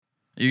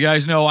You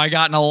guys know I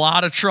got in a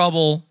lot of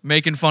trouble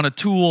making fun of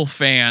Tool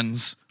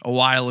fans a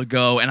while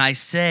ago, and I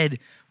said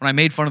when I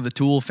made fun of the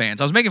Tool fans,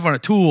 I was making fun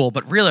of Tool,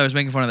 but really I was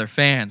making fun of their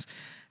fans.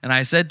 And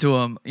I said to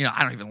them,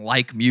 I don't even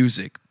like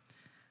music.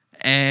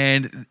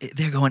 And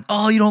they're going,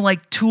 oh, you don't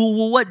like Tool?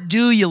 Well, what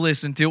do you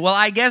listen to? Well,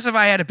 I guess if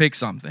I had to pick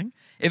something,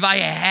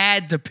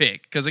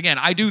 because again,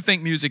 I do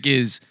think music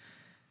is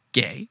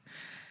gay.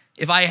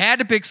 If I had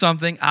to pick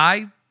something,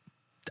 I'm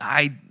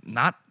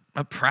not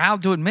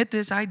proud to admit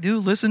this, I do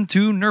listen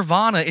to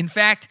Nirvana. In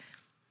fact,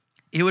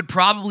 it would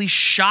probably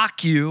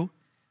shock you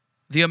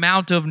the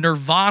amount of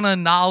Nirvana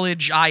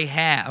knowledge I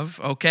have,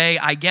 okay?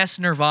 I guess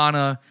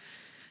Nirvana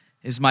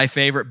is my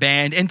favorite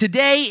band. And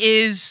today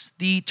is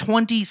the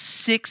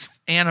 26th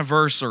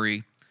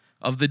anniversary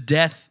of the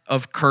death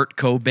of Kurt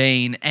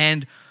Cobain.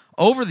 And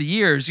over the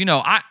years,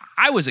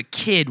 I was a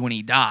kid when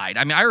he died.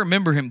 I mean, I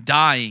remember him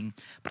dying,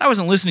 but I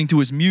wasn't listening to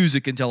his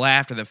music until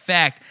after the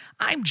fact.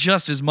 I'm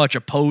just as much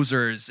a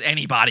poser as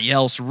anybody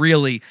else,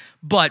 really.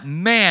 But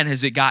man,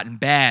 has it gotten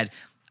bad.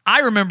 I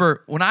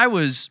remember when I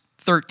was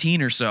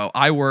 13 or so,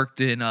 I worked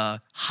in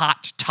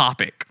Hot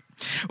Topic,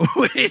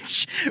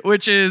 which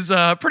is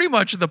pretty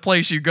much the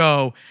place you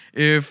go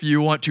if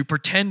you want to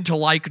pretend to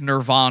like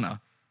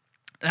Nirvana.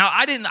 Now,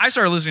 I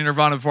started listening to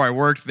Nirvana before I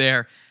worked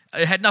there.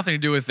 It had nothing to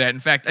do with that.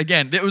 In fact,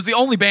 again, it was the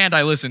only band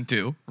I listened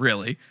to,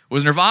 really,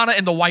 was Nirvana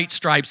and the White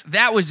Stripes.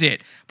 That was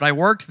it. But I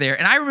worked there,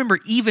 and I remember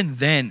even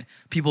then,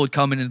 people would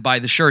come in and buy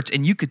the shirts,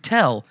 and you could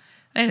tell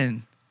they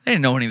didn't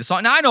know any of the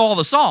songs. Now, I know all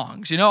the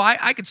songs.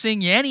 I could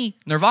sing you any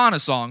Nirvana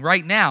song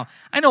right now.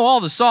 I know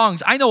all the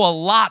songs. I know a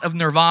lot of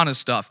Nirvana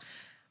stuff.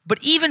 But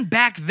even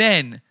back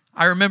then,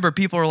 I remember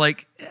people were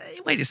like,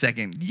 wait a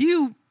second,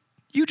 you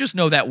just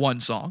know that one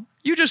song.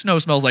 You just know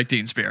Smells Like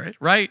Teen Spirit,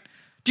 right?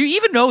 Do you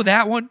even know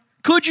that one?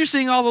 Could you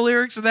sing all the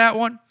lyrics of that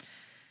one?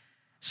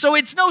 So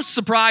it's no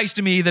surprise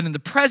to me that in the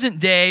present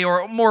day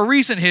or more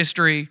recent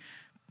history,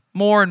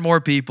 more and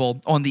more people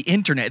on the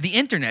internet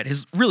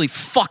has really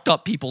fucked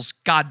up people's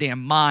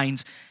goddamn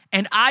minds.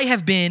 And I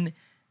have been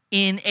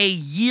in a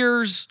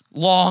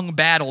years-long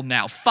battle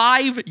now.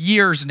 5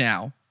 years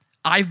now,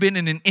 I've been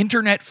in an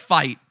internet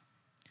fight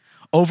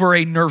over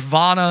a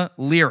Nirvana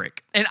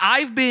lyric. And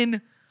I've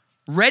been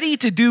ready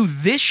to do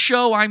this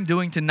show I'm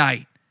doing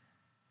tonight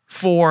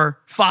for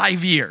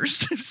 5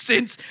 years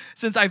since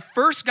I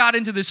first got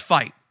into this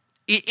fight.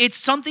 It's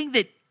something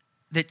that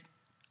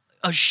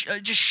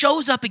just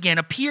shows up again,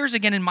 appears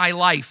again in my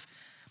life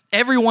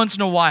every once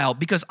in a while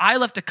because I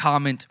left a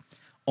comment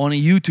on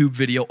a YouTube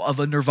video of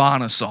a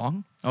Nirvana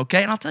song,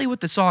 okay? And I'll tell you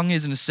what the song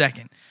is in a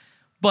second.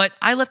 But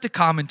I left a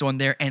comment on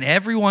there, and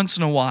every once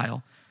in a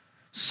while,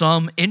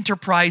 some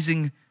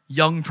enterprising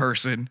young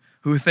person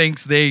who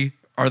thinks they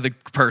are the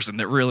person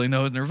that really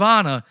knows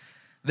Nirvana,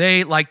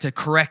 they like to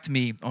correct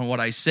me on what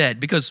I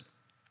said because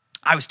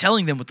I was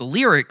telling them what the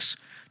lyrics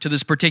to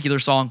this particular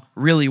song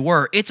really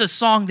were. It's a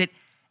song that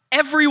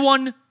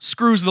everyone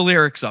screws the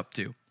lyrics up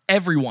to.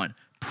 Everyone.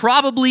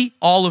 Probably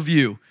all of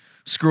you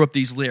screw up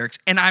these lyrics.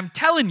 And I'm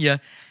telling you,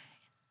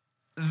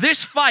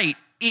 this fight,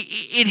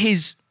 it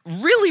has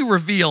really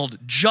revealed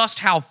just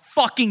how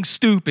fucking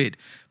stupid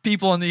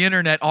people on the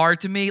internet are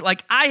to me.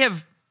 Like, I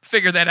have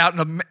figured that out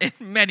in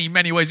many,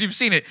 many ways. You've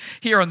seen it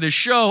here on this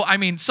show. I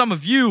mean, some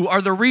of you are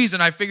the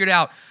reason I figured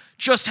out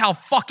just how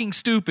fucking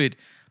stupid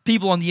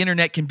people on the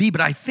internet can be.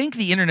 But I think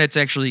the internet's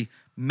actually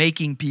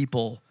making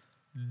people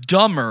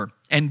dumber.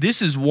 And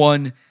this is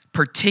one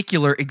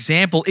particular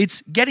example.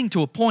 It's getting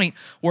to a point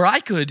where I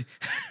could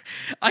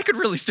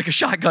really stick a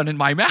shotgun in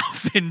my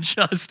mouth and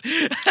just...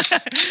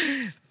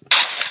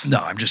 No,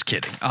 I'm just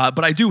kidding.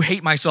 But I do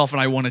hate myself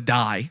and I want to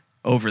die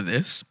over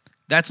this.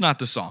 That's not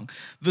the song.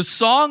 The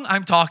song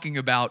I'm talking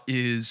about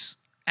is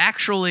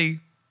actually,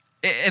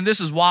 and this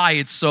is why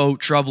it's so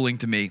troubling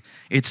to me,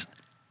 it's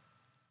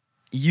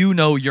You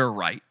Know You're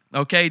Right.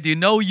 Okay? Do you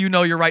know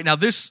you're right? Now,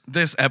 this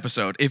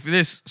episode, if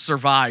this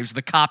survives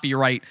the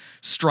copyright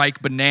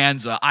strike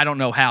bonanza, I don't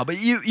know how, but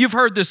you've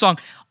heard this song.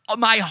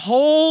 My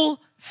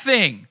whole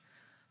thing,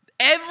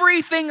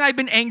 everything I've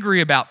been angry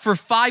about for a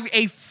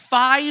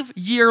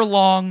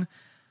 5-year-long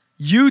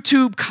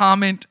YouTube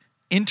comment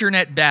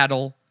internet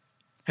battle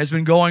has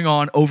been going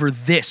on over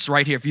this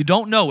right here. If you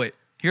don't know it,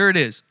 here it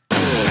is. Hey!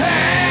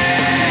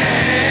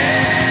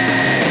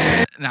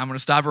 Now I'm going to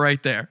stop it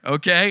right there,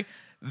 okay?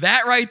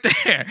 That right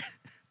there,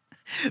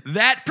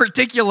 that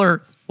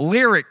particular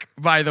lyric,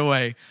 by the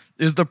way,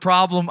 is the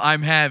problem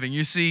I'm having.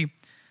 You see,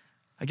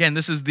 again,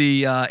 this is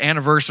the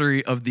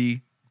anniversary of the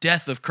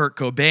death of Kurt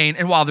Cobain,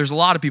 and while there's a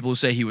lot of people who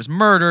say he was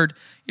murdered,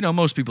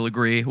 most people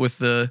agree with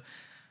the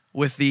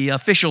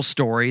official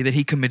story that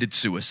he committed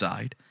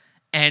suicide.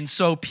 And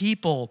so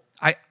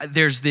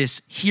there's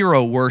this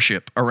hero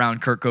worship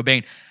around Kurt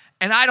Cobain,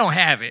 and I don't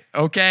have it,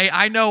 okay?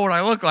 I know what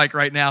I look like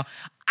right now.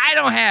 I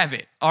don't have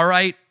it, all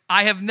right?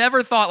 I have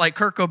never thought like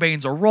Kurt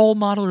Cobain's a role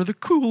model or the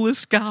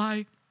coolest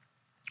guy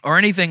or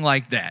anything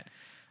like that,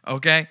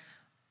 okay?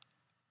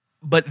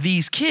 But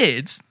these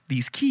kids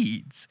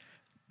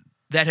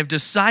that have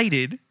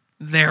decided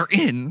they're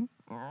in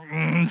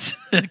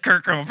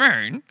Kurt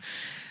Cobain,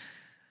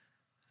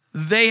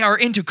 they are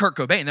into Kurt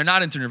Cobain. They're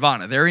not into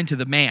Nirvana. They're into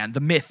the man, the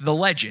myth, the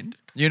legend,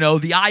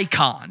 the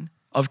icon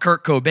of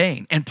Kurt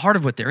Cobain. And part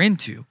of what they're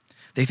into,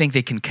 they think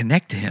they can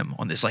connect to him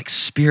on this like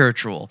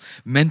spiritual,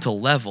 mental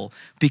level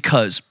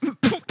because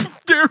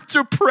they're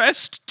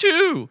depressed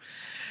too.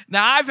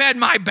 Now, I've had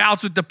my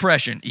bouts with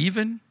depression,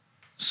 even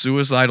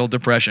suicidal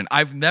depression.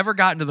 I've never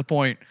gotten to the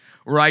point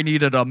where I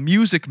needed a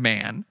music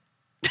man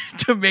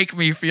to make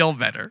me feel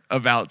better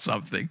about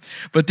something.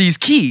 But these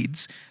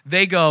kids,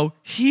 they go,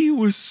 he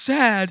was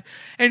sad,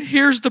 and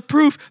here's the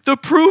proof. The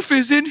proof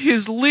is in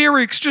his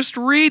lyrics. Just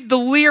read the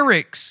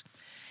lyrics.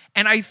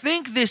 And I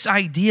think this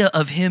idea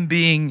of him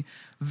being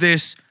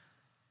this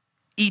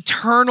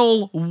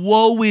eternal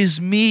woe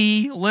is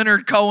me,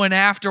 Leonard Cohen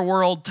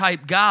afterworld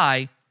type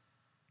guy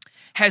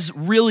has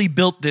really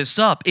built this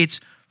up. It's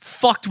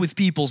fucked with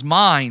people's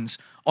minds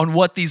on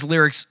what these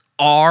lyrics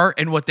are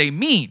and what they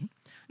mean.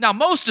 Now,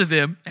 most of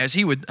them, as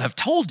he would have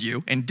told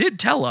you and did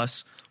tell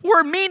us,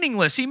 were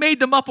meaningless. He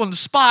made them up on the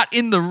spot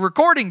in the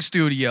recording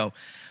studio.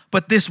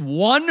 But this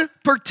one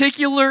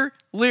particular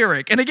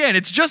lyric, and again,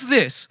 it's just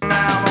this.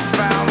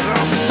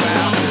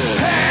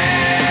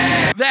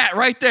 That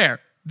right there,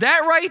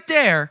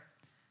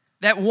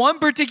 that one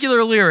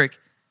particular lyric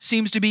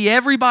seems to be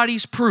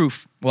everybody's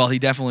proof. Well, he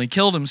definitely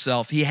killed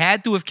himself. He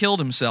had to have killed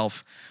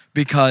himself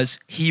because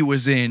he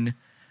was in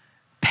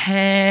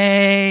pain.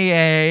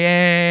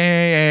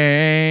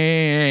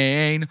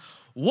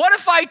 What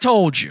if I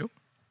told you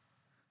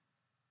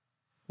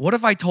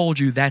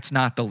that's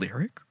not the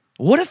lyric?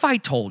 What if I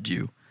told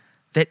you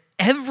that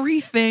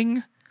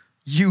everything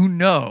you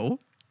know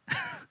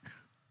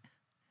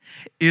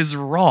is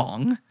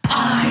wrong?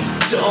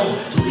 I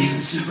don't believe in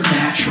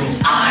supernatural.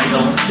 I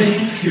don't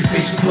think your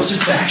Facebook posts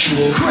are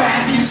factual.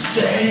 Crap you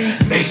say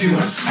makes me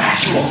want to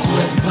smash you all. So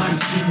everybody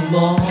sing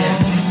along.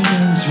 Everything you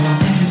know is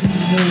wrong.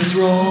 Everything you know is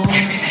wrong.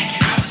 Everything you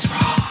know is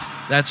wrong.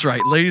 That's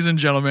right, ladies and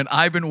gentlemen,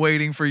 I've been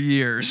waiting for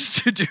years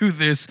to do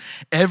this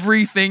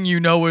Everything You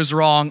Know Is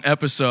Wrong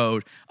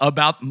episode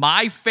about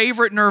my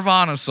favorite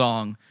Nirvana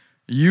song,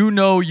 You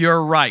Know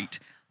You're Right.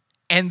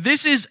 And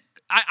this is,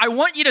 I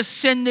want you to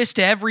send this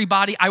to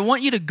everybody. I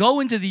want you to go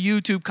into the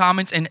YouTube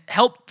comments and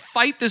help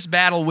fight this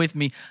battle with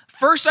me.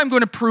 First, I'm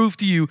going to prove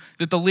to you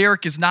that the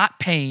lyric is not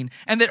pain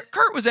and that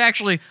Kurt was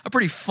actually a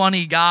pretty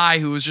funny guy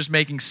who was just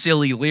making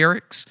silly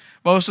lyrics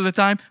most of the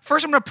time.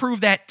 First, I'm going to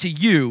prove that to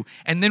you,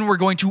 and then we're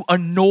going to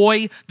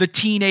annoy the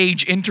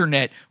teenage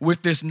internet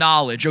with this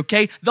knowledge,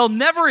 okay? They'll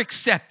never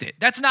accept it.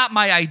 That's not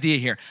my idea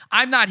here.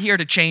 I'm not here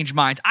to change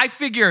minds. I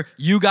figure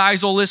you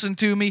guys will listen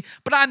to me,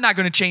 but I'm not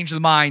going to change the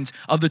minds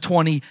of the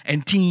 20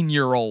 and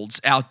teen-year-olds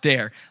out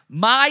there.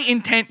 My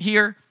intent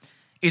here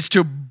is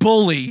to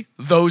bully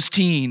those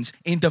teens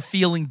into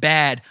feeling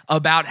bad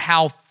about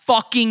how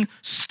fucking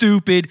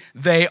stupid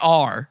they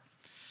are.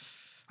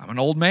 I'm an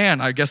old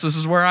man. I guess this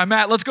is where I'm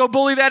at. Let's go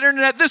bully that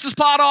internet. This is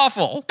Pod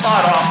Awful.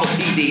 Pod Awful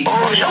TV.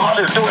 Oh, your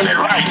mother's doing it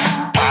right.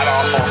 Pod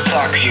Awful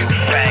sucks, you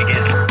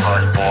faggot.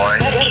 Puss boy.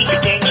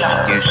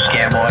 You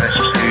scam artist,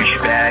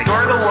 douchebag.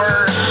 You're the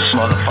worst.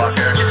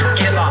 Motherfucker.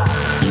 Give up.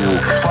 You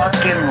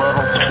fucking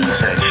little piece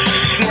of shit.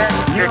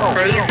 You're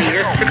crazy.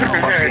 You're sick of your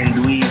head.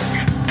 Fucking dweeb.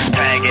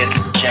 Faggot.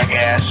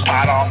 Jackass.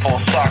 Pod Awful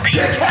sucks. You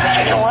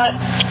know what?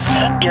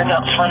 You're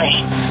not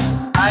funny.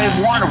 I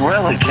want to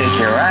really kick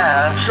your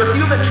ass. You're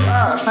human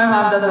trash. My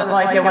mom doesn't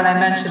like it when I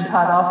mention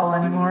Pod Awful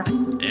anymore.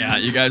 Yeah,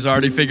 you guys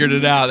already figured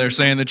it out. They're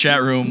saying in the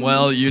chat room,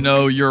 well, you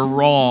know you're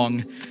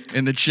wrong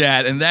in the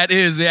chat. And that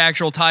is the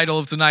actual title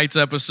of tonight's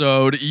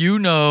episode. You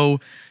know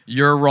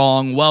you're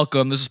wrong.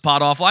 Welcome. This is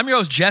Pod Awful. I'm your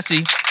host,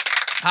 Jesse.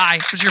 Hi.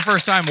 If this is your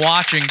first time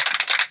watching,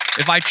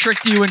 if I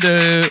tricked you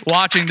into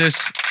watching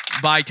this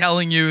by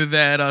telling you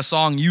that a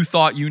song you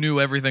thought you knew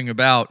everything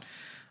about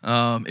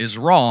is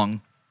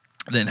wrong,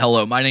 then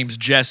hello, my name's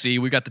Jesse.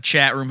 We got the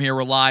chat room here.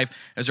 We're live,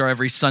 as are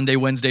every Sunday,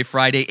 Wednesday,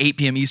 Friday, 8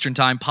 p.m. Eastern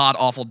Time.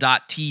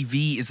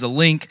 Podawful.tv is the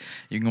link.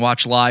 You can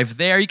watch live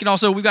there. You can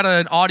also, we've got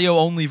an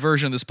audio-only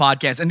version of this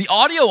podcast. And the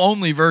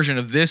audio-only version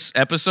of this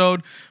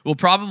episode will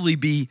probably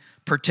be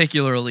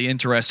particularly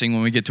interesting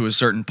when we get to a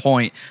certain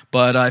point.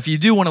 But if you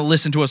do want to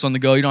listen to us on the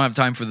go, you don't have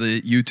time for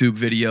the YouTube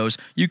videos,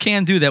 you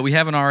can do that. We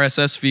have an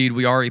RSS feed.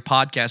 We are a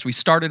podcast. We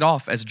started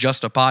off as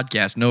just a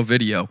podcast, no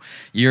video,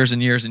 years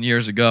and years and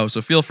years ago.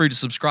 So feel free to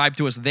subscribe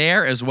to us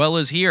there as well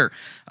as here.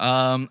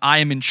 I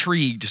am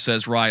intrigued,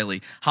 says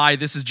Riley. Hi,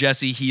 this is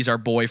Jesse. He's our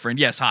boyfriend.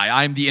 Yes, hi,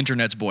 I'm the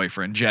internet's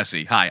boyfriend,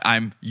 Jesse. Hi,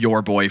 I'm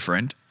your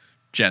boyfriend,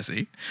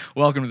 Jesse.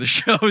 Welcome to the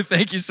show.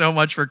 Thank you so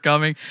much for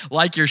coming.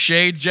 Like your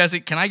shades, Jesse.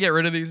 Can I get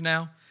rid of these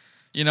now?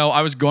 You know,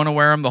 I was going to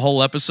wear them the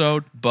whole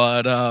episode,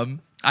 but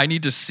I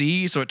need to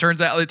see. So it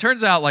turns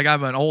out like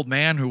I'm an old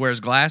man who wears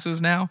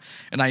glasses now,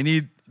 and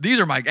these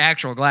are my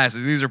actual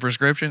glasses. These are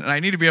prescription, and I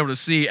need to be able to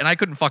see, and I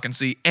couldn't fucking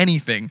see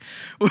anything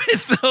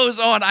with those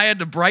on. I had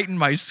to brighten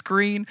my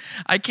screen.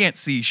 I can't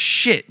see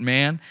shit,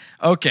 man.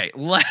 Okay,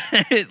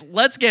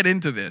 let's get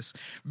into this,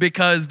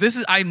 because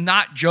I'm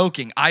not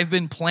joking. I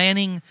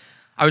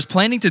was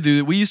planning to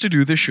do, we used to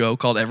do this show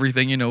called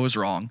Everything You Know Is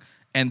Wrong,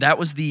 and that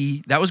was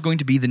going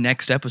to be the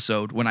next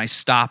episode when I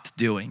stopped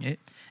doing it.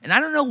 And I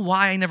don't know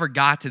why I never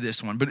got to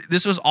this one, but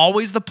this was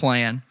always the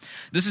plan.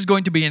 This is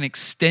going to be an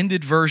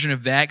extended version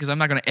of that because I'm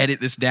not going to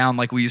edit this down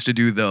like we used to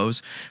do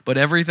those. But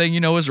everything you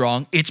know is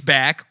wrong. It's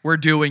back. We're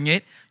doing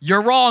it.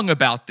 You're wrong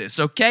about this,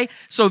 okay?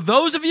 So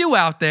those of you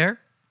out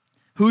there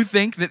who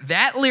think that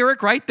that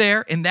lyric right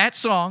there in that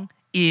song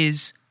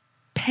is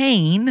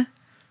pain,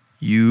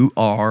 you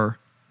are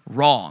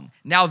wrong.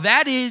 Now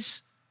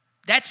that's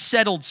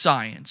settled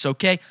science,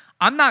 okay?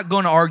 I'm not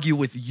going to argue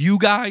with you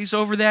guys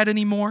over that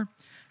anymore.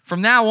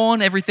 From now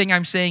on, everything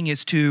I'm saying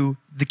is to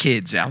the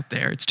kids out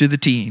there. It's to the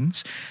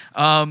teens.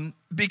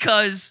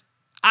 Because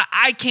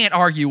I can't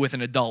argue with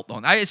an adult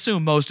on. I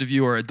assume most of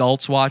you are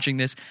adults watching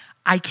this.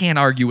 I can't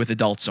argue with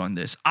adults on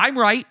this. I'm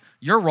right.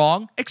 You're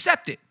wrong.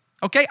 Accept it.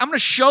 Okay? I'm going to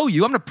show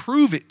you. I'm going to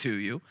prove it to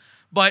you.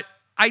 But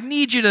I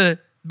need you to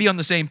be on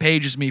the same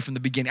page as me from the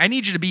beginning. I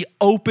need you to be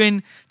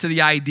open to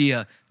the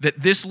idea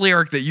that this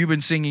lyric that you've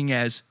been singing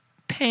as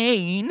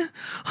pain.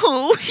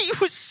 Oh, he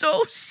was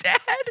so sad.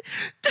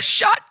 The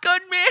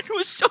shotgun man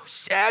was so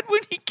sad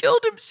when he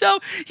killed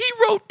himself. He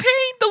wrote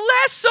Pain, the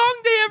last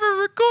song they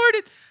ever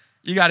recorded.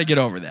 You got to get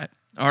over that.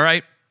 All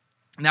right?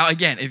 Now,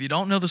 again, if you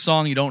don't know the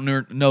song, you don't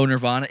know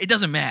Nirvana, it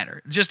doesn't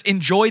matter. Just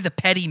enjoy the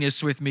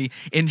pettiness with me.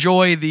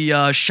 Enjoy the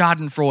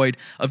schadenfreude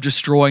of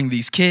destroying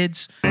these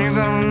kids. You've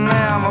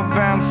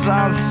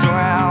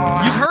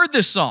heard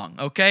this song,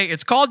 okay?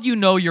 It's called You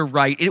Know You're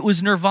Right. It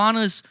was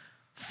Nirvana's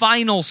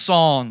final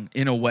song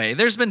in a way.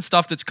 There's been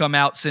stuff that's come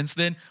out since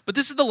then, but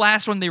this is the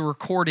last one they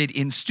recorded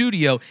in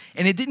studio,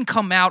 and it didn't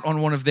come out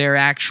on one of their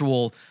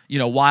actual,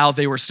 while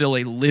they were still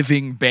a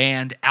living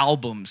band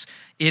albums.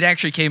 It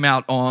actually came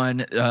out on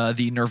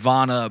the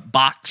Nirvana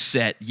box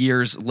set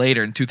years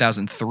later in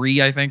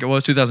 2003, I think it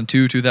was,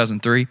 2002,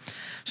 2003.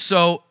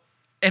 So,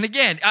 and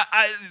again,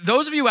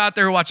 those of you out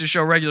there who watch the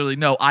show regularly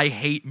know I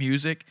hate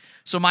music,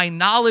 so my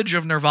knowledge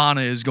of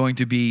Nirvana is going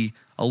to be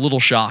a little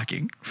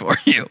shocking for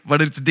you,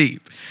 but it's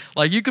deep.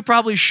 Like, you could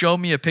probably show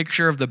me a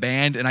picture of the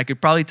band, and I could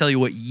probably tell you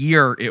what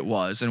year it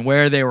was and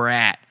where they were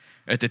at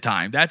the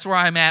time. That's where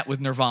I'm at with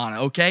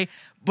Nirvana, okay?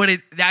 But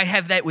I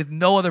have that with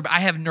no other. I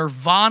have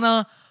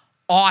Nirvana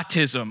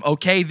autism,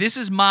 okay? This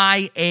is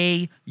my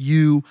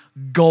AU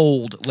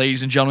gold,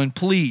 ladies and gentlemen.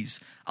 Please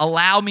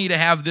allow me to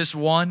have this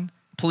one.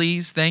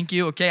 Please, thank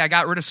you. Okay, I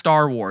got rid of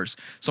Star Wars,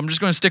 so I'm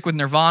just going to stick with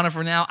Nirvana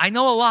for now. I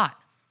know a lot.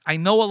 You're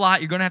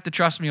going to have to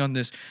trust me on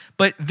this.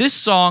 But this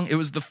song, it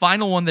was the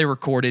final one they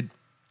recorded.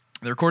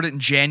 They recorded it in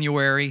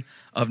January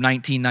of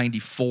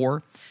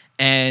 1994.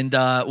 And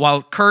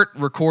while Kurt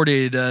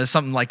recorded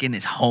something like in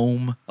his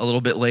home a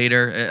little bit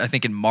later, I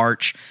think in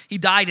March, he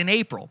died in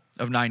April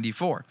of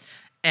 94.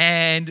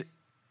 And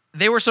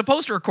they were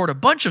supposed to record a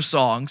bunch of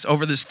songs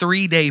over this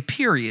 3-day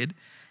period.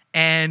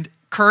 And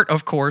Kurt,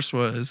 of course,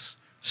 was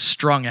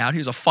strung out. He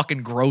was a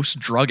fucking gross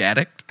drug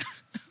addict.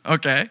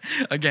 Okay?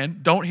 Again,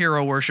 don't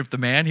hero worship the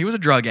man. He was a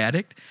drug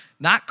addict.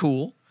 Not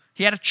cool.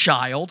 He had a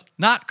child.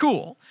 Not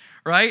cool.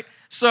 Right?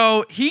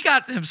 So he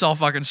got himself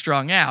fucking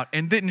strung out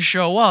and didn't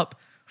show up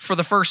for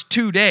the first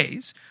 2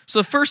 days. So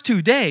the first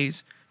 2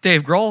 days,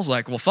 Dave Grohl's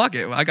like, well, fuck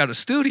it. I got a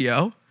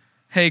studio.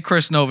 Hey,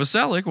 Chris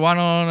Novoselic, why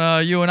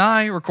don't you and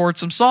I record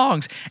some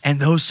songs?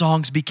 And those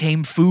songs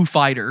became Foo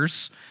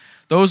Fighters.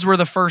 Those were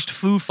the first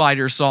Foo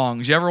Fighters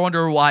songs. You ever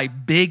wonder why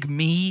Big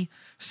Me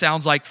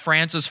sounds like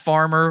Frances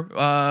Farmer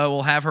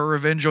will have her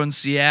revenge on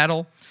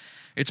Seattle?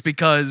 It's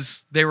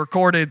because they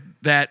recorded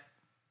that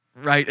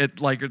right at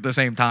the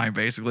same time,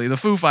 basically. The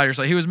Foo Fighters,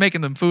 he was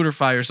making them Foo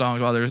Fighters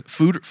songs while there's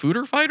Foo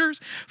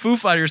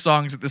Fighters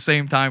songs at the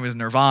same time as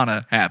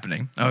Nirvana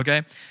happening.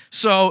 Okay,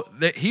 so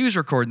he was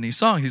recording these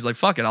songs. He's like,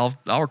 "Fuck it, I'll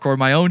record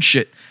my own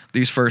shit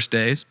these first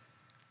days."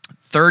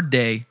 Third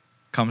day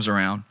comes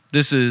around.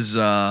 This is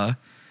a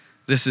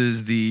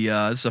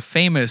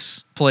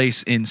famous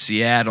place in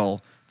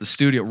Seattle. The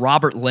studio,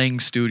 Robert Lang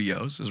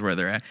Studios, is where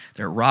they're at.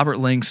 They're at Robert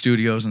Lang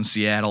Studios in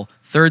Seattle.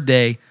 Third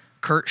day,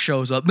 Kurt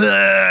shows up,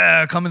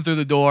 coming through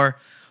the door,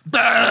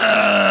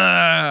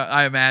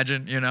 I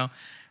imagine,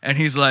 and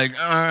he's like,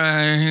 all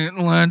right,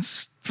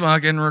 let's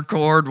fucking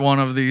record one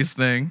of these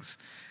things.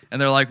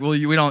 And they're like, well,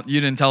 you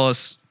didn't tell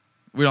us,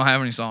 we don't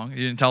have any song.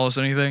 You didn't tell us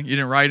anything. You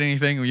didn't write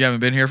anything. You haven't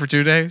been here for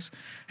 2 days.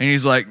 And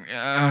he's like,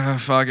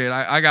 fuck it,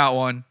 I got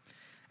one.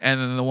 And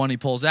then the one he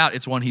pulls out,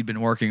 it's one he'd been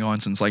working on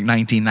since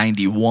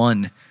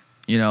 1991.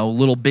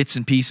 Little bits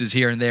and pieces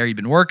here and there. He'd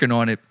been working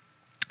on it.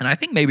 And I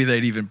think maybe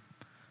they'd even...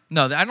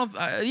 No, I don't...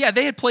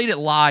 they had played it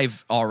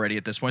live already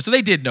at this point. So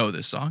they did know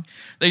this song.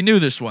 They knew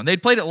this one.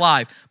 They'd played it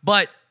live.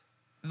 But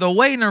the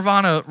way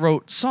Nirvana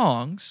wrote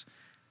songs,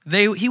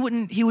 he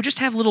would just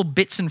have little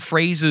bits and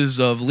phrases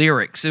of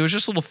lyrics. It was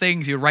just little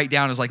things he would write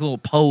down as little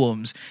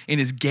poems in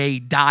his gay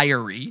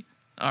diary.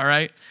 All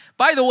right?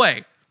 By the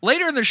way...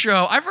 Later in the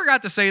show, I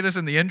forgot to say this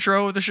in the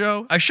intro of the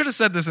show. I should have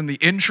said this in the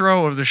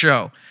intro of the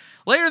show.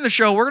 Later in the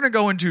show, we're going to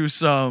go into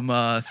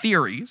some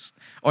theories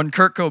on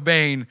Kurt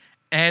Cobain,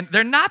 and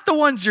they're not the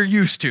ones you're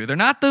used to. They're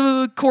not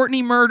the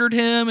Courtney murdered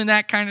him and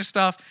that kind of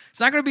stuff.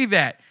 It's not going to be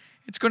that.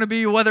 It's going to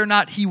be whether or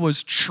not he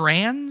was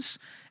trans,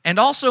 and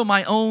also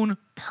my own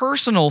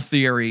personal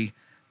theory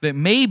that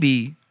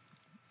maybe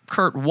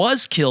Kurt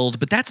was killed,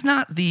 but that's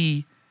not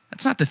the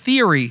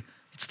theory.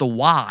 It's the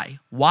why.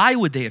 Why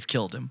would they have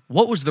killed him?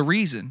 What was the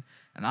reason?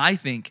 And I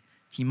think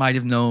he might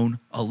have known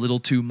a little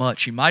too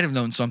much. He might have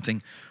known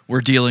something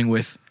we're dealing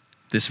with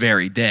this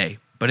very day.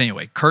 But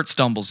anyway, Kurt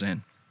stumbles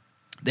in.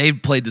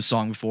 They've played this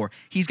song before.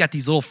 He's got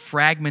these little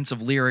fragments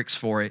of lyrics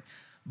for it,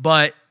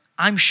 but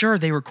I'm sure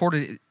they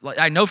recorded it.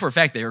 I know for a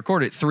fact they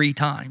recorded it 3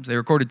 times. They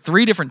recorded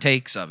 3 different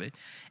takes of it.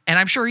 And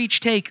I'm sure each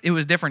take, it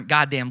was different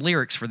goddamn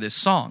lyrics for this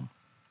song.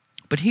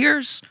 But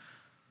here's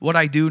what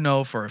I do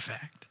know for a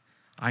fact.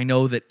 I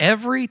know that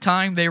every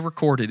time they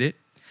recorded it,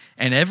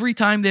 and every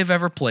time they've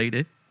ever played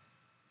it,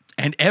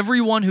 and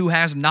everyone who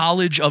has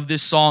knowledge of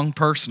this song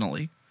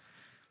personally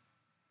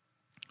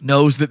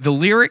knows that the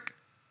lyric,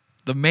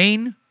 the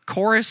main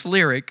chorus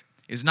lyric,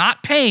 is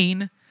not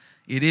pain,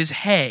 it is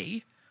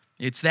hey.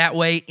 It's that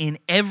way in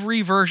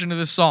every version of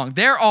the song.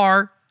 There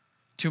are,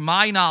 to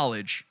my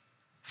knowledge,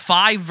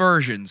 5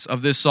 versions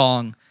of this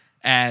song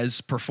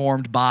as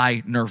performed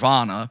by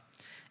Nirvana,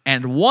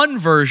 and 1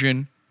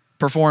 version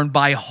performed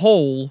by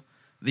Hole,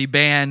 the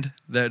band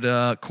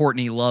that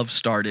Courtney Love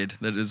started.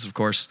 That is, of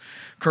course,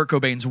 Kurt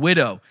Cobain's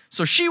widow.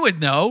 So she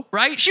would know,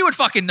 right? She would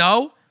fucking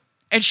know.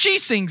 And she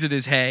sings it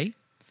as hey.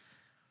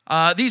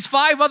 These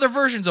 5 other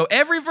versions, though,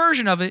 every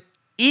version of it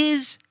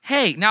is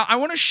hey. Now, I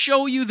want to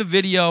show you the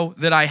video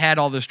that I had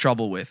all this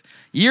trouble with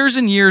years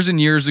and years and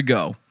years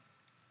ago.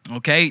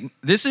 Okay,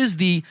 this is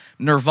the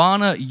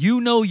Nirvana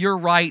You Know You're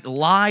Right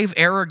live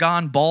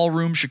Aragon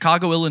Ballroom,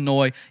 Chicago,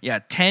 Illinois. Yeah,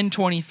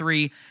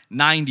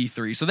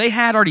 10/23/93. So they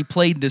had already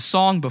played this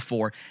song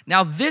before.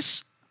 Now,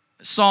 this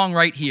song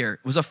right here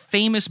was a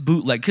famous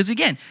bootleg because,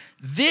 again,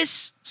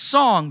 this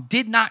song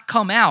did not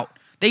come out.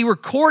 They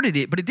recorded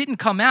it, but it didn't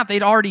come out.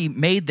 They'd already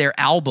made their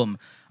album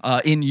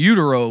in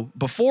utero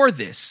before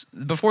this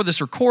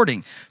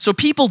recording. So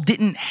people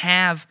didn't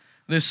have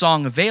this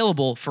song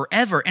available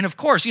forever. And of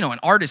course, an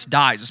artist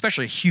dies,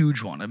 especially a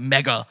huge one, a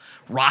mega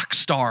rock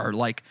star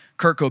like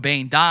Kurt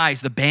Cobain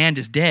dies, the band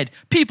is dead.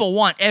 People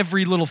want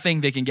every little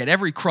thing they can get,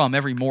 every crumb,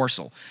 every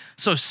morsel.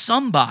 So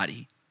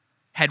somebody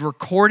had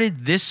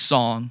recorded this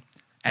song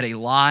at a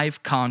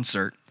live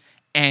concert,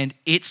 and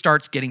it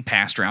starts getting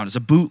passed around as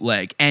a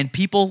bootleg, and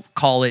people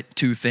call it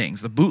 2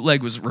 things. The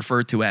bootleg was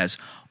referred to as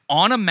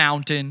On a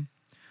Mountain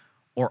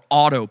or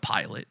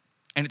Autopilot,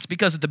 and it's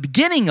because at the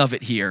beginning of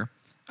it here,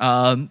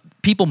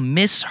 people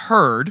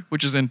misheard,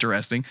 which is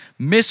interesting,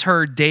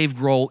 Dave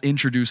Grohl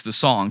introduce the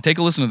song. Take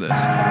a listen to this.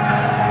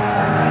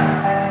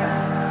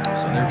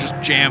 So they're just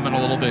jamming a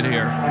little bit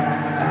here.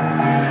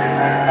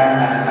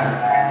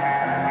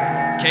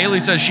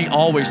 Kaylee says she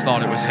always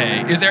thought it was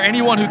hey. Is there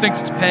anyone who thinks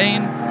it's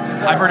pain?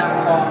 I've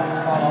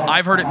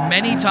heard it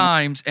many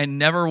times and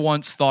never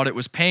once thought it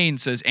was pain,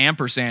 says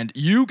ampersand.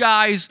 You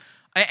guys,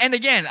 and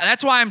again,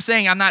 that's why I'm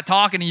saying I'm not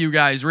talking to you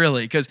guys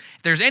really, because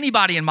if there's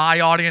anybody in my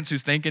audience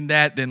who's thinking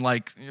that, then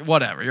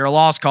whatever, you're a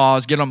lost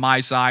cause, get on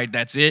my side,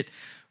 that's it.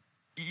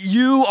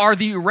 You are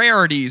the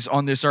rarities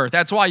on this earth.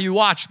 That's why you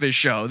watch this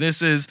show.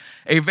 This is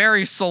a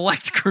very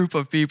select group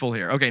of people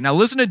here. Okay, now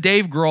listen to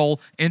Dave Grohl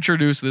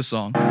introduce this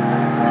song.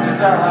 This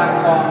is our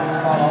last song.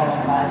 It's called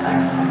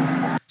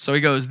Autopilot. So he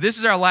goes, this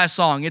is our last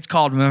song. It's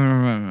called...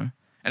 And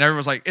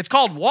everyone's like, it's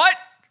called what?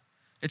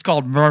 It's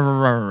called...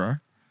 And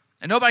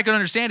nobody could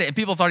understand it. And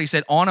people thought he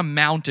said On a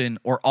Mountain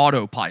or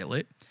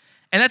Autopilot.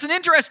 And that's an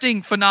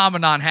interesting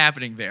phenomenon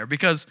happening there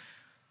because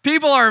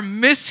people are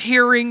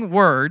mishearing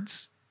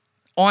words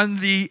on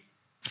the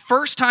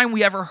first time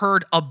we ever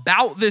heard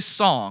about this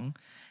song.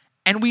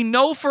 And we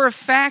know for a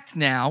fact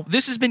now,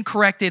 this has been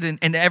corrected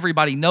and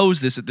everybody knows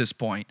this at this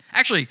point.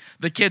 Actually,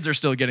 the kids are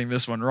still getting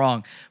this one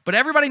wrong. But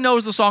everybody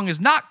knows the song is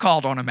not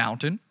called On a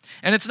Mountain,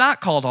 and it's not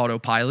called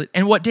Autopilot.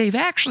 And what Dave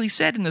actually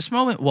said in this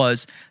moment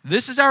was,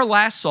 this is our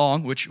last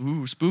song, which,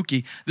 ooh,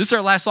 spooky. This is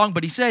our last song,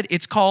 but he said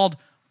it's called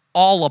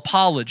All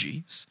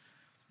Apologies.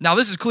 Now,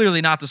 this is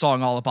clearly not the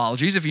song All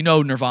Apologies. If you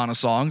know Nirvana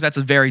songs, that's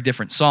a very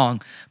different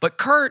song. But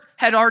Kurt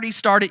had already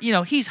started,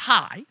 he's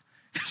high.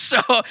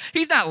 So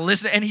he's not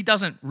listening, and he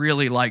doesn't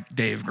really like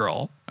Dave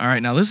Grohl. All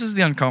right, now this is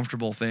the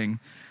uncomfortable thing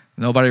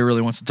nobody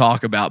really wants to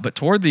talk about, but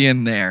toward the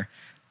end there,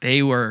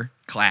 they were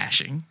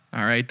clashing.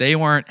 All right, they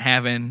weren't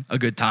having a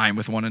good time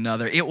with one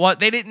another.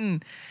 They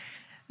didn't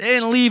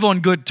leave on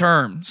good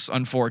terms,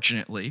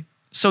 unfortunately.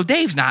 So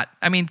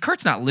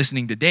Kurt's not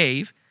listening to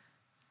Dave.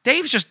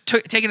 Dave's just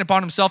taking it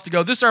upon himself to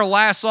go, this is our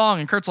last song,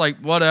 and Kurt's like,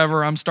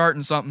 whatever, I'm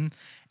starting something.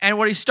 And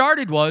what he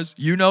started was,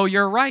 You Know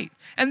You're Right.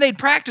 And they'd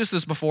practiced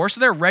this before, so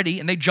they're ready,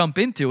 and they jump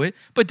into it.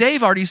 But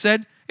Dave already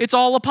said, it's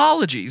all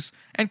apologies.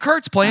 And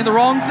Kurt's playing the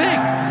wrong thing.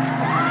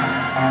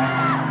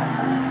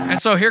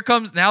 And so here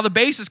comes, now the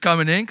bass is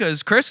coming in,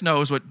 because Chris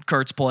knows what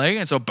Kurt's playing.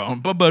 And so, that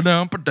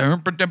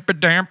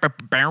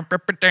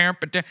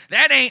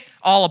ain't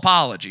all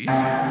apologies.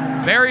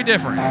 Very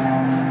different.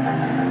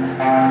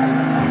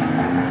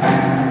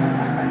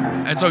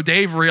 And so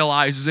Dave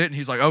realizes it, and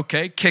he's like,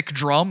 okay, kick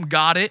drum,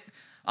 got it.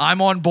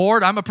 I'm on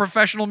board. I'm a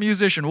professional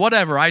musician.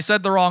 Whatever. I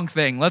said the wrong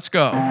thing. Let's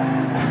go.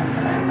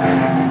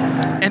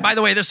 And by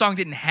the way, this song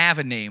didn't have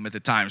a name at the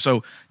time,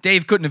 so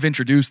Dave couldn't have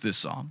introduced this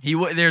song.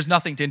 There's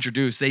nothing to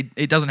introduce.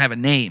 It doesn't have a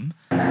name.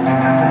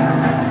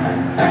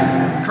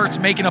 Kurt's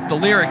making up the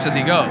lyrics as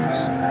he goes.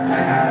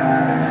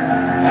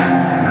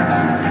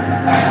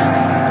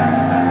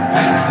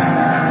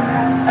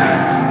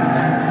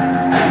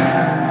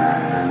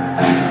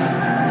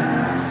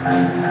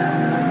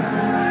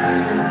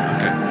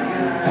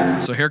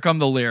 Okay. So here come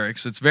the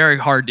lyrics. It's very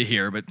hard to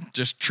hear, but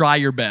just try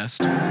your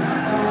best.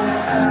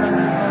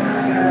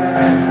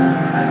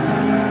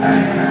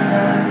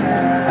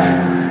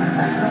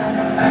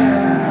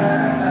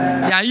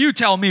 Now you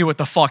tell me what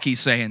the fuck he's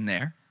saying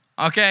there.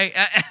 Okay?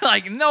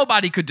 Like,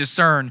 nobody could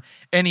discern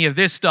any of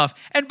this stuff.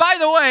 And by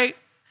the way,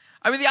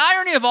 I mean, the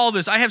irony of all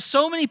this, I have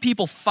so many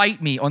people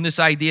fight me on this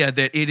idea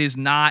that it is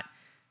not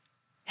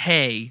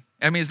hey.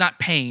 I mean, it's not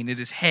pain, it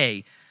is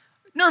hey.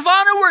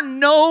 Nirvana were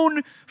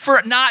known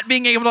for not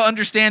being able to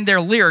understand their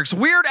lyrics.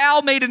 Weird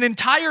Al made an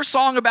entire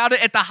song about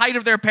it at the height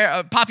of their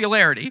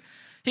popularity.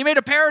 He made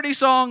a parody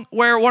song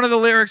where one of the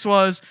lyrics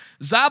was,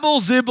 "Zabble,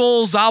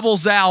 zibble, zabble,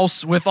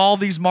 zouse, with all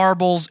these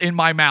marbles in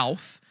my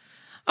mouth."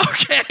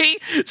 Okay?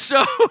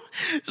 So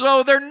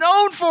they're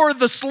known for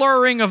the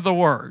slurring of the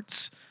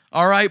words.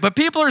 All right? But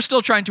people are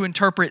still trying to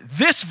interpret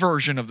this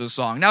version of the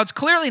song. Now, it's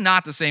clearly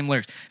not the same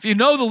lyrics. If you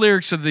know the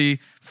lyrics of the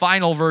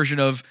final version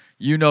of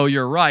You Know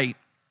You're Right,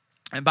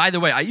 and by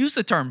the way, I use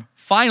the term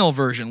final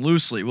version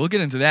loosely. We'll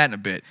get into that in a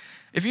bit.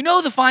 If you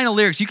know the final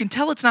lyrics, you can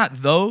tell it's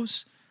not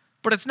those.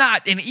 But it's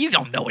not, and you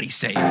don't know what he's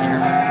saying here.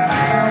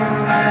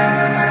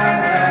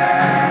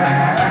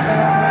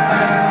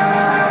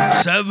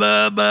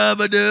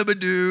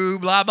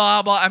 Blah,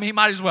 blah, blah. I mean, he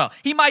might as well.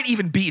 He might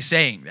even be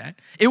saying that.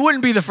 It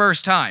wouldn't be the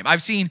first time.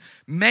 I've seen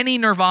many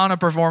Nirvana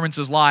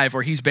performances live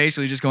where he's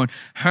basically just going,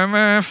 he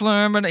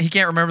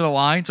can't remember the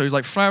line, so he's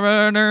like,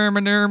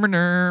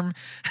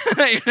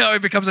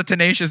 it becomes a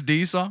Tenacious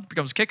D song,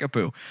 becomes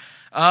Kickapoo.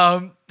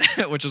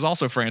 Which is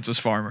also Francis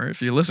Farmer,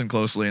 if you listen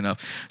closely enough.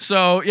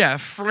 So, yeah,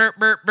 flirp,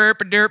 burp, burp,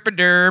 derp,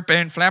 derp,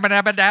 and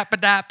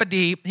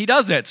flabba-dabba-dabba-dabba-dee. He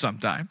does that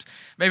sometimes.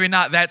 Maybe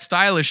not that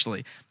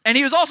stylishly. And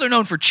he was also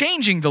known for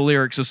changing the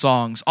lyrics of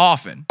songs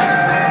often.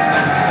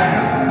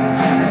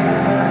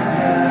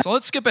 So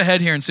let's skip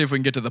ahead here and see if we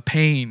can get to the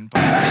pain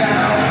part.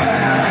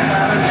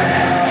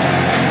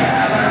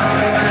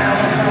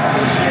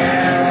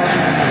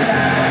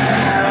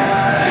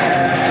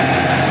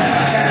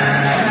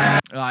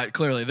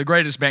 Clearly, the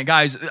greatest band.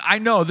 Guys, I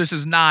know this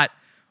is not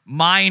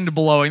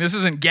mind-blowing. This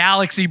isn't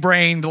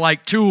galaxy-brained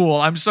like Tool.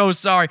 I'm so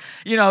sorry.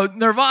 You know,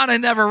 Nirvana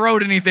never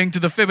wrote anything to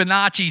the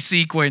Fibonacci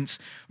sequence,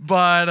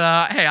 but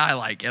hey, I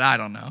like it. I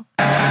don't know.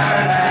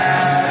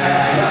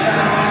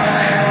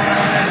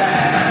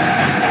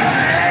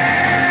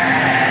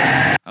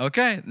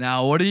 Okay,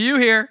 now what do you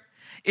hear?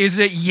 Is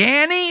it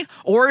Yanny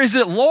or is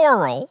it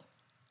Laurel?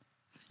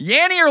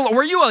 Yanny or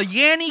were you a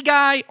Yanny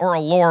guy or a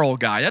Laurel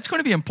guy? That's going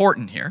to be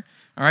important here.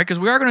 All right, because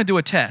we are going to do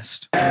a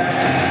test.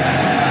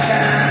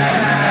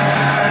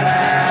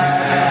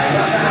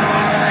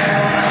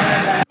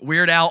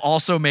 Weird Al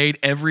also made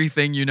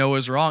Everything You Know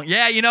Is Wrong.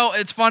 Yeah, you know,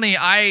 it's funny.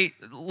 I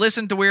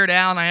listened to Weird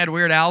Al, and I had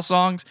Weird Al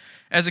songs.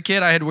 As a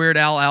kid, I had Weird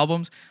Al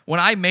albums.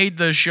 When I made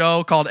the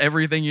show called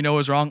Everything You Know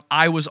Is Wrong,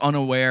 I was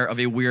unaware of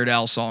a Weird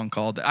Al song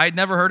called that. I'd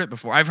never heard it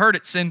before. I've heard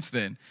it since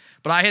then,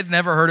 but I had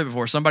never heard it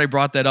before. Somebody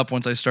brought that up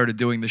once I started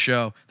doing the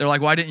show. They're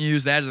like, why didn't you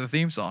use that as a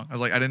theme song? I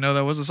was like, I didn't know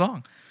that was a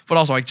song. But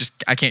also, I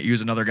can't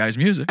use another guy's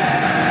music.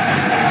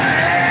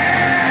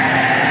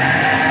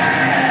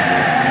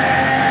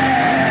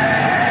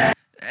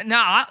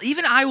 Now,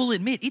 even I will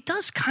admit, it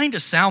does kind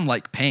of sound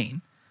like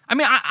Pain. I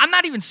mean, I'm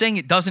not even saying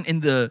it doesn't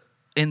in the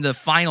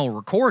final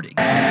recording.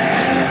 But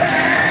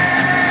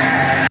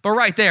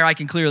right there, I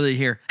can clearly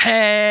hear,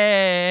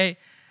 hey.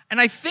 And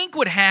I think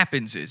what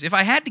happens is, if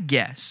I had to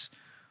guess,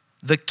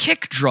 the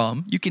kick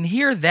drum, you can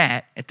hear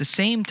that at the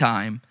same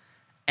time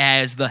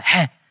as the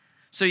heh.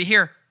 So you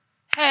hear,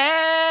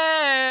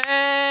 hey.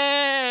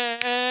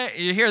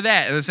 You hear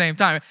that at the same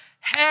time.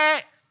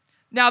 Hey.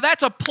 Now,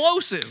 that's a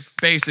plosive,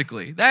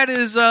 basically. That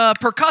is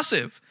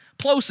percussive.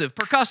 Plosive,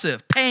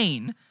 percussive,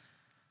 pain.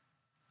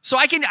 So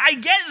I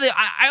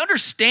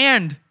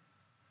understand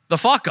the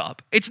fuck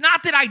up. It's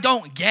not that I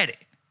don't get it.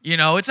 You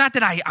know, it's not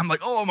that I'm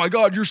like, oh my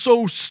God, you're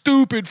so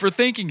stupid for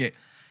thinking it.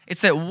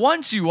 It's that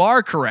once you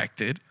are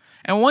corrected,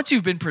 and once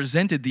you've been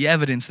presented the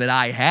evidence that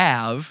I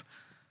have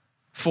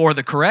for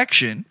the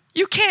correction,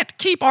 you can't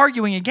keep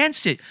arguing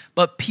against it.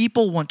 But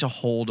people want to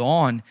hold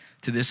on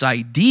to this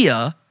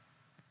idea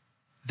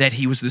that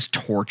he was this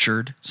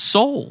tortured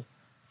soul.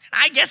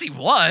 And I guess he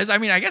was. I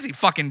mean, I guess he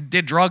fucking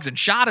did drugs and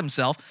shot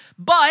himself.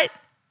 But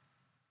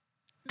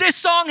this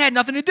song had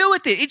nothing to do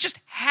with it. It just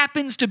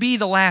happens to be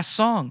the last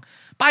song.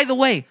 By the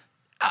way,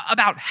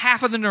 about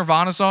half of the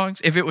Nirvana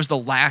songs, if it was the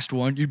last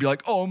one, you'd be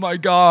like, oh my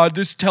God,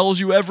 this tells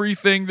you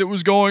everything that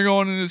was going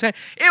on in his head.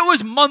 It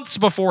was months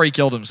before he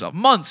killed himself.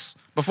 Months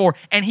before.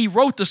 And he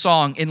wrote the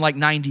song in like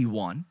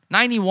 91,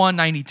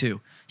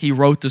 92. he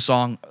wrote the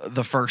song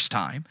the first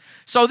time.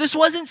 So this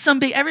wasn't some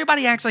big,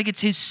 everybody acts like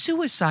it's his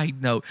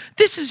suicide note.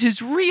 This is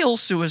his real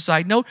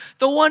suicide note.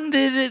 The one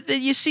that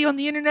you see on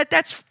the internet,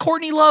 that's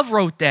Courtney Love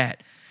wrote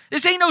that.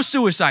 This ain't no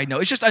suicide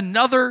note. It's just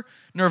another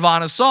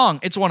Nirvana song.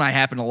 It's one I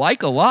happen to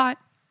like a lot.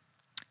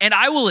 And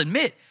I will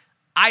admit,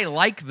 I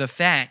like the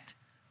fact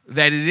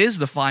that it is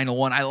the final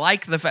one. I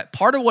like the fact,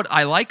 part of what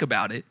I like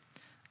about it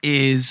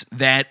is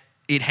that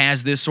it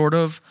has this sort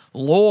of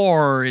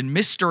lore and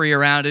mystery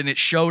around it, and it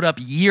showed up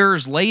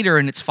years later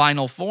in its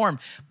final form.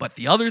 But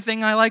the other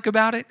thing I like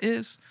about it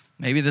is,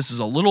 maybe this is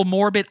a little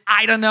morbid,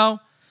 I don't know.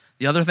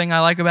 The other thing I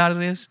like about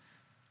it is,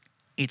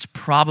 it's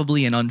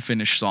probably an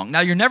unfinished song. Now,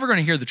 you're never going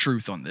to hear the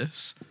truth on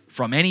this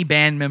from any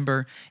band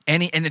member,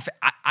 and if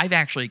I've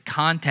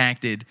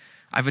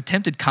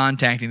attempted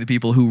contacting the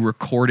people who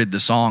recorded the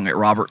song at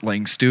Robert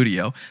Lang's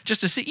studio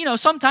just to see,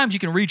 sometimes you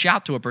can reach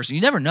out to a person.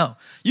 You never know.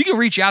 You can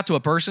reach out to a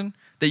person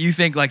that you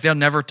think like they'll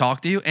never talk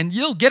to you, and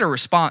you'll get a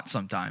response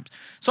sometimes.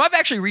 So I've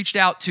actually reached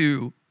out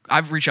to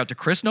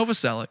Chris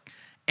Novoselic,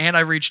 and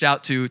I reached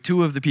out to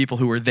two of the people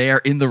who were there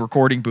in the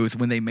recording booth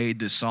when they made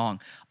this song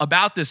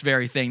about this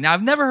very thing. Now,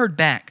 I've never heard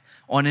back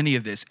on any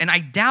of this, and I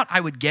doubt I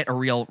would get a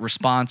real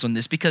response on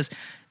this because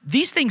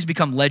these things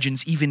become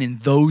legends even in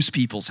those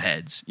people's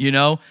heads,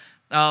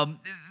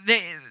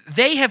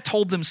 They have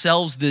told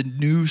themselves the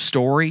new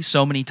story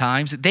so many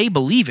times that they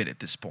believe it at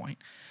this point.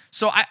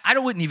 So I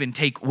wouldn't even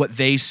take what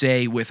they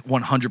say with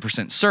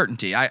 100%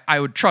 certainty. I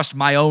would trust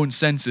my own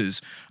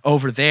senses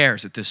over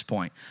theirs at this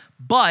point.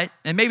 But,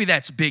 and maybe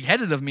that's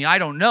big-headed of me, I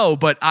don't know,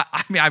 but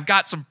I mean, I've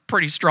got some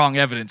pretty strong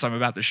evidence I'm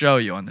about to show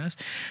you on this.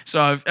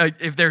 So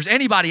if there's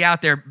anybody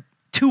out there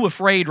too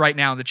afraid right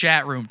now in the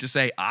chat room to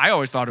say, I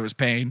always thought it was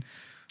Pain,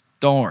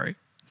 don't worry.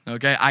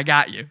 Okay, I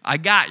got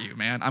you,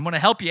 man. I'm going to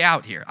help you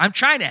out here. I'm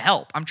trying to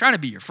help. I'm trying to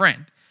be your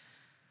friend.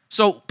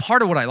 So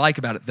part of what I like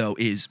about it, though,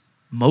 is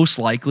most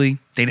likely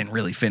they didn't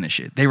really finish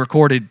it. They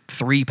recorded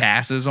 3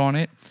 passes on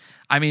it.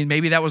 I mean,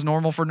 maybe that was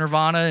normal for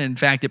Nirvana. In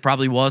fact, it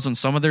probably was on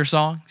some of their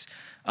songs.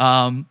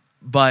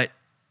 But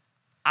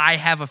I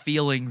have a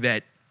feeling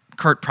that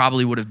Kurt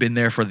probably would have been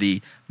there for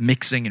the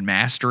mixing and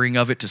mastering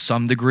of it to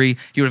some degree.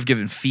 He would have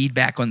given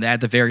feedback on that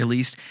at the very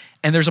least.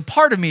 And there's a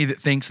part of me that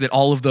thinks that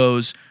all of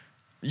those...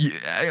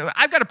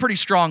 I've got a pretty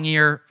strong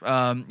ear.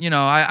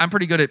 I'm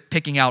pretty good at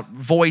picking out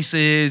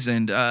voices,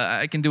 and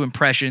I can do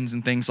impressions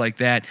and things like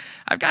that.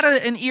 I've got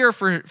an ear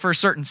for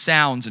certain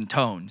sounds and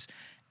tones.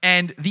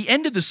 And the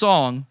end of the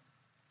song,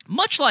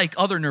 much like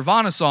other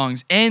Nirvana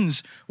songs,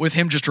 ends with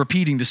him just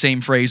repeating the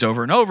same phrase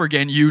over and over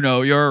again. You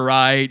know you're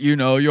right, you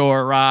know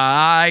you're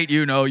right,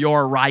 you know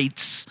your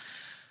rights.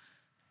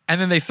 And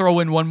then they throw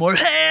in one more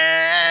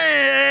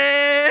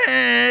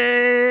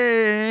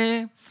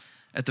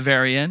at the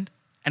very end.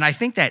 And I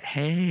think that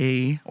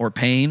hey, or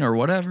pain, or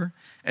whatever,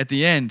 at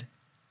the end,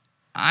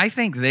 I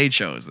think they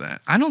chose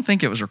that. I don't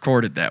think it was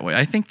recorded that way.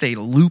 I think they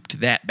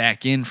looped that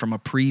back in from a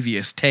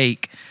previous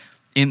take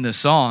in the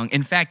song.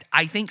 In fact,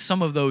 I think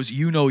some of those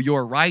you know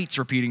your rights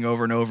repeating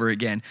over and over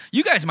again,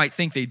 you guys might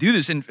think they do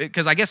this,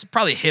 because I guess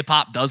probably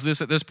hip-hop does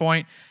this at this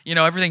point.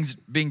 Everything's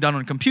being done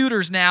on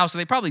computers now, so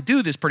they probably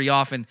do this pretty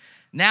often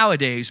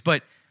nowadays.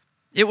 But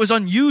it was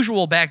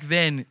unusual back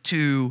then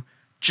to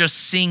just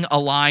sing a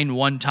line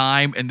one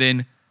time and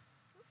then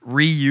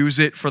reuse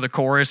it for the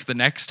chorus the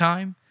next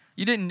time.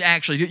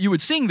 You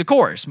would sing the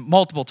chorus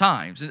multiple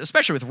times,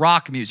 especially with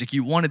rock music.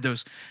 You wanted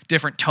those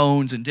different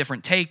tones and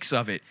different takes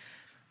of it.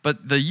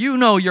 But the you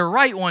know you're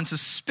right one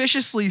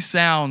suspiciously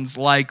sounds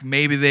like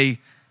maybe they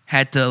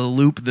had to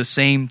loop the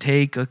same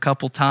take a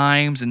couple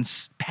times and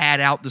pad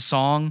out the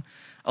song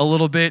a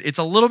little bit. It's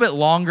a little bit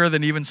longer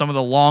than even some of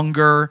the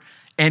longer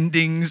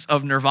endings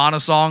of Nirvana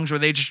songs where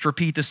they just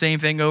repeat the same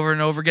thing over and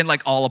over again,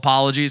 like All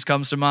Apologies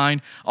comes to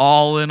mind.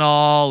 All in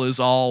all is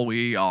all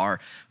we are,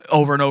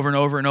 over and over and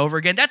over and over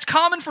again. That's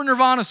common for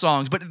Nirvana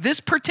songs, but this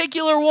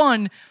particular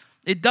one,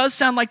 it does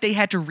sound like they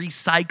had to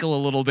recycle a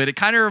little bit. It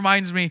kind of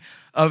reminds me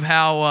of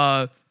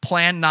how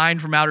Plan 9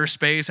 from Outer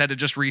Space had to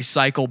just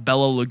recycle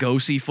Bela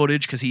Lugosi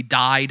footage because he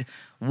died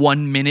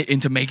 1 minute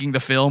into making the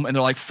film, and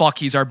they're like, fuck,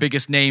 he's our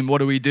biggest name, what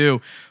do we do?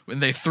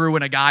 And they threw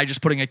in a guy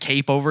just putting a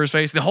cape over his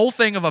face. The whole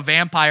thing of a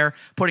vampire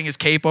putting his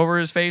cape over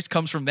his face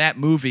comes from that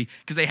movie,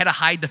 because they had to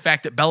hide the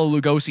fact that Bela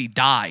Lugosi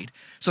died.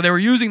 So they were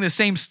using the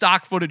same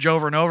stock footage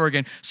over and over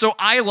again. So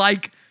I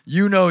like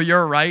You Know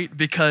You're Right,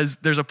 because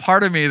there's a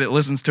part of me that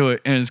listens to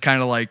it and is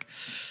kind of like,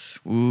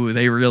 ooh,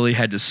 they really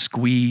had to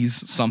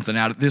squeeze something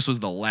out. This was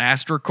the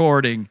last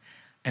recording,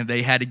 and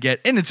they had to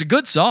get, and it's a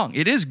good song.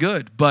 It is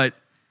good, but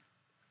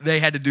they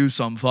had to do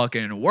some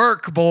fucking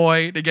work,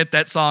 boy, to get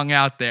that song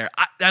out there.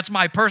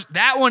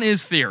 That one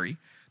is theory.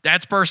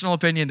 That's personal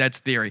opinion. That's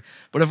theory.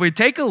 But if we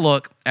take a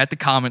look at the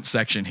comment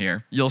section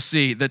here, you'll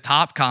see the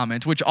top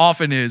comment, which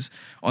often is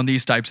on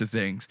these types of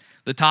things.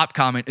 The top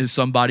comment is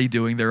somebody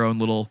doing their own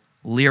little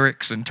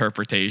lyrics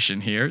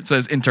interpretation here. It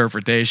says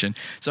interpretation.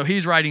 So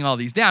he's writing all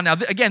these down. Now,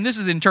 again, this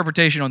is the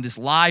interpretation on this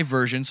live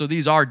version, so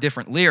these are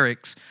different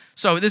lyrics.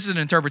 So this is an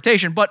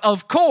interpretation. But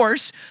of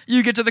course,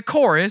 you get to the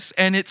chorus,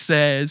 and it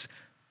says,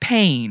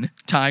 pain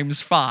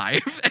times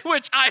 5,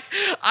 which I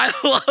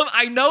love.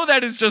 I know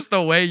that is just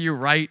the way you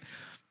write,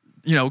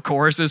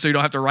 choruses, so you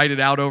don't have to write it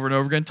out over and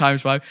over again,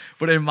 times 5.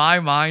 But in my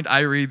mind, I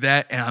read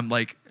that and I'm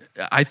like,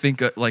 I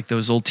think like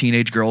those old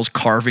teenage girls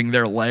carving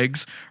their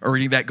legs are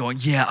reading that going,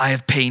 yeah, I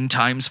have pain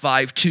times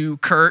 5 too,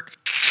 Kurt.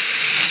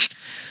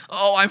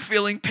 Oh, I'm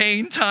feeling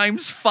pain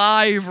times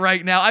 5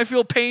 right now. I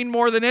feel pain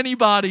more than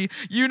anybody.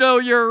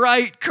 You're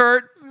right,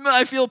 Kurt.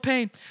 I feel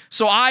pain.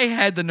 So I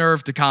had the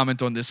nerve to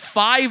comment on this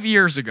 5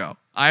 years ago.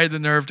 I had the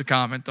nerve to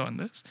comment on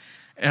this.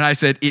 And I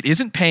said, it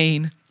isn't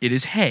pain, it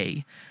is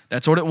hay.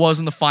 That's what it was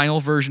in the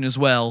final version as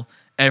well.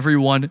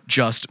 Everyone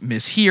just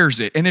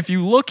mishears it. And if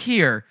you look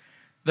here,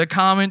 the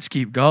comments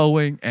keep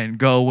going and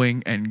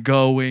going and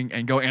going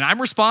and going. And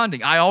I'm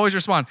responding. I always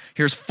respond.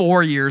 Here's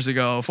 4 years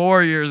ago.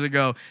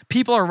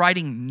 People are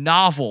writing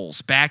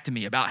novels back to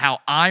me about how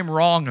I'm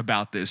wrong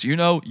about this.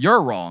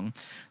 You're wrong.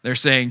 They're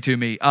saying to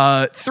me,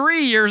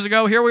 3 years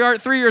ago, here we are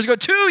 3 years ago,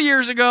 2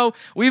 years ago.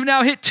 We've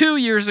now hit 2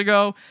 years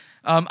ago.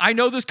 I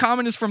know this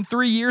comment is from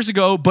 3 years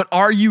ago, but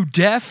are you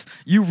deaf?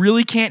 You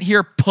really can't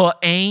hear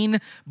pain,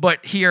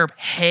 but hear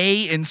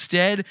hey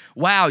instead?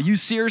 Wow, you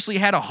seriously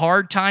had a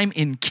hard time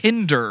in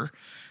kinder,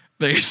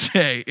 they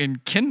say.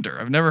 In kinder.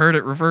 I've never heard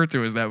it referred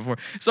to as that before.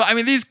 So,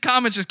 these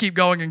comments just keep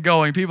going and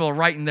going. People are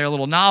writing their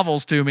little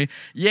novels to me.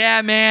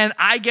 Yeah, man,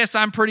 I guess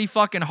I'm pretty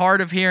fucking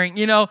hard of hearing.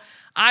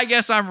 I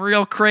guess I'm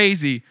real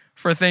crazy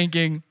for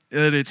thinking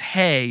that it's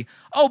hey.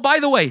 Oh, by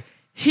the way,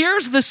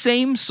 here's the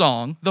same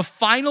song, the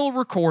final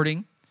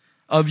recording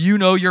of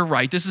You're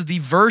Right. This is the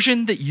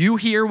version that you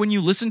hear when you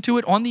listen to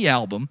it on the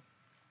album,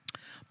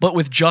 but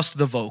with just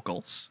the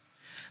vocals.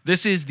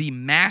 This is the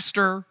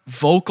master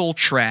vocal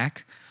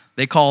track.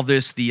 They call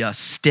this the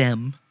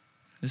stem.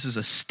 This is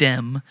a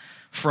stem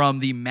from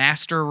the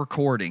master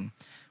recording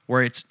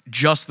where it's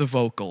just the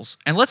vocals.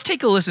 And let's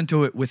take a listen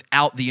to it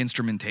without the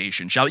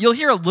instrumentation. You'll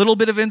hear a little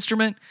bit of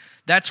instrument.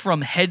 That's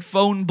from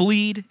headphone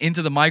bleed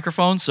into the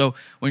microphone. So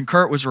when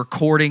Kurt was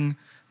recording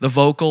the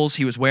vocals,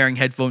 he was wearing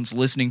headphones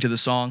listening to the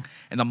song,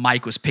 and the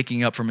mic was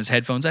picking up from his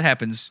headphones. That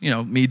happens,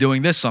 me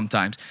doing this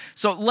sometimes.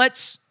 So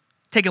let's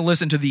take a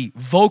listen to the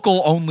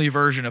vocal-only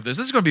version of this.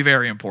 This is going to be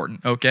very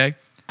important, okay?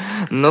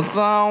 Nothing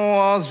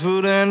was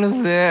put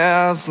into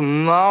this,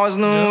 and I always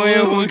knew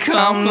it would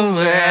come to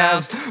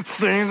this.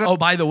 Oh,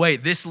 by the way,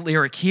 this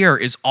lyric here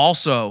is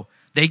also,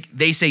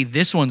 they say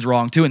this one's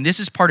wrong too, and this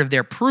is part of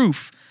their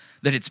proof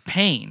that it's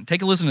pain.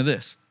 Take a listen to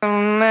this.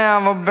 I've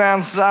never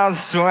been so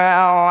swell,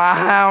 I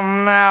have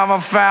never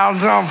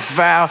felt so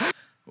foul.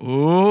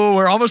 Ooh,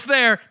 we're almost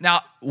there.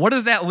 Now, what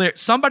is that lyric?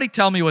 Somebody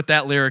tell me what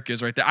that lyric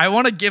is right there. I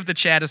want to give the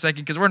chat a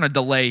second because we're in a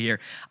delay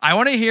here. I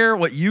want to hear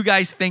what you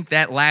guys think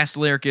that last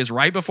lyric is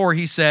right before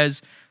he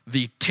says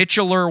the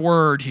titular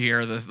word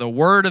here, the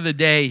word of the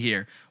day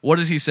here. What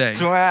is he saying?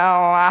 Well,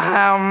 I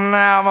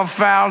have never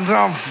felt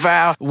so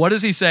foul. What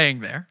is he saying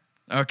there?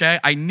 Okay,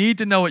 I need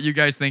to know what you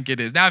guys think it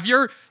is. Now, if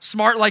you're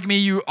smart like me,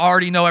 you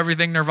already know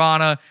everything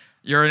Nirvana,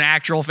 you're an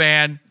actual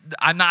fan,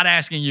 I'm not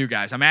asking you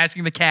guys. I'm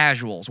asking the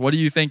casuals. What do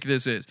you think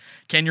this is?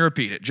 Can you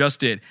repeat it? Just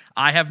did.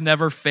 I have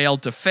never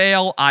failed to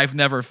fail. I've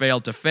never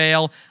failed to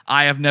fail.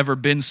 I have never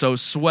been so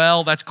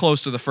swell. That's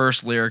close to the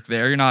first lyric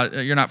there.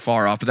 You're not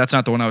far off, but that's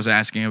not the one I was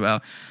asking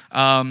about.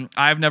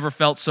 I've never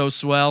felt so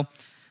swell.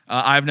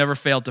 I've never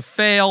failed to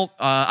fail.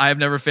 I have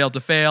never failed to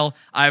fail.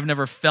 I have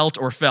never felt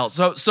or felt.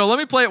 So let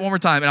me play it one more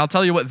time, and I'll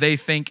tell you what they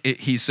think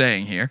he's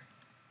saying here.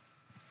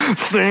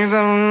 Things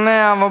have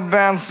never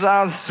been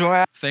so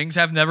swell. Things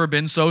have never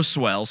been so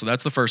swell. So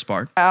that's the first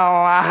part.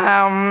 I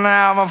have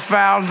never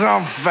felt so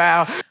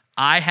foul.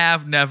 I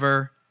have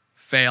never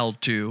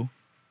failed to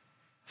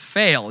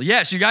fail.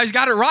 Yes, you guys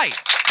got it right.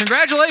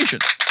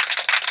 Congratulations.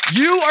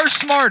 You are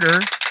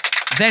smarter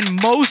than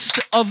most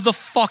of the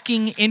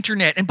fucking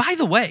internet. And by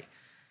the way,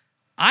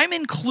 I'm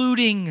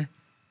including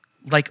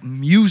like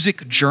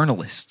music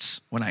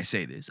journalists when I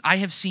say this. I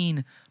have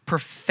seen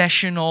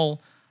professional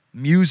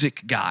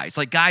music guys,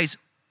 like guys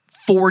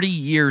 40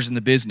 years in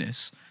the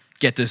business,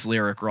 get this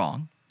lyric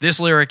wrong. This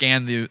lyric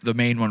and the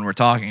main one we're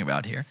talking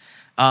about here.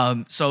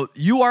 So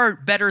you are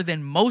better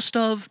than most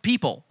of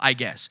people, I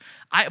guess.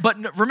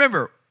 But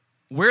remember,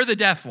 we're the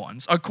deaf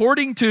ones.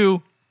 According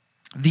to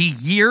the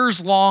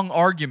years-long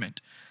argument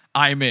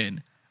I'm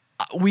in,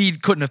 we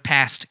couldn't have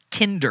passed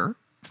kinder.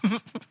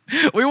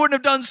 We wouldn't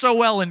have done so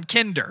well in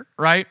kinder,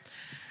 right?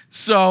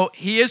 So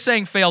he is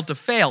saying failed to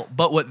fail,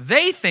 but what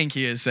they think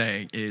he is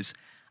saying is,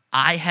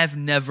 I have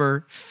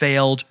never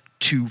failed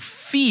to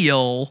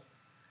feel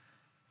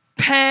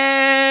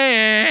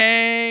pain.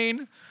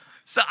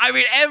 So, I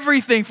mean,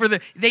 everything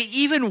they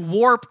even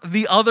warp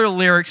the other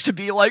lyrics to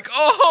be like,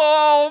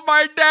 oh,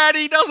 my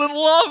daddy doesn't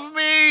love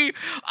me.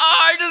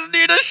 I just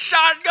need a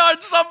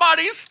shotgun.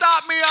 Somebody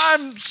stop me.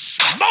 I'm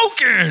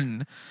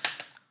smoking.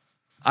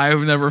 I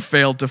have never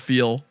failed to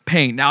feel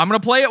pain. Now, I'm going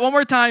to play it one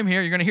more time here.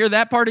 You're going to hear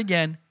that part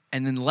again.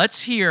 And then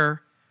let's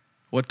hear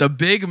what the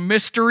big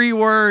mystery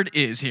word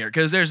is here.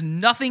 Because there's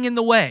nothing in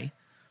the way.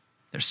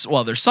 There's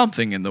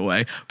something in the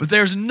way. But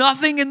there's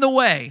nothing in the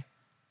way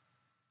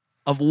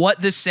of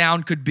what this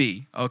sound could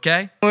be,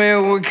 okay? We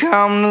would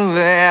come to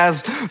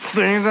this.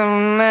 Things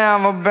have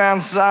never been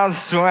so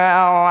swell.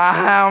 I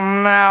have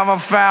never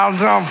felt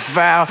a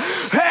fail.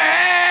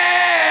 Hey!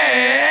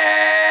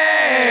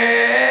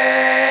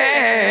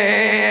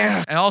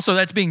 And also,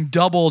 that's being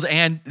doubled,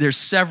 and there's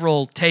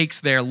several takes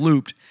there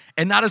looped.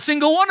 And not a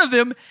single one of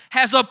them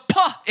has a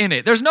puh in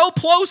it. There's no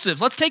plosives.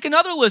 Let's take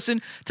another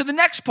listen to the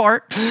next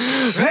part.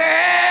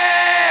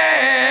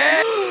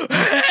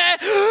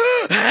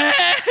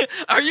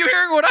 Are you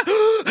hearing what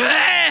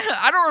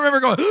I don't remember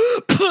going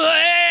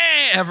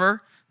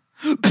ever.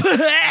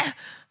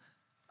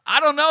 I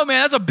don't know,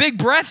 man. That's a big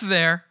breath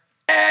there.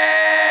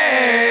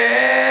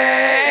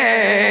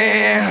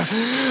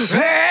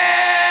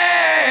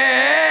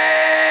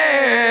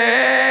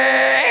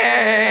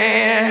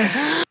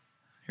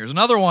 Here's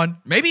another one.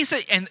 Maybe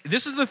say, and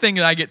this is the thing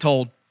that I get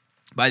told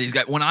by these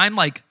guys when I'm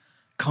like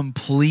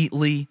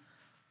completely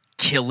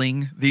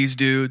killing these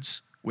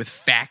dudes with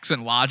facts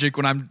and logic,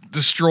 when I'm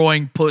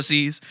destroying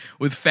pussies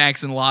with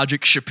facts and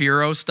logic,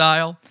 Shapiro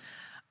style,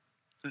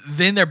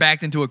 then they're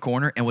backed into a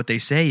corner, and what they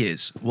say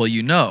is, well,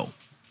 you know,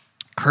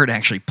 Kurt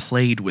actually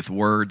played with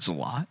words a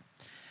lot,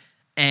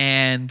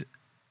 and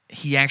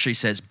he actually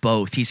says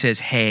both. He says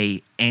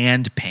hey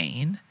and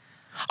pain.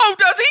 Oh,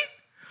 does he?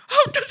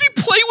 Oh, does he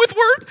play with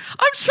words?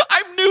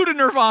 I'm new to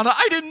Nirvana.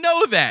 I didn't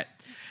know that.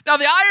 Now,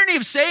 the irony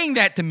of saying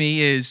that to me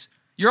is,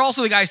 you're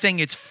also the guy saying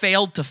it's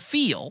failed to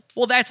feel.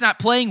 Well, that's not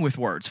playing with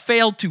words.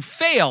 Failed to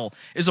fail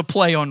is a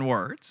play on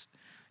words.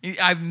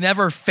 I've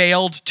never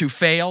failed to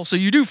fail, so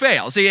you do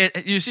fail. See,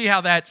 you see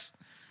how that's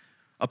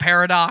a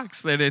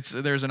paradox, that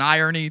there's an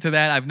irony to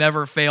that? I've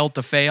never failed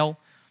to fail.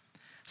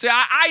 See,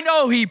 I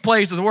know he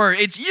plays with words.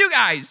 It's you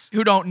guys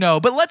who don't know.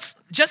 But let's,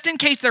 just in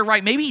case they're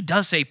right, maybe he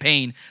does say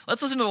pain.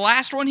 Let's listen to the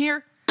last one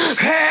here.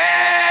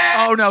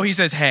 Oh, no, he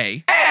says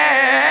hey.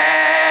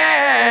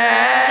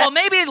 Well,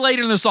 maybe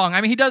later in the song.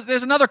 I mean, he does.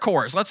 There's another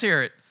chorus. Let's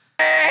hear it.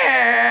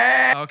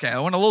 Okay, I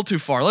went a little too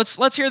far.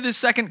 Let's hear this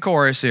second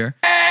chorus here.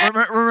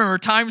 Remember,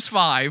 times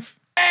 5.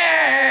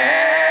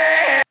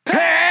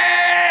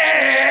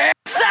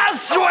 So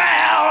swell,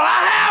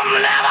 I have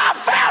never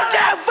felt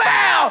a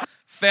fail.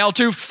 Fail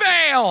to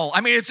fail.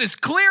 I mean, it's as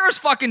clear as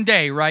fucking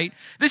day, right?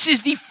 This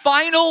is the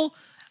final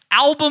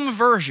album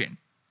version,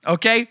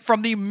 okay,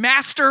 from the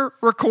master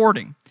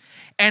recording.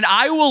 And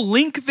I will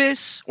link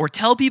this or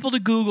tell people to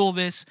Google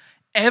this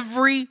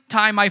every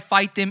time I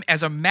fight them.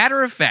 As a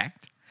matter of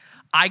fact,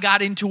 I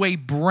got into a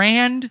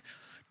brand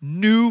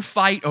new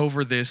fight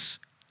over this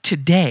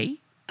today.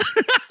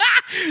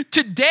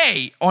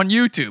 Today on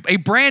YouTube. A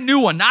brand new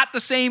one, not the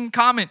same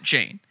comment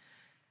chain.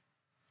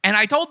 And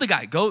I told the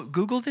guy, go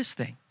Google this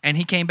thing. And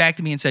he came back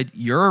to me and said,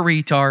 you're a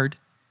retard.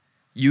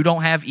 You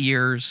don't have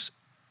ears.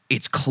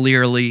 It's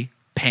clearly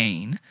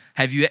pain.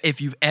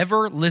 If you've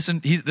ever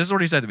listened, this is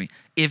what he said to me.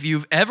 If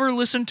you've ever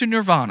listened to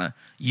Nirvana,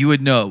 you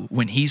would know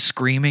when he's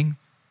screaming,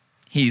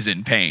 he's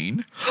in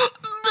pain.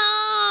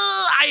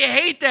 I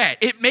hate that.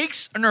 It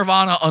makes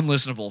Nirvana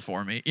unlistenable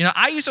for me. You know,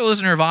 I used to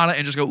listen to Nirvana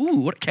and just go, ooh,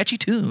 what a catchy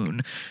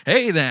tune.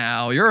 Hey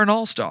now, you're an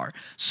all-star.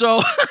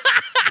 So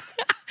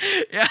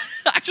yeah,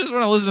 I just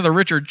want to listen to the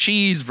Richard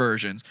Cheese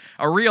versions,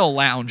 a real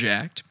lounge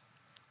act.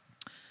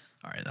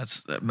 All right,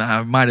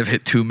 I might have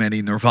hit too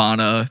many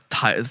Nirvana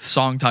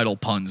song title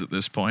puns at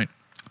this point.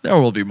 There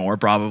will be more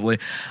probably.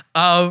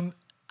 I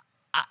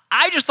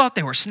just thought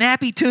they were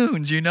snappy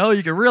tunes, you know?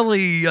 You could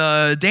really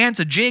dance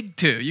a jig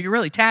to. You could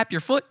really tap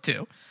your foot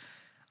to.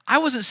 I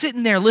wasn't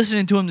sitting there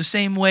listening to them the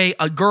same way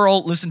a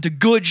girl listened to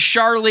Good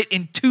Charlotte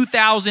in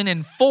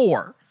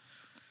 2004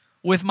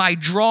 with my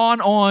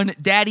drawn-on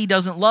Daddy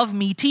Doesn't Love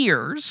Me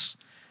tears,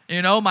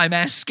 you know, my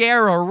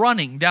mascara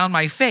running down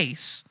my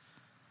face.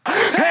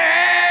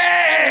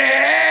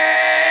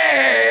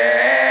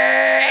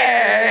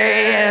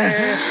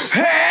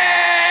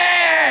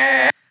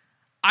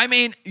 I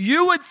mean,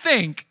 you would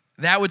think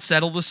that would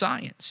settle the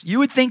science. You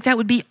would think that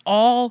would be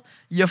all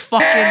you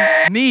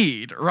fucking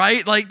need,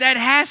 right? Like, that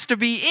has to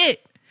be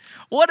it.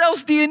 What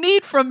else do you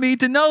need from me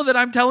to know that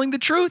I'm telling the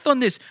truth on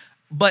this?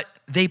 But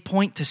they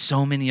point to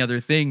so many other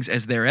things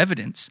as their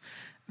evidence.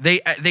 They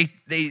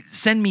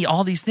send me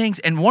all these things.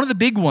 And one of the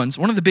big ones,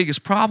 one of the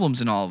biggest problems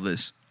in all of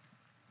this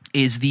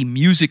is the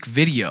music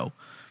video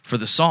for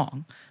the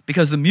song.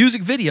 Because the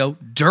music video,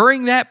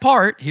 during that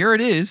part, here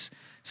it is,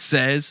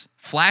 says,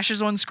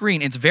 flashes on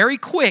screen. It's very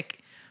quick,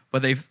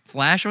 but they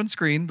flash on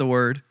screen the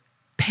word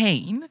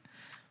pain.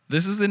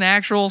 This is an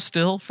actual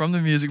still from the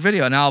music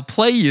video. Now I'll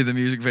play you the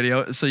music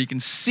video so you can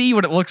see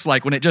what it looks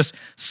like when it just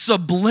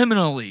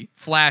subliminally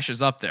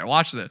flashes up there.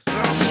 Watch this.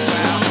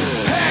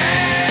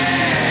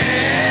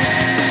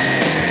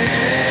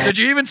 Did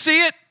you even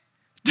see it?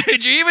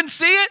 Did you even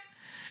see it?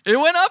 It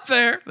went up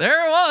there.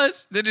 There it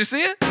was. Did you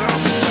see it?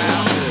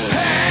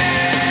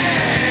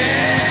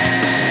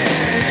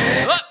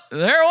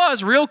 There it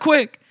was, real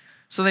quick.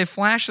 So they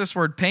flash this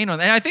word pain on,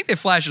 and I think they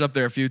flash it up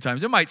there a few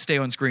times. It might stay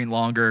on screen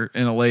longer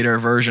in a later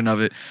version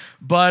of it,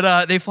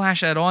 but they flash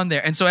that on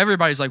there. And so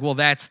everybody's like, well,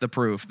 that's the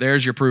proof.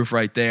 There's your proof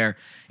right there.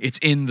 It's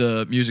in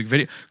the music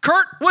video.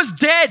 Kurt was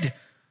dead.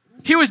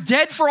 He was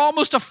dead for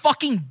almost a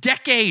fucking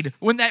decade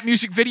when that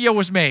music video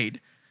was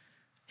made.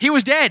 He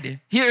was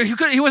dead. He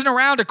wasn't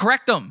around to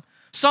correct them.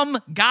 Some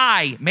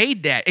guy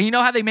made that. And you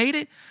know how they made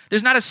it?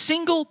 There's not a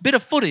single bit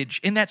of footage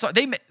in that song.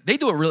 They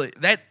do it really,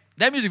 that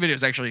music video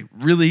is actually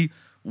really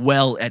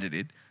well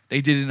edited. They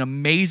did an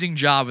amazing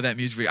job with that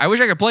music video. I wish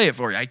I could play it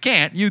for you. I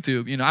can't.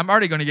 YouTube, I'm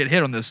already going to get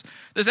hit on this.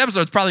 This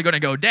episode's probably going to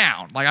go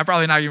down. Like, I'm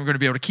probably not even going to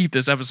be able to keep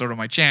this episode on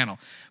my channel.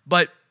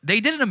 But they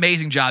did an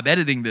amazing job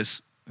editing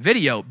this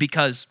video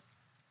because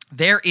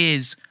there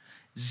is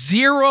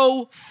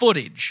zero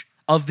footage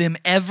of them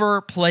ever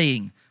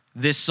playing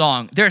this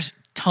song. There's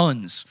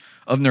tons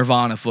of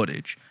Nirvana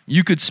footage.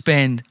 You could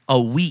spend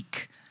a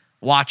week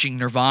watching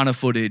Nirvana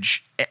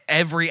footage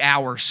every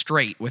hour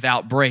straight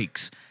without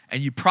breaks,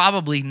 and you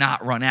probably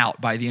not run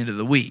out by the end of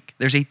the week.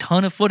 There's a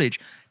ton of footage.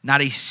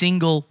 Not a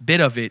single bit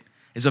of it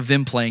is of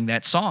them playing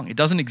that song. It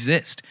doesn't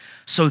exist.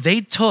 So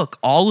they took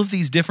all of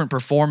these different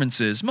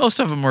performances. Most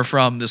of them were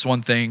from this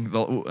one thing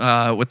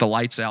with the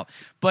lights out.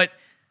 But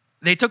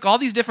they took all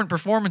these different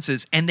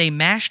performances and they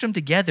mashed them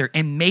together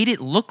and made it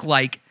look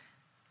like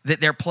that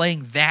they're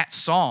playing that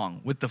song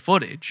with the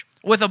footage,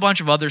 with a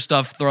bunch of other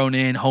stuff thrown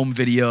in, home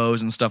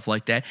videos and stuff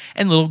like that,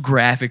 and little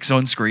graphics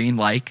on screen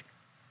like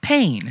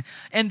Pain.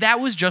 And that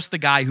was just the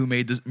guy who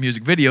made the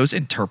music video's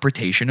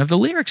interpretation of the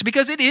lyrics,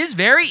 because it is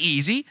very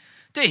easy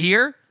to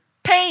hear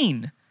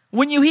pain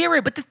when you hear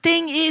it. But the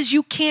thing is,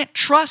 you can't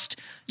trust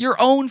your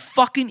own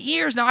fucking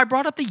ears. Now, I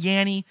brought up the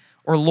Yanny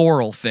or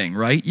Laurel thing,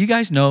 right? You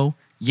guys know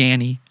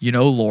Yanny, you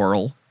know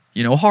Laurel,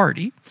 you know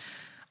Hardy.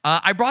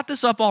 I brought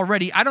this up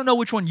already. I don't know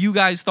which one you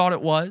guys thought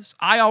it was.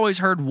 I always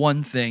heard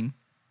one thing.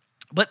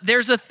 But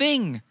there's a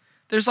thing.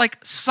 There's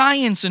like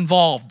science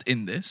involved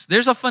in this.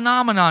 There's a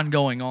phenomenon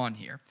going on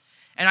here.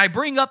 And I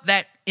bring up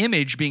that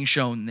image being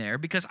shown there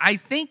because I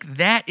think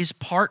that is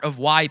part of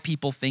why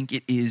people think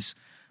it is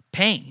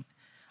Pain.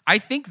 I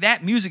think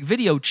that music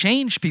video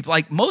changed people.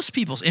 Like, most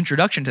people's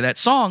introduction to that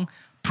song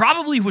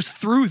probably was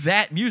through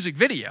that music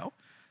video.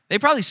 They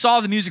probably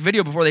saw the music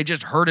video before they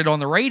just heard it on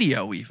the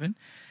radio even.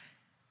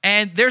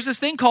 And there's this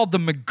thing called the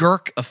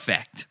McGurk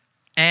effect.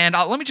 And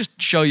let me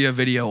just show you a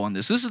video on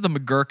this. This is the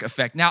McGurk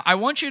effect. Now, I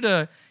want you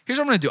to, here's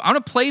what I'm going to do. I'm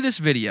going to play this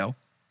video,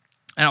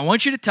 and I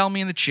want you to tell me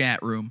in the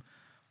chat room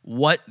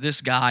what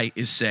this guy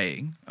is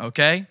saying,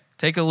 okay?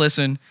 Take a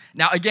listen.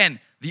 Now, again,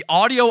 the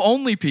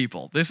audio-only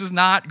people, this is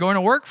not going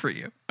to work for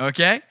you,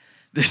 okay?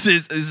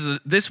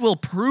 This will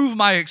prove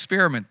my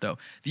experiment, though.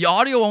 The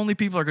audio-only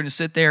people are going to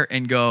sit there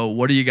and go,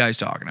 what are you guys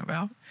talking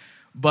about?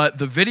 But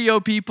the video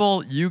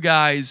people, you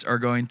guys are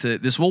going to,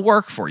 this will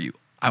work for you.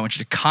 I want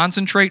you to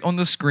concentrate on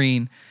the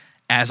screen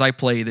as I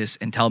play this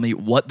and tell me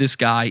what this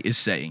guy is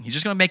saying. He's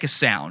just going to make a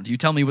sound. You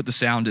tell me what the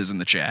sound is in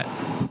the chat.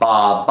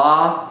 Ba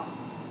ba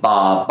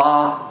ba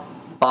ba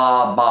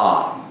ba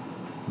ba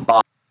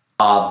ba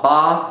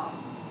ba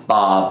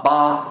ba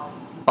ba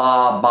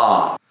ba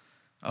ba.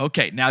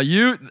 Okay, now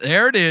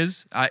there it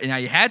is. Now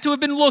you had to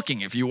have been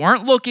looking. If you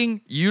weren't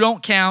looking, you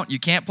don't count. You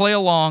can't play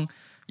along.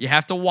 You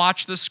have to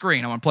watch the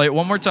screen. I'm going to play it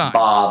one more time.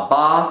 Ba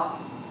ba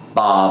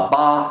ba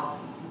ba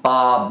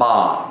ba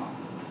ba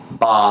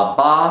ba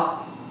ba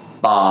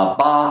ba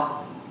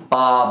ba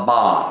ba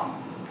ba.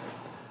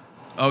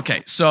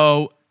 Okay,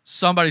 so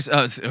somebody's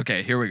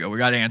okay, here we go. We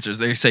got answers.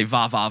 They say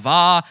va va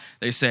va.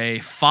 They say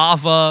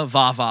fava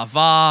va va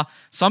va.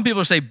 Some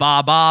people say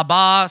ba ba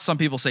ba. Some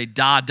people say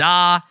da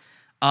da.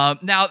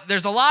 Now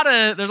there's a lot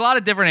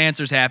of different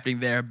answers happening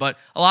there, but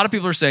a lot of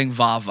people are saying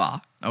va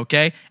va.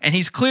 Okay, and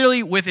he's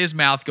clearly with his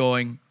mouth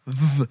going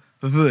v,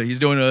 v. He's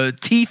doing a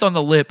teeth on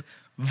the lip,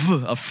 v,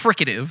 a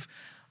fricative,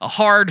 a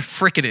hard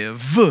fricative,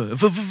 v,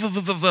 v, v, v,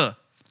 v, v,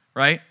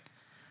 right?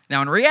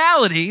 Now in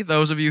reality,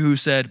 those of you who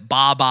said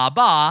ba ba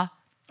ba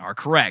are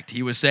correct.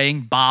 He was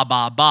saying ba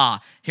ba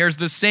ba. Here's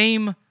the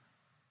same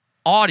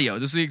audio.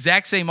 This is the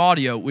exact same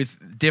audio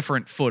with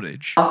different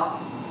footage.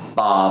 Ba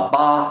ba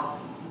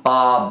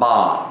ba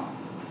ba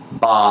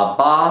ba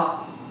ba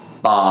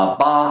ba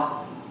ba.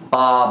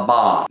 Ba,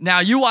 ba. Now,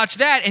 you watch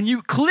that, and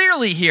you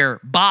clearly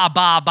hear ba,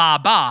 ba, ba,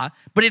 ba,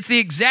 but it's the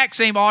exact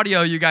same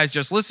audio you guys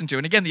just listened to.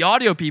 And again, the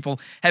audio people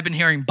have been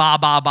hearing ba,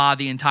 ba, ba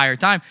the entire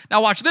time. Now,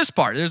 watch this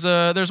part.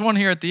 There's one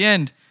here at the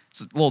end.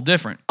 It's a little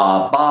different.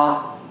 Ba,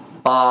 ba,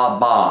 ba,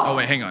 ba. Oh,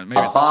 wait, hang on.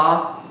 Maybe it's this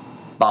one.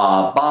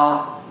 Ba,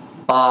 ba,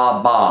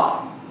 ba,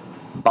 ba.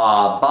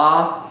 Ba,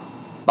 ba,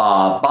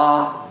 ba,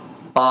 ba.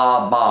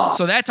 Ba, ba.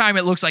 So that time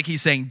it looks like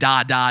he's saying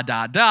da, da,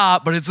 da, da,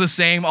 but it's the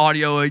same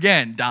audio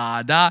again.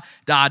 Da, da,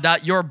 da, da.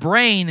 Your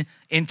brain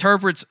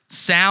interprets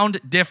sound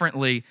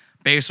differently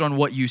based on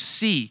what you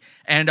see.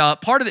 And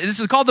part of it, this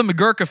is called the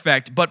McGurk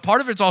effect, but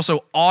part of it's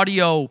also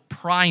audio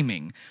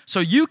priming. So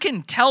you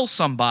can tell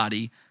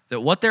somebody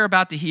that what they're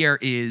about to hear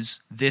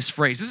is this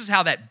phrase. This is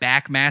how that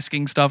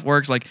backmasking stuff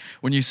works. Like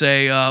when you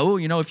say,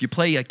 if you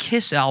play a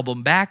Kiss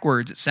album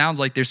backwards, it sounds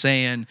like they're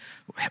saying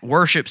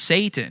worship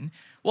Satan.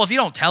 Well, if you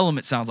don't tell them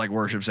it sounds like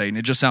worship Satan,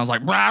 it just sounds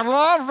like blah,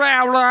 blah,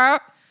 blah, blah.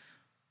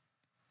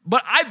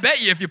 But I bet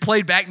you if you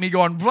played back me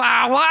going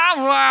blah, blah,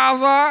 blah,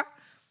 blah,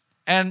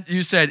 And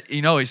you said,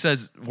 he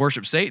says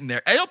worship Satan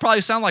there. It'll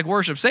probably sound like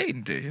worship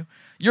Satan to you.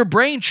 Your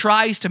brain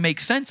tries to make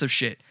sense of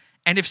shit.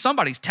 And if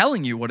somebody's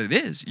telling you what it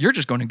is, you're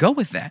just going to go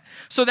with that.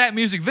 So that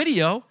music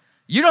video,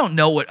 you don't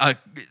know what a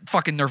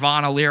fucking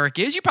Nirvana lyric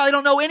is. You probably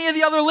don't know any of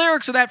the other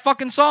lyrics of that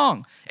fucking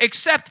song,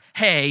 except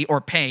hey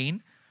or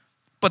pain.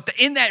 But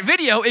in that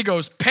video, it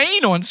goes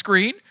pain on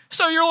screen.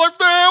 So you're like,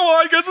 well,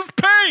 I guess it's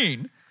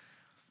pain.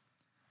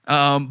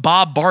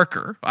 Bob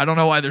Barker. I don't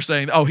know why they're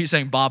saying, he's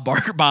saying Bob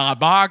Barker. Bob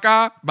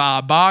Barker,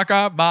 Bob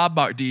Barker, Bob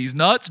Barker. D's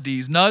nuts,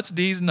 D's nuts,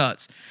 D's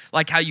nuts.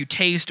 Like how you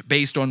taste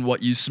based on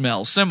what you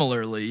smell.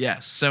 Similarly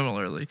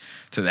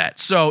to that.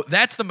 So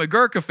that's the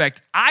McGurk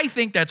effect. I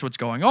think that's what's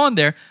going on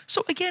there.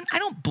 So again, I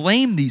don't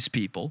blame these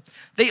people.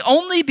 They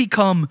only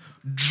become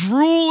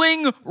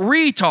drooling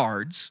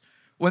retards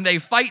when they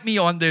fight me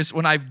on this,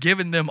 when I've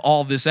given them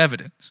all this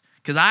evidence.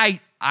 Because I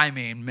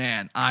mean,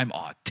 man, I'm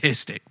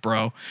autistic,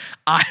 bro.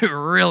 I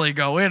really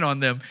go in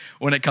on them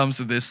when it comes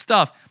to this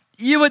stuff.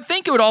 You would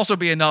think it would also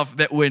be enough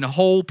that when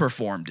Hole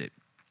performed it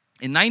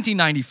in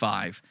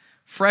 1995,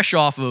 fresh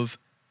off of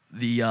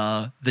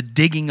the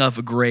digging of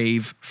a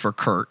grave for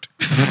Kurt,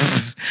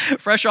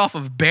 fresh off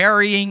of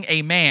burying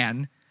a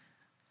man,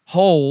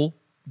 Hole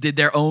did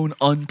their own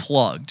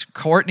Unplugged.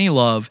 Courtney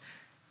Love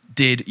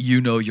did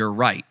You Know You're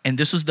Right. And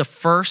this was the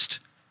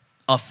first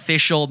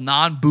official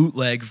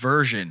non-bootleg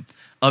version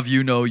of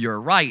You Know You're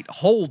Right.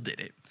 Hole did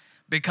it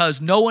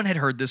because no one had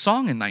heard this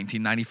song in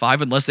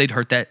 1995 unless they'd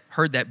heard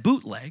that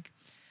bootleg.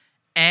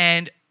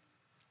 And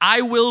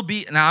I'm going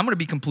to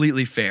be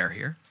completely fair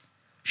here.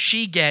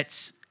 She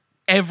gets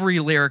every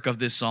lyric of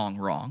this song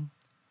wrong.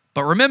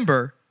 But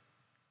remember,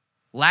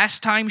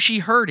 last time she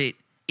heard it,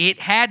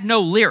 it had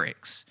no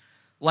lyrics.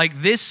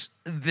 Like this,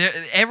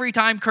 every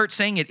time Kurt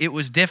sang it, it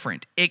was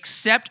different,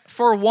 except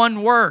for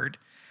one word.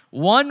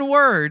 One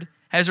word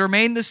has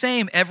remained the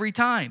same every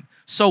time.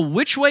 So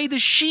which way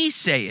does she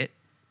say it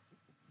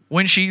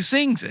when she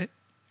sings it?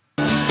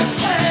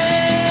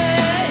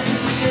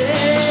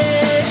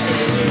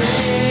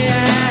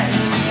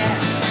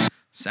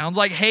 Sounds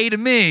like hey to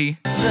me.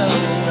 So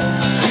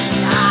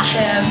I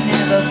have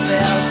never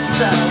felt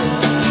so.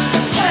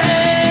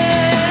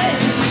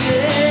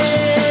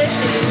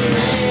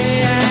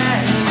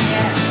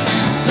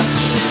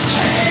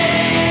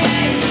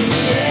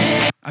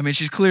 I mean,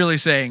 she's clearly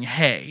saying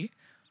hey.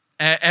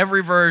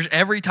 Every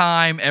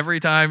time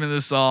in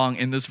this song,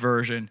 in this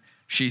version,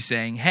 she's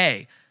saying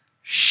hey.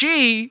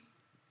 She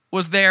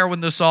was there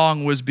when the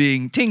song was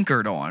being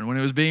tinkered on, when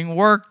it was being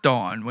worked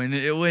on, when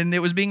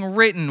it was being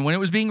written, when it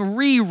was being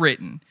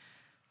rewritten.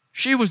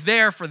 She was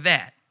there for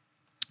that.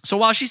 So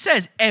while she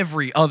says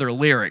every other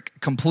lyric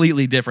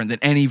completely different than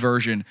any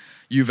version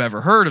you've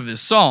ever heard of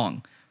this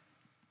song,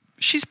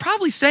 she's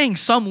probably saying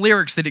some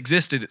lyrics that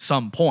existed at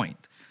some point.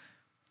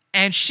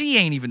 And she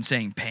ain't even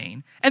saying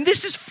pain. And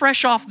this is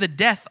fresh off the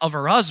death of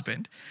her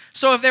husband.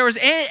 So if there was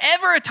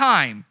ever a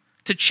time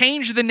to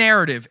change the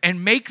narrative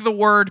and make the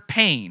word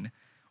pain,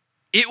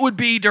 it would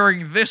be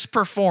during this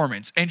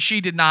performance. And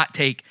she did not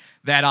take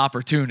that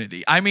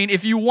opportunity. I mean,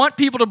 if you want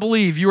people to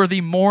believe you are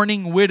the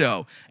mourning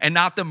widow and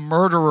not the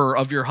murderer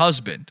of your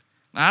husband,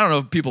 I don't know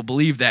if people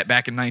believed that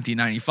back in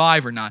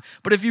 1995 or not,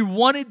 but if you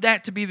wanted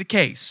that to be the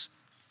case,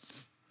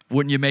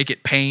 wouldn't you make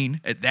it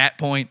pain at that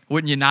point?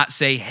 Wouldn't you not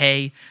say,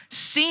 hey?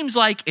 Seems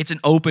like it's an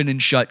open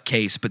and shut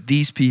case, but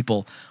these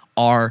people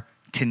are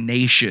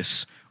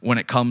tenacious when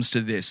it comes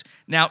to this.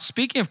 Now,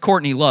 speaking of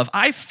Courtney Love,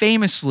 I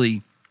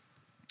famously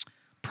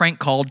prank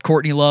called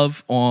Courtney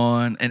Love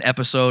on an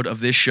episode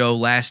of this show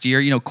last year.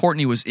 You know,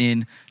 Courtney was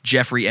in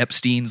Jeffrey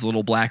Epstein's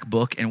Little Black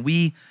Book, and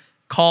we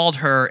called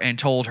her and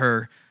told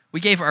her, we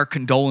gave her our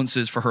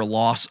condolences for her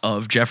loss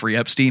of Jeffrey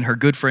Epstein, her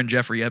good friend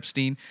Jeffrey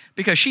Epstein,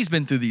 because she's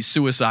been through these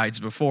suicides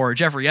before.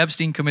 Jeffrey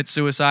Epstein commits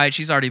suicide.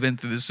 She's already been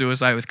through the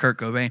suicide with Kurt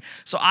Cobain.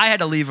 So I had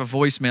to leave a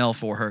voicemail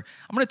for her.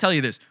 I'm going to tell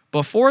you this.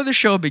 Before the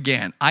show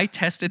began, I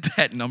tested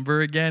that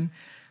number again,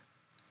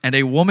 and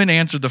a woman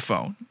answered the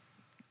phone.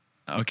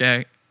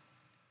 Okay?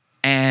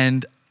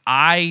 And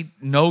I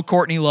know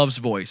Courtney Love's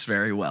voice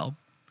very well.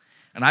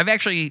 And I've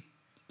actually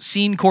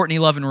seen Courtney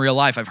Love in real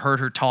life. I've heard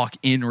her talk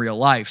in real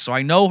life. So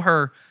I know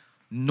her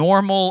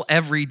normal,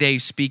 everyday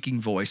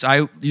speaking voice.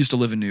 I used to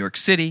live in New York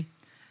City,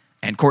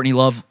 and Courtney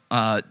Love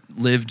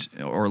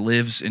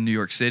lives in New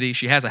York City.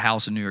 She has a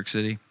house in New York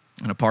City,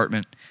 an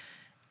apartment.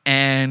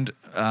 And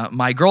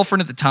my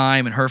girlfriend at the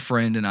time and her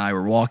friend and I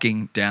were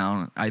walking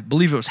down, I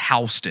believe it was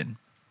Houston,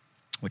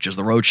 which is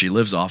the road she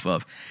lives off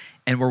of.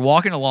 And we're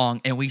walking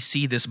along, and we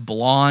see this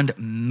blonde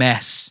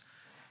mess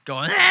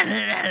going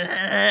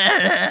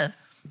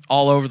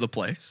all over the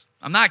place.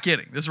 I'm not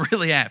kidding. This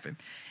really happened.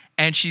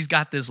 And she's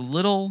got this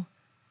little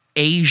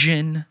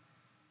Asian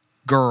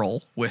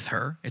girl with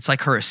her. It's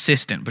like her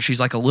assistant, but she's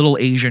like a little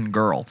Asian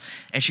girl.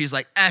 And she's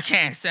like,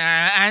 okay, sir,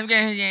 I'm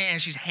going to...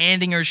 And she's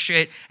handing her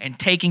shit and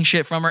taking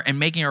shit from her and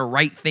making her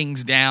write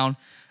things down.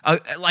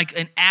 Like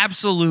an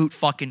absolute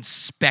fucking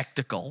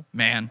spectacle,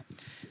 man.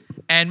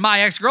 And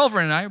my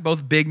ex-girlfriend and I are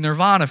both big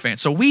Nirvana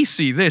fans. So we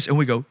see this and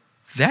we go,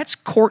 that's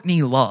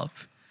Courtney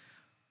Love.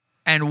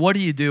 And what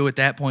do you do at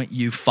that point?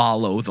 You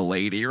follow the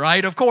lady,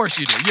 right? Of course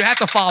you do. You have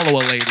to follow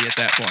a lady at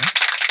that point.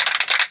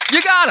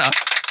 You gotta.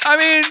 I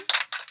mean,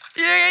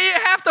 you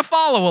have to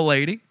follow a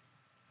lady.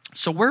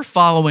 So we're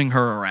following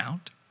her around,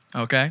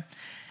 okay?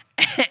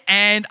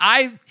 And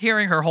I'm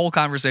hearing her whole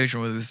conversation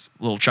with this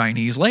little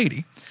Chinese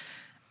lady.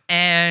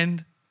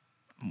 And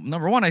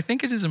number one, I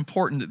think it is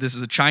important that this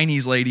is a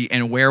Chinese lady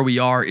and where we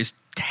are is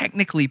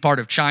technically part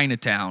of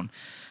Chinatown.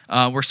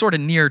 We're sort of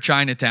near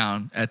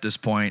Chinatown at this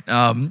point.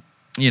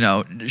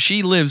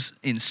 She lives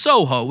in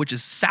Soho, which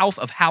is south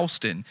of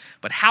Houston.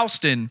 But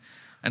Houston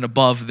and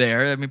above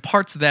there, I mean,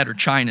 parts of that are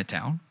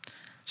Chinatown.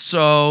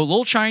 So,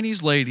 little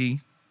Chinese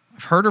lady,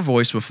 I've heard her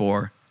voice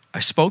before.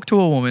 I spoke to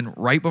a woman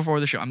right before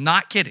the show. I'm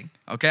not kidding,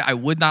 okay? I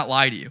would not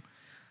lie to you.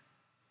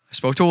 I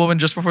spoke to a woman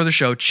just before the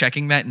show,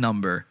 checking that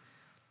number,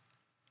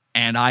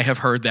 and I have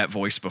heard that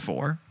voice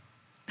before.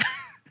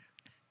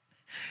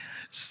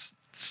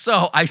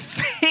 So I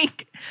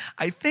think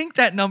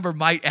that number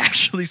might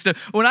actually still.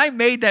 When I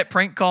made that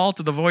prank call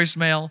to the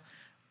voicemail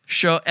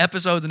show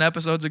episodes and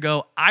episodes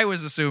ago, I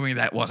was assuming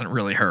that wasn't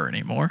really her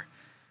anymore.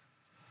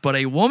 But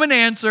a woman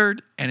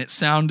answered, and it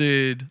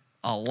sounded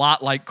a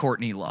lot like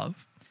Courtney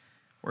Love.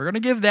 We're going to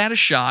give that a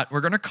shot.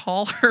 We're going to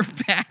call her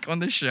back on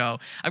the show.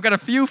 I've got a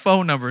few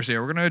phone numbers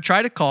here. We're going to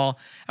try to call,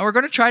 and we're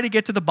going to try to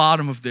get to the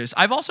bottom of this.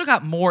 I've also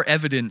got more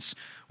evidence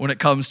when it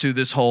comes to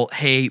this whole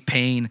Hey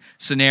Pain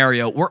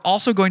scenario. We're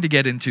also going to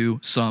get into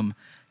some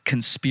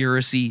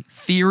conspiracy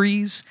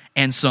theories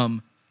and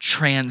some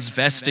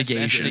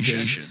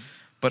transvestigations.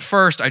 But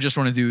first, I just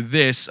want to do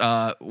this.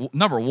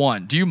 Number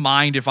one, do you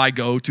mind if I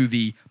go to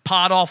the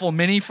Pod Awful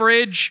mini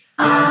fridge?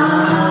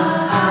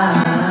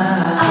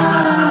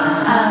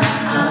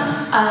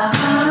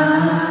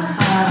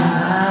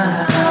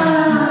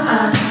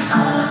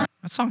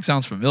 That song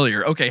sounds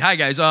familiar. Okay, hi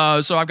guys.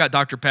 So I've got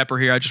Dr. Pepper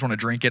here. I just want to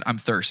drink it. I'm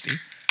thirsty.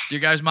 Do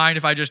you guys mind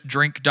if I just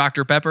drink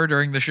Dr. Pepper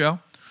during the show?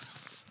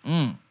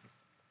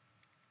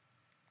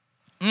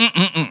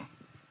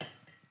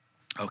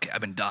 Okay,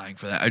 I've been dying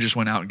for that. I just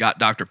went out and got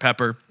Dr.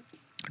 Pepper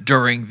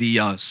during the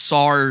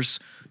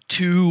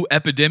SARS-2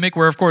 epidemic.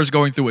 We're, of course,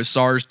 going through a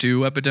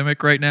SARS-2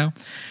 epidemic right now.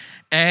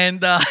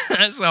 And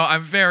so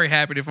I'm very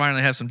happy to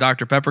finally have some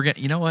Dr. Pepper again.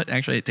 You know what?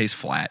 Actually, it tastes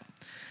flat.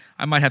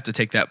 I might have to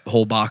take that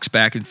whole box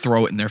back and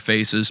throw it in their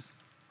faces.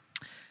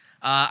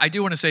 I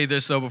do want to say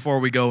this, though, before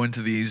we go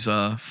into these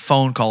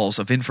phone calls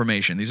of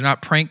information. These are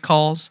not prank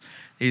calls.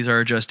 These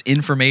are just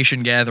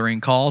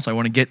information-gathering calls. I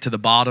want to get to the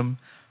bottom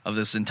of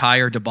this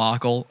entire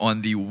debacle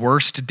on the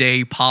worst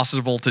day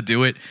possible to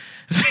do it,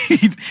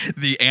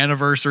 the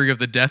anniversary of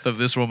the death of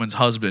this woman's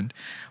husband.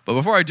 But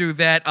before I do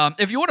that,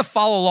 if you want to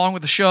follow along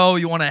with the show,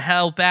 you want to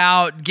help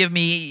out, give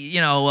me,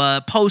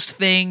 post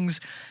things,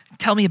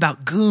 tell me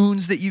about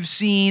goons that you've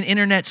seen,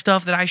 internet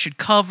stuff that I should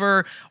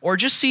cover, or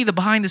just see the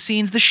behind the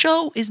scenes. The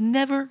show is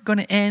never going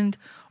to end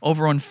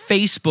over on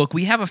Facebook.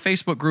 We have a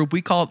Facebook group.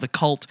 We call it The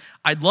Cult.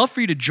 I'd love for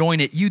you to join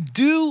it. You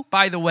do,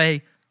 by the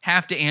way,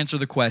 have to answer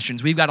the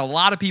questions. We've got a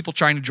lot of people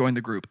trying to join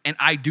the group, and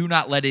I do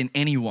not let in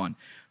anyone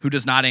who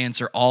does not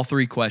answer all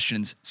three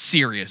questions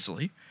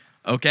seriously.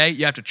 Okay?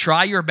 You have to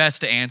try your best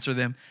to answer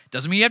them.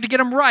 Doesn't mean you have to get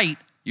them right.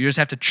 You just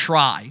have to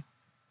try,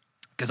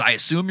 because I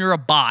assume you're a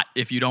bot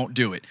if you don't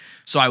do it.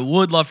 So I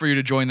would love for you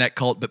to join that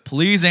cult, but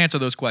please answer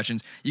those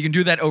questions. You can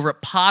do that over at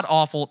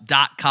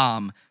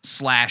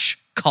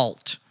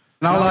podawful.com/cult.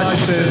 And all I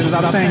just said is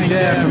I thank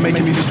Dad for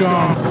making me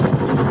strong.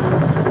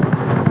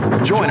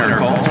 Join our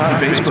cult on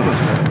Facebook.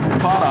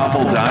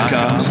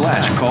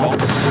 podawful.com/cult.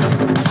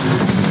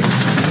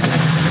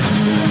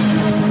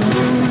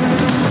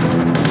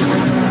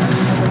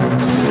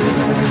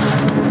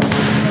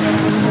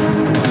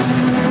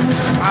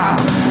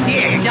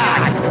 Dear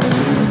God.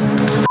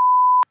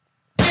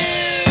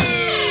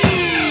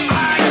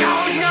 I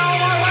don't know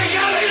what we're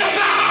yelling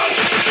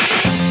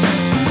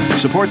about!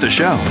 Support the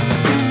show.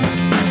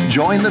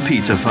 Join the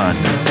Pizza Fund.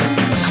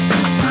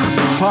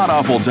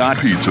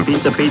 podawful.pizza.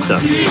 Pizza.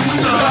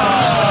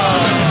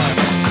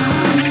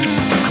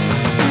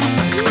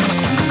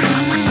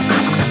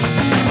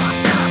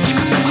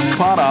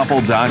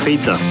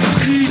 podawful.pizza.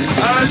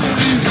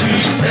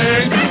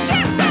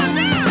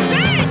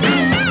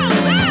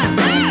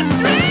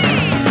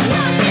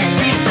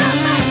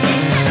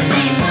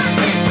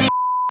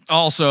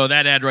 Also,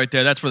 that ad right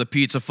there, that's for the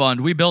Pizza Fund.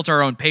 We built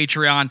our own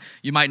Patreon.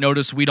 You might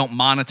notice we don't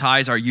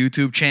monetize our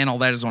YouTube channel.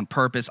 That is on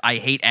purpose. I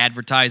hate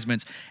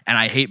advertisements, and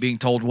I hate being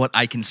told what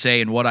I can say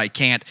and what I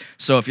can't.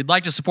 So if you'd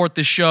like to support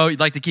this show, you'd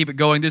like to keep it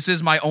going, this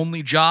is my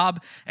only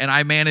job, and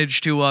I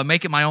managed to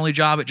make it my only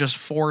job at just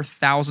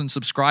 4,000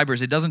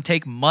 subscribers. It doesn't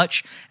take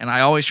much, and I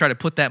always try to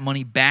put that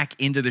money back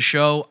into the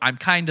show. I'm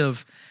kind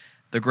of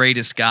the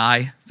greatest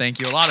guy.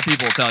 Thank you. A lot of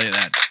people will tell you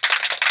that.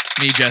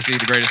 Me, Jesse,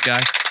 the greatest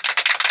guy.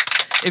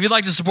 If you'd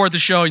like to support the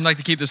show and you'd like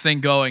to keep this thing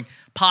going,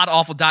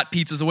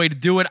 podawful.pizza is the way to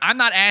do it. I'm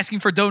not asking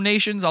for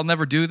donations. I'll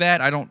never do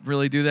that. I don't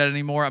really do that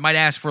anymore. I might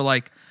ask for,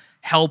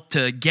 help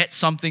to get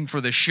something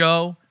for the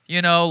show.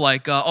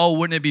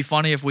 Wouldn't it be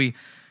funny if we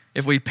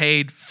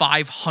paid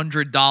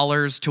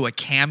 $500 to a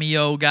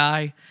Cameo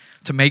guy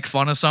to make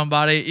fun of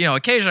somebody. You know,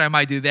 occasionally I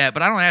might do that,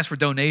 but I don't ask for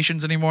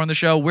donations anymore on the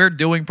show. We're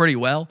doing pretty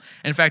well.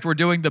 In fact, we're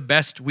doing the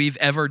best we've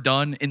ever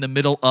done in the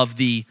middle of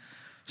the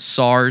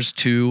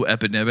SARS-2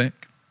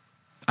 epidemic.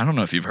 I don't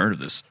know if you've heard of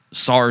this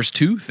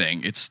SARS-2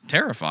 thing. It's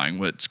terrifying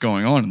what's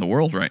going on in the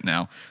world right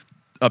now.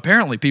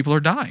 Apparently, people are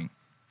dying.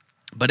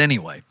 But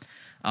anyway,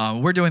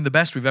 we're doing the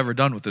best we've ever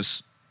done with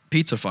this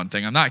Pizza Fund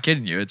thing. I'm not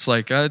kidding you. It's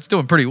like, it's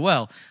doing pretty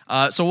well.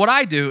 So what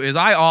I do is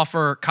I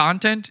offer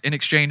content in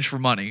exchange for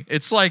money.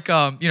 It's like,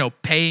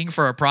 paying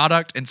for a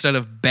product instead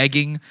of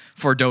begging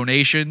for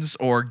donations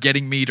or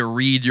getting me to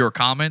read your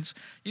comments.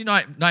 You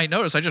know, I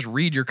notice I just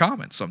read your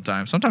comments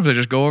sometimes. Sometimes I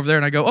just go over there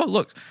and I go, oh,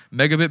 look,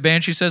 Megabit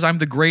Banshee says I'm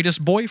the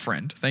greatest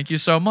boyfriend. Thank you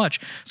so much.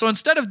 So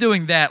instead of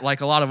doing that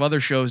like a lot of other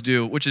shows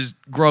do, which is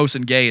gross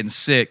and gay and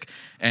sick,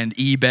 and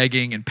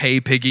e-begging and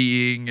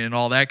pay-piggying and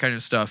all that kind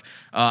of stuff,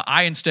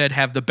 I instead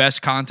have the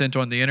best content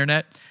on the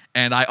internet,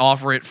 and I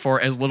offer it for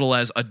as little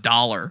as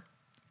 $1.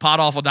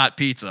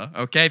 Podawful.pizza,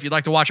 okay? If you'd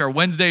like to watch our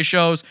Wednesday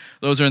shows,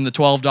 those are in the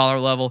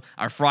 $12 level.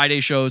 Our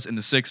Friday shows in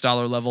the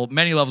 $6 level.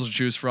 Many levels to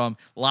choose from.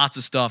 Lots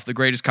of stuff. The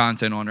greatest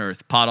content on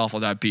earth.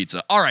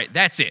 Podawful.pizza. All right,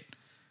 that's it.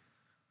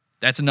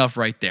 That's enough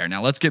right there.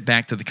 Now let's get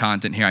back to the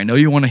content here. I know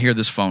you want to hear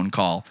this phone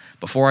call.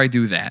 Before I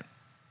do that,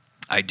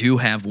 I do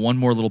have one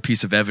more little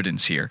piece of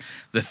evidence here.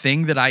 The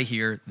thing that I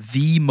hear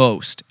the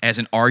most as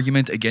an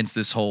argument against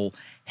this whole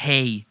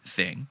hey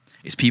thing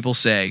is people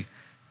say,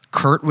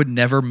 Kurt would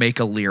never make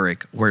a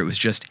lyric where it was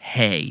just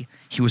hey.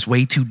 He was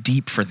way too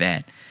deep for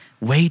that.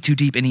 Way too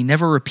deep, and he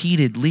never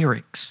repeated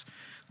lyrics,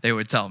 they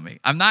would tell me.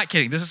 I'm not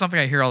kidding. This is something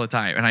I hear all the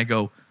time, and I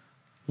go,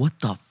 what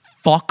the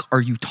fuck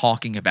are you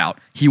talking about?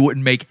 He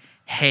wouldn't make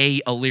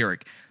hey a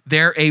lyric.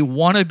 They're a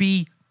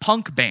wannabe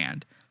punk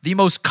band. The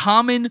most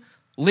common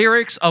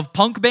lyrics of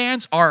punk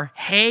bands are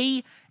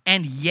hey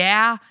and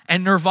yeah,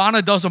 and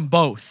Nirvana does them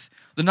both.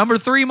 The number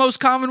 3 most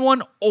common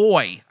one,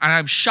 oi, and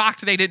I'm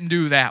shocked they didn't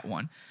do that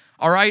one.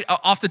 All right,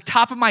 off the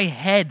top of my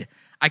head,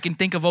 I can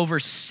think of over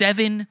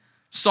 7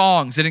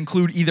 songs that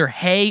include either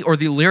hey or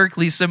the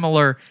lyrically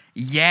similar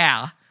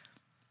yeah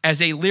as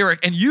a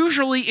lyric, and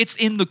usually it's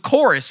in the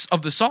chorus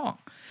of the song.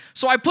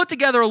 So I put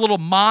together a little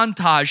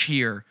montage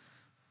here,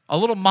 a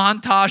little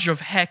montage of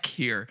heck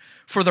here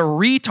for the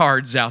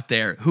retards out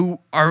there who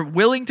are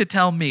willing to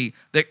tell me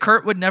that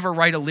Kurt would never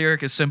write a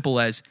lyric as simple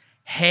as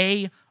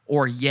hey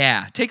or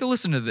yeah. Take a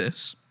listen to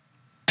this.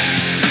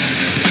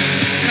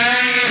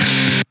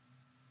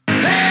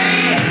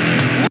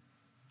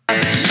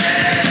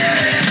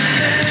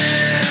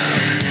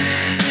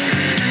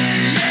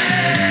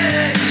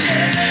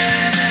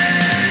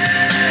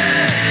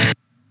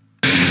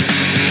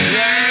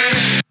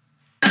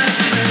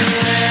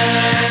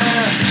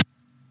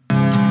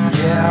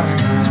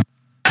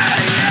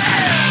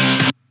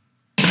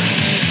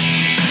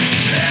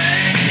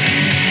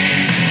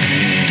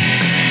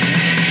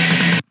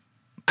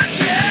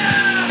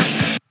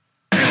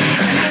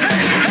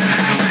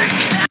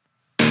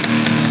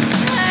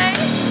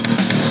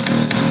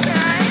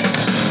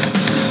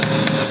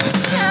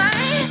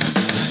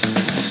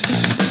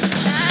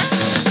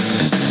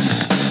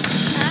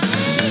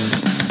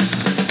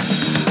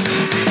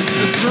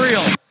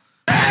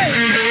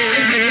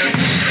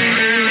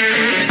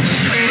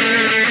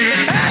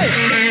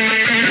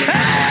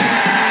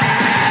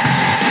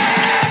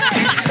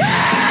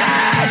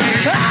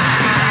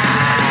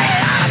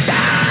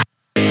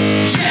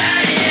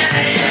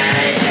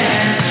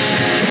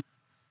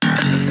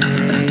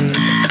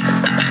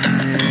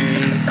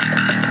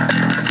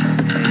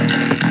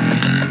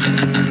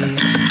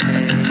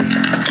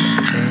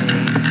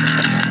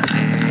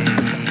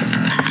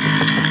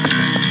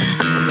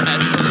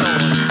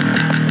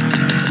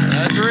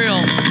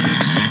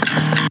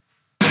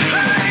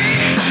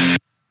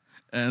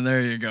 And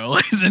there you go,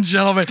 ladies and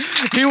gentlemen.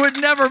 He would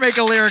never make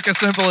a lyric as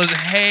simple as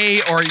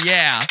hey or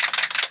yeah.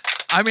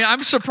 I mean,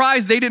 I'm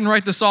surprised they didn't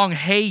write the song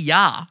Hey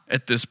Ya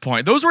at this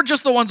point. Those were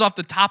just the ones off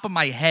the top of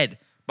my head,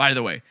 by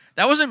the way.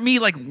 That wasn't me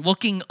like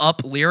looking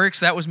up lyrics.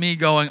 That was me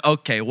going,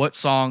 okay, what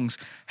songs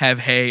have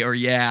hey or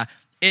yeah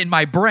in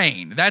my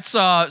brain? That's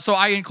so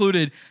I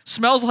included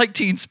Smells Like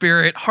Teen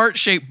Spirit,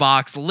 Heart-Shaped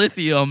Box,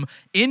 Lithium,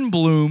 In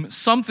Bloom,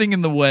 Something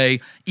in the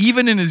Way,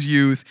 Even in His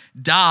Youth,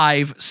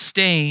 Dive,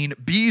 Stain,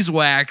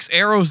 Beeswax,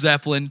 Aero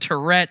Zeppelin,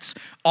 Tourette's,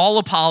 All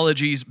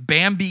Apologies,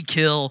 Bambi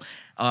Kill,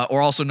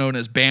 or also known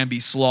as Bambi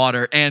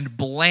Slaughter, and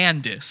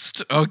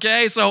Blandest.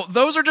 Okay, so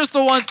those are just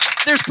the ones.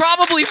 There's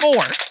probably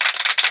more.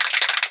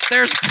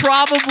 There's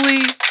probably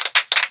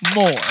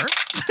more.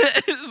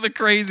 This is the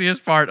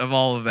craziest part of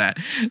all of that.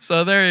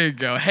 So there you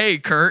go. Hey,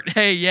 Kurt.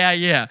 Hey,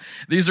 yeah.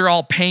 These are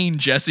all Pain,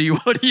 Jesse.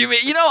 What do you mean?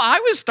 You know,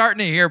 I was starting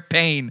to hear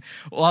Pain.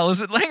 Well,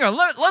 listen, hang on.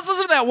 Let's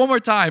listen to that one more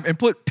time and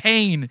put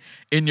Pain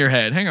in your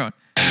head. Hang on.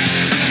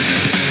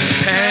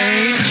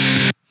 Pain.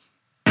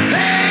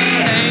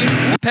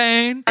 Pain.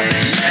 Pain. Pain.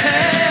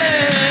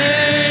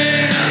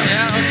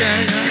 Yeah,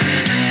 okay.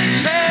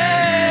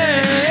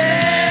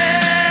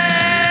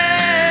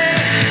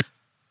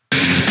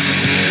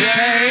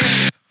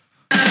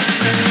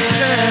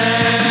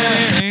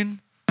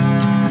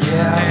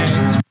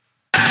 Yeah.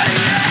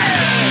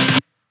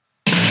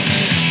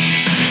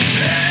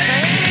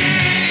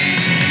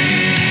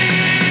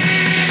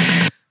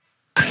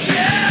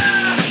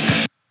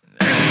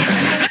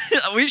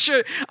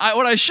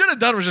 What I should have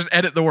done was just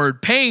edit the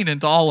word pain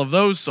into all of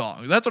those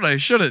songs. That's what I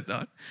should have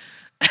done.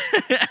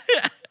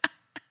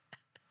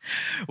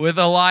 With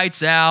the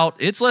lights out,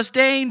 it's less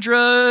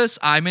dangerous.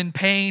 I'm in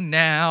pain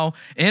now.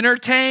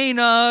 Entertain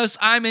us.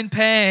 I'm in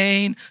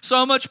pain.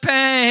 So much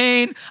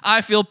pain.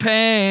 I feel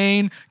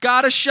pain.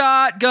 Got a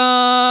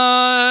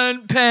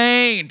shotgun.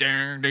 Pain.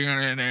 Pain.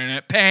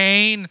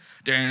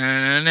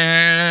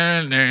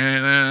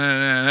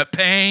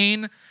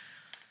 Pain.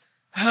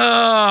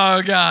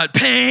 Oh, God.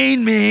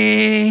 Pain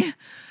me.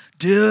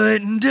 Do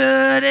it and do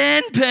it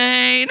in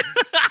pain.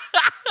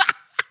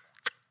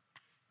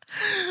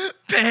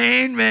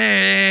 Pain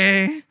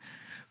me,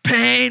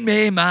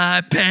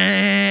 my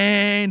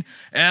pain.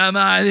 Am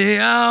I the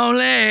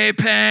only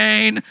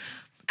pain?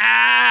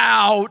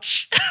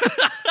 Ouch.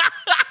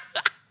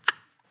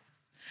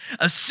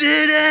 I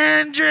sit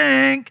and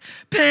drink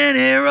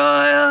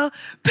pennyroyal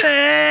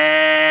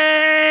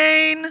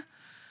pain.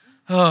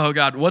 Oh,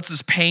 God, what's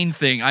this pain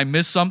thing? I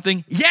missed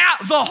something? Yeah,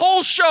 the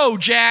whole show,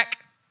 Jack.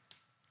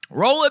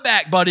 Roll it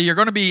back, buddy. You're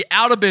going to be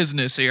out of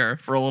business here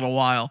for a little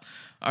while.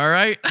 All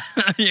right?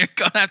 You're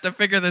going to have to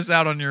figure this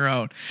out on your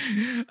own.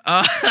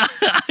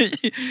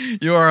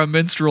 You are a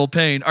minstrel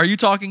pain. Are you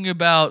talking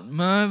about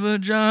my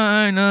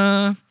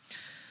vagina?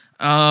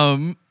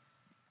 Love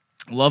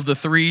the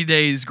 3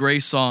 Days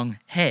Grace song,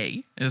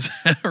 Hey. Is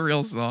that a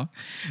real song?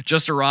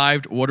 Just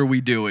arrived. What are we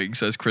doing?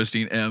 Says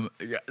Christine M.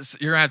 You're going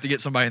to have to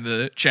get somebody in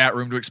the chat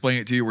room to explain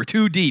it to you. We're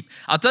too deep.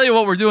 I'll tell you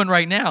what we're doing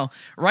right now.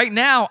 Right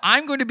now,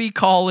 I'm going to be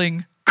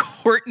calling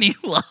Courtney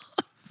Love.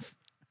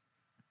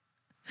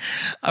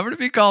 I'm going to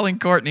be calling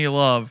Courtney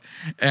Love.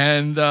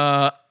 And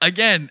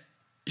again,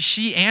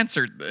 she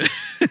answered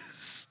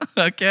this.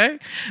 Okay?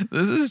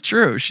 This is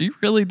true. She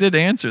really did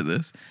answer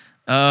this.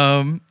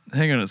 Hang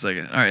on a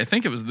second. All right, I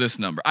think it was this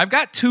number. I've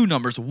got two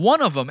numbers.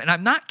 One of them, and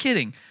I'm not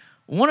kidding,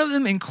 one of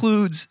them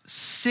includes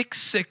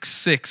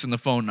 666 in the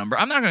phone number.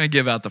 I'm not going to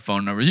give out the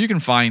phone numbers. You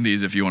can find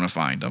these if you want to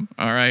find them.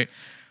 All right?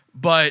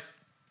 But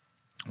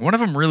one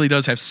of them really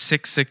does have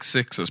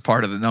 666 as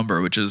part of the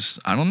number, which is,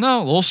 I don't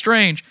know, a little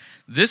strange.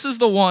 This is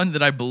the one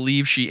that I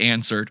believe she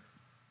answered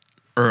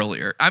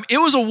earlier. It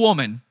was a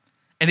woman,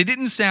 and it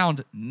didn't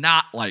sound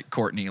not like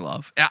Courtney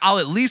Love. I'll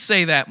at least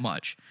say that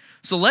much.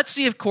 So let's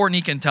see if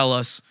Courtney can tell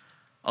us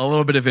a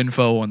little bit of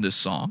info on this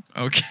song.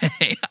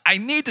 Okay, I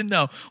need to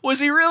know. Was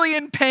he really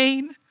in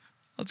pain?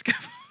 Let's give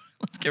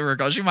her a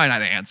call. She might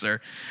not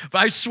answer,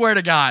 but I swear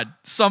to God,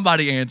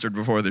 somebody answered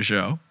before the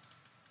show.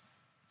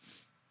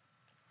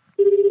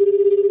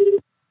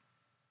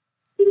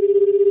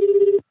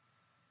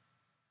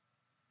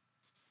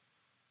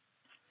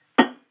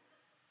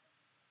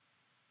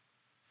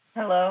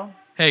 Hello.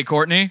 Hey,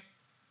 Courtney.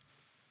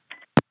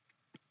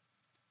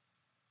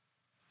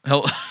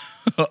 Hello.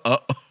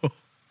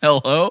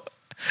 Hello.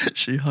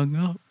 She hung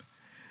up.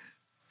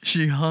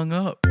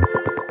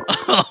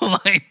 Oh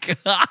my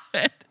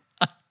God.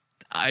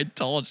 I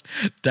told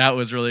you. That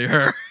was really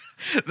her.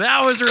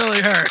 That was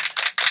really her.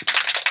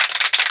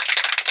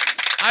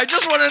 I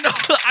just want to know.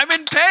 I'm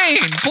in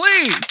pain.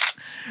 Please.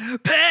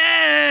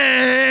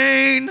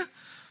 Pain.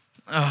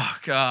 Oh,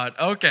 God.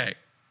 Okay.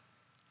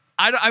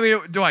 I mean,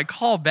 do I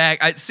call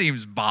back? It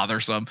seems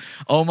bothersome.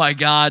 Oh my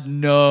God,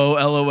 no,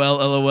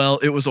 LOL.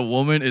 It was a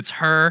woman. It's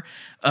her.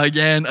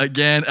 Again,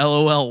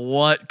 LOL,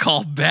 what?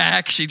 Call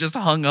back. She just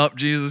hung up,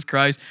 Jesus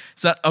Christ.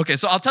 So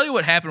I'll tell you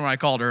what happened when I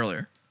called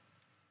earlier.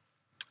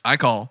 I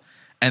call,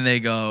 and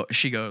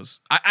she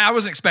goes, I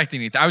wasn't expecting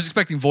anything. I was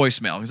expecting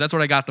voicemail, because that's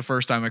what I got the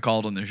first time I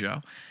called on the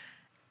show.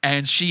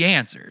 And she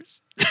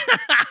answers.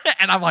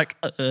 And I'm like,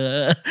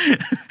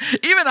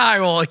 Even I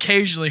will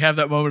occasionally have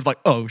that moment of like,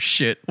 oh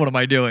shit, what am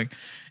I doing?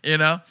 You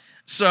know?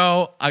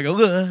 So I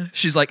go,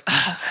 she's like,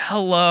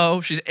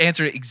 hello. She's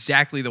answered it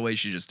exactly the way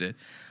she just did.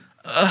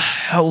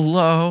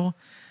 Hello.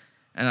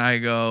 And I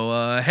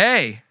go,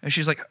 hey. And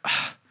she's like,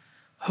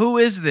 who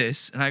is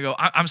this? And I go,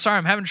 I'm sorry,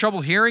 I'm having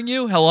trouble hearing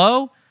you.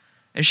 Hello?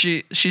 And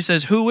she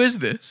says, who is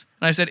this?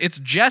 And I said, it's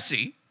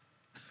Jesse.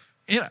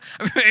 You know,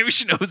 maybe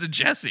she knows a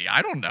Jesse.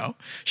 I don't know.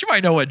 She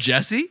might know a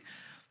Jesse.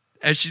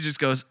 And she just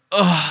goes,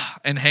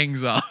 ugh, and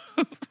hangs up.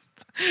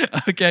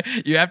 Okay,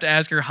 you have to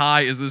ask her,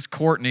 hi, is this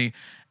Courtney?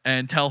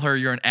 And tell her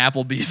you're an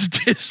Applebee's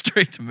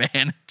district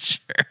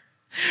manager.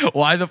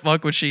 Why the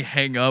fuck would she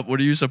hang up? What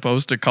are you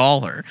supposed to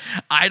call her?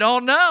 I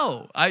don't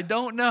know.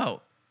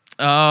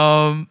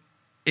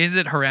 Is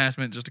it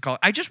harassment just to call?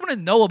 I just want to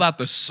know about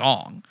the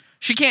song.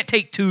 She can't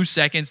take 2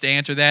 seconds to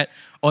answer that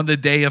on the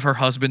day of her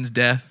husband's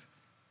death.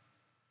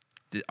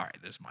 All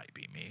right, this might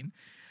be mean.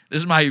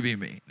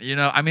 You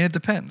know, I mean, it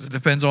depends. It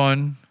depends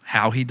on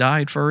how he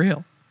died for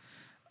real.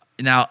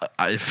 Now,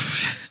 all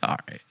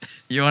right,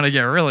 you want to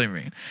get really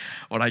mean.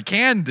 What I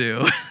can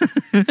do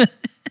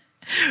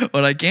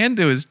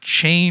is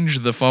change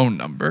the phone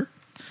number.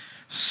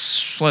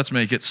 Let's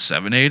make it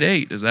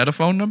 788. Is that a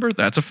phone number?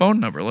 That's a phone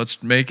number.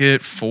 Let's make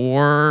it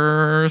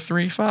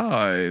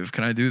 435.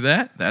 Can I do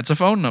that? That's a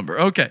phone number.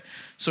 Okay,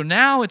 so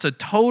now it's a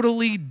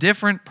totally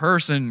different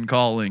person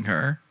calling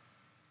her.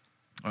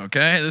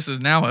 Okay, this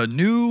is now a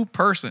new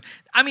person.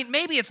 I mean,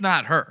 maybe it's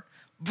not her,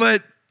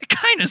 but It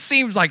kind of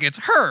seems like it's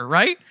her,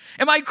 right?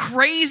 Am I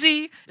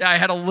crazy? Yeah, I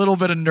had a little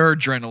bit of nerd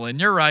adrenaline.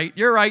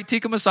 You're right.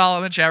 Tikka Masala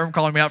in the chat room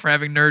calling me out for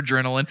having nerd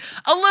adrenaline.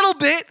 A little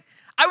bit.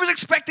 I was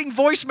expecting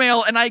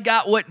voicemail, and I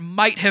got what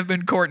might have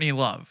been Courtney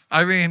Love.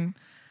 I mean,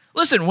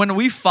 listen, when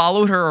we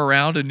followed her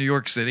around in New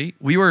York City,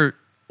 we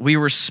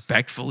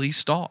respectfully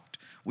stalked.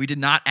 We did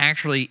not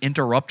actually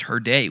interrupt her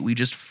day. We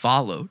just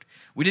followed.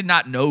 We did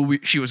not know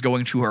she was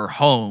going to her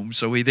home,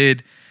 so we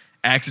did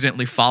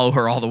accidentally follow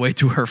her all the way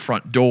to her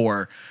front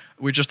door.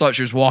 We just thought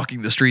she was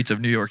walking the streets of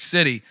New York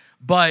City,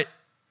 but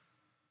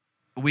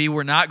we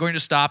were not going to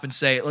stop and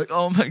say, like,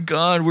 oh my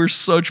God, we're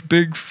such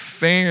big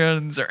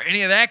fans or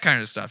any of that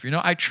kind of stuff. You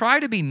know, I try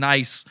to be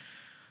nice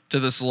to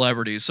the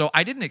celebrities, so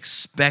I didn't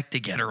expect to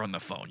get her on the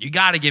phone. You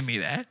got to give me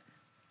that.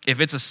 If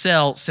it's a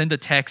cell, send a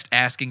text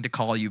asking to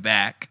call you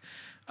back.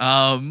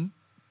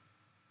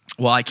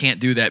 Well, I can't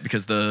do that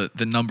because the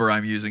number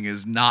I'm using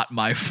is not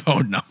my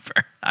phone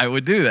number. I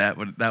would do that,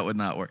 but that would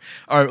not work.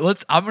 All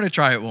right, I'm going to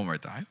try it one more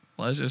time.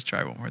 Let's just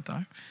try one more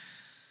time.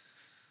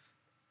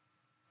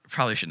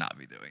 Probably should not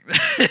be doing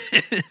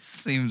that. It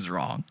seems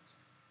wrong.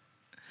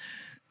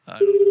 I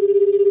don't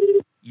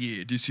know.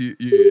 Yeah, this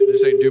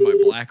ain't do my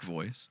black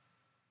voice.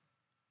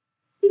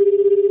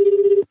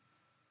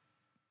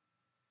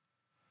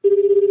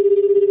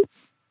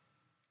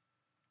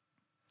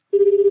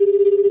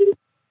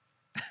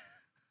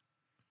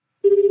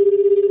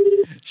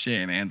 She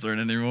ain't answering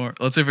anymore.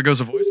 Let's see if it goes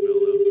to voicemail,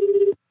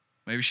 though.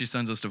 Maybe she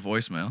sends us to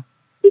voicemail.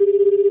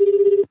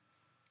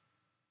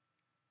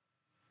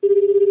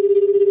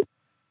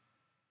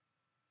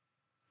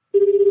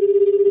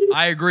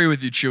 I agree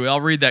with you, Chewy.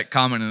 I'll read that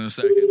comment in a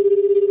second.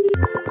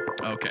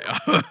 Okay.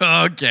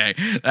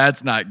 Okay.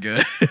 That's not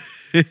good.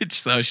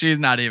 So she's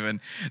not even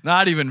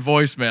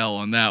voicemail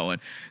on that one.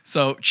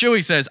 So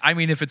Chewy says, I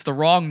mean, if it's the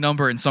wrong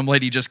number and some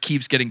lady just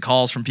keeps getting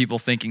calls from people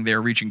thinking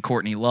they're reaching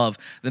Courtney Love,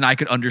 then I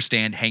could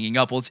understand hanging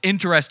up. Well, it's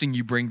interesting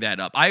you bring that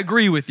up. I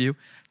agree with you.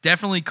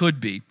 Definitely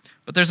could be.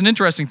 But there's an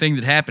interesting thing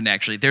that happened,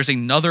 actually. There's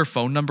another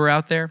phone number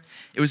out there.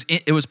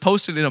 It was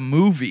posted in a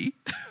movie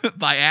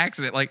by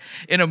accident. Like,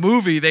 in a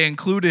movie, they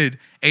included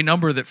a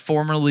number that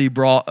formerly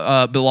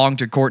belonged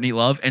to Courtney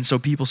Love, and so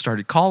people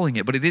started calling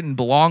it, but it didn't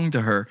belong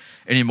to her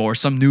anymore.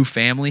 Some new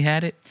family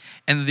had it.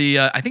 And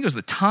I think it was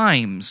the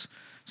Times,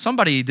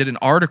 somebody did an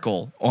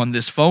article on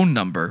this phone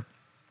number.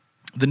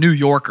 The New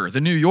Yorker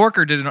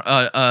did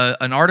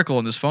an article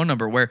on this phone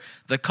number where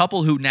the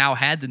couple who now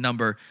had the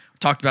number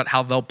talked about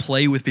how they'll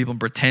play with people and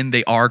pretend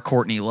they are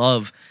Courtney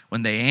Love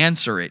when they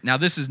answer it. Now,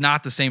 this is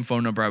not the same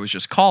phone number I was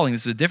just calling.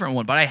 This is a different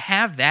one, but I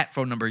have that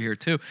phone number here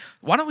too.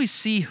 Why don't we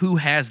see who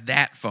has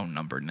that phone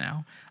number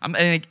now?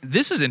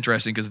 This is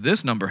interesting because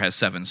this number has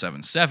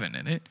 777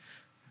 in it.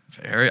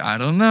 I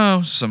don't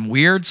know, some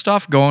weird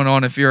stuff going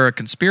on if you're a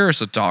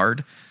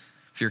conspiracitard,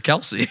 if you're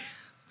Kelsey.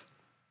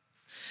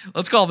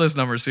 Let's call this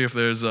number, see if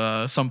there's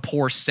some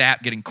poor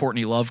sap getting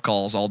Courtney Love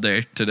calls all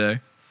day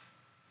today.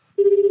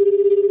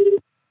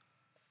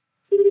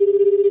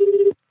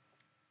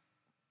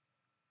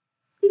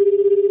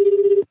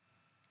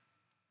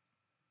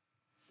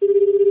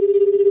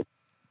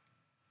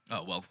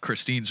 Oh, well,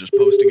 Christine's just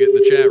posting it in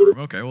the chat room.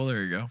 Okay, well,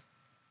 there you go.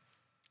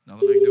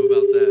 Nothing I can do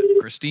about that.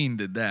 Christine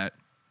did that.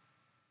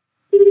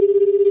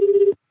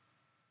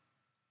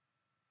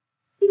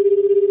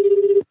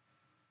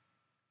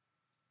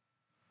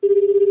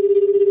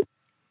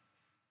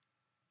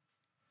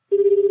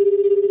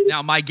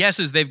 Now, my guess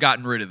is they've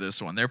gotten rid of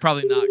this one. They're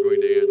probably not going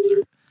to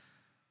answer.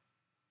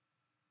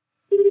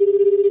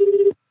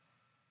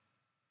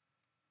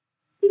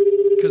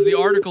 Because the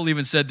article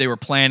even said they were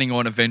planning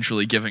on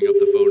eventually giving up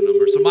the phone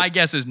number. So my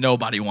guess is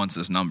nobody wants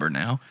this number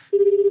now.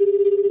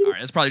 All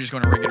right, it's probably just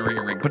going to ring and ring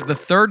and ring. But the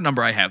third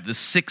number I have, the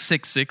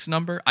 666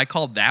 number, I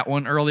called that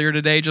one earlier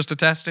today just to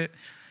test it.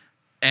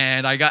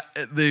 And I got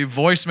the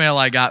voicemail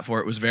I got for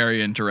it was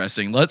very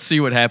interesting. Let's see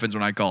what happens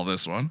when I call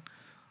this one.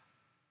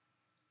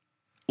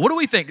 What do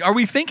we think? Are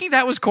we thinking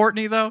that was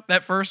Courtney, though,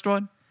 that first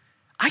one?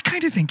 I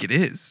kind of think it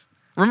is.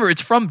 Remember,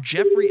 it's from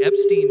Jeffrey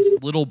Epstein's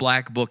Little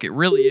Black Book. It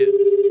really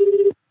is.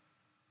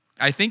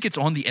 I think it's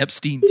on the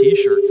Epstein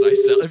t-shirts I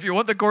sell. If you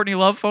want the Courtney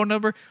Love phone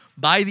number,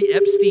 buy the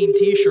Epstein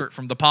t-shirt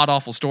from the Pod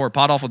Awful store,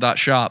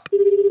 podawful.shop.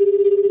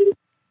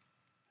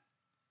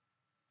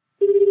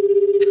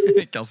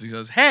 Kelsey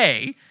says,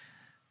 hey.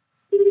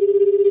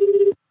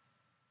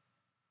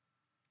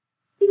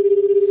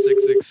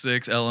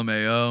 666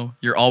 LMAO.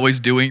 You're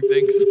always doing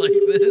things like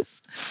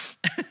this.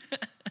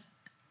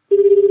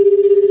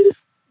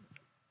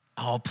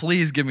 Oh,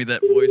 please give me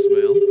that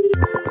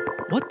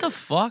voicemail. What the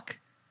fuck?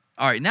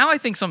 All right, now I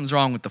think something's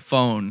wrong with the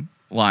phone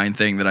line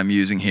thing that I'm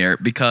using here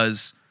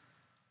because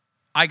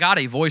I got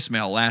a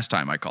voicemail last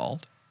time I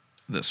called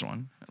this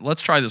one.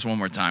 Let's try this one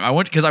more time.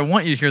 Because I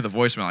want you to hear the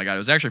voicemail I got. It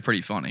was actually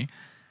pretty funny.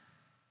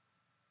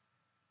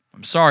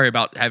 I'm sorry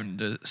about having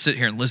to sit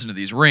here and listen to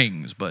these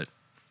rings, but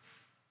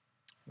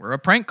we're a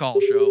prank call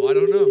show. I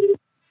don't know.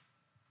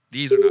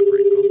 These are not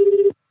prank calls.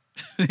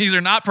 These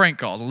are not prank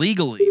calls.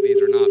 Legally, these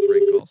are not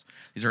prank calls.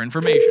 These are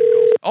information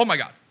calls. Oh, my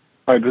God.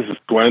 Hi, this is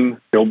Glenn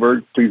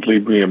Gilbert. Please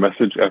leave me a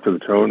message after the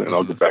tone, and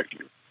I'll get back to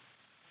you.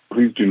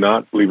 Please do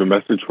not leave a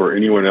message for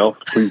anyone else.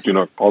 Please do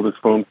not call this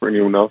phone for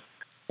anyone else.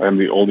 I am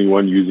the only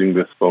one using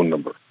this phone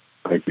number.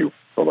 Thank you.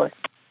 Bye-bye.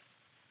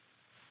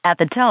 At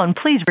the tone,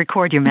 please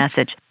record your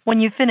message.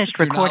 When you've finished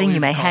recording, you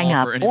may hang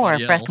up or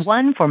press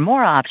 1 for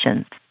more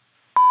options.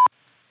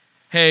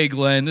 Hey,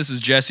 Glenn, this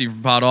is Jesse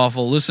from Pod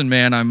Awful. Listen,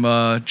 man,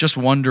 I'm just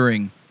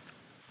wondering,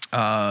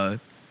 do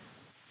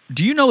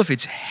you know if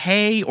it's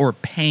hey or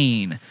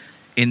pain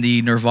in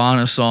the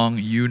Nirvana song,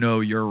 You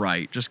Know You're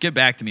Right? Just get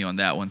back to me on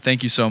that one.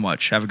 Thank you so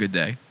much. Have a good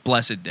day.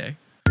 Blessed day.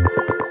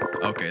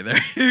 Okay, there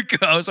you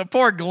go. So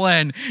poor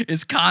Glenn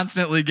is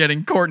constantly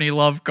getting Courtney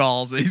Love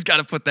calls. He's got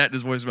to put that in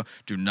his voicemail.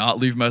 Do not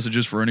leave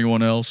messages for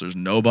anyone else. There's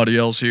nobody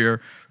else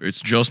here.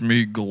 It's just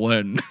me,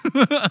 Glenn.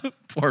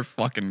 Poor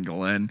fucking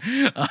Glenn.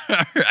 All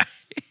right.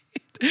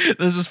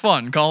 This is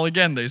fun. Call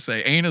again, they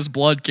say. Anus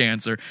blood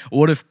cancer.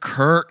 What if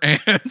Kurt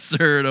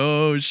answered?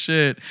 Oh,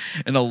 shit.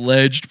 An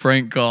alleged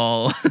prank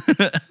call.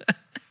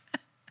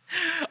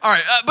 All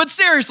right. But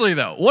seriously,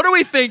 though, what are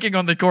we thinking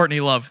on the Courtney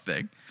Love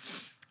thing?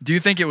 Do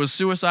you think it was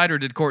suicide or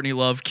did Courtney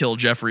Love kill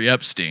Jeffrey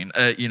Epstein?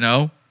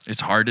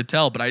 It's hard to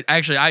tell, but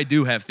I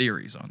do have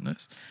theories on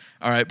this.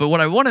 All right. But what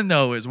I want to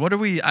know is it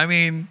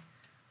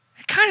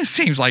kind of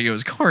seems like it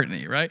was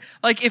Courtney, right?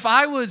 Like if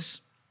I was,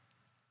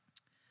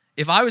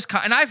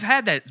 and I've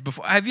had that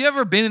before. Have you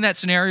ever been in that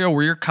scenario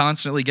where you're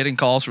constantly getting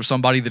calls for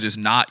somebody that is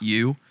not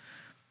you?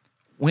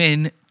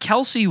 When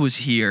Kelsey was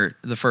here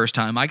the first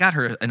time, I got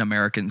her an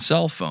American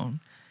cell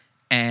phone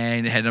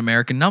and it had an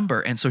American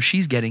number. And so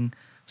she's getting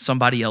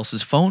somebody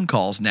else's phone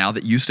calls now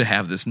that used to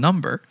have this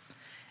number.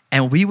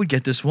 And we would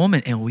get this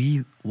woman and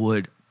we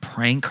would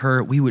prank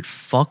her. We would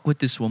fuck with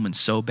this woman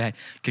so bad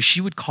because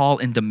she would call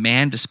and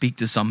demand to speak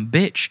to some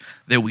bitch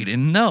that we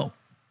didn't know.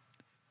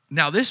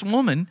 Now, this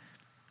woman,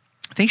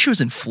 I think she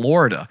was in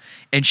Florida,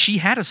 and she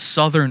had a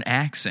southern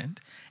accent.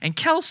 And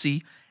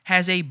Kelsey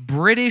has a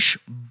British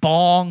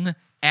bong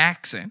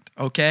accent,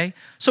 okay?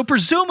 So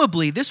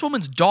presumably this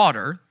woman's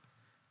daughter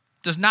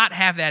does not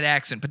have that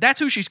accent, but that's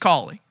who she's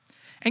calling.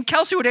 And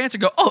Kelsey would answer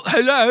and go, oh,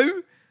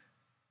 hello.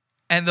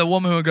 And the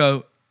woman would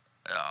go,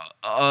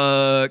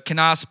 can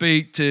I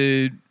speak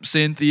to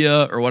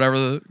Cynthia or whatever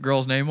the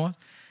girl's name was?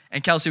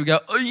 And Kelsey would go,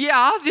 oh,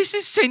 yeah, this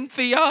is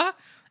Cynthia.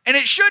 And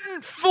it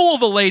shouldn't fool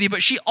the lady,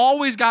 but she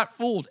always got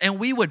fooled. And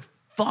we would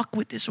fuck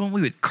with this one.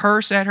 We would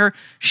curse at her.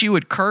 She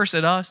would curse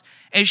at us.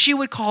 And she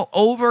would call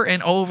over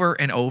and over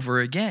and over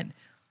again.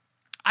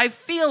 I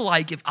feel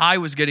like if I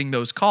was getting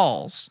those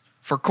calls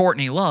for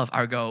Courtney Love,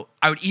 I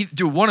would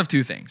do one of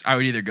two things. I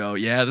would either go,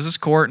 yeah, this is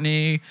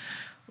Courtney.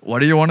 What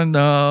do you want to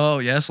know?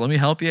 Yes, let me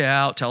help you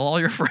out. Tell all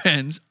your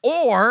friends.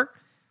 Or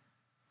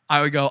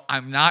I would go,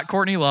 I'm not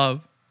Courtney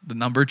Love. The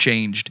number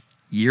changed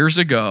years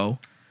ago.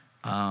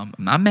 I'm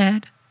not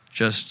mad.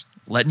 Just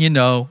letting you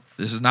know,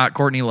 this is not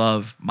Courtney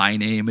Love. My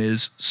name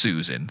is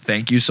Susan.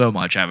 Thank you so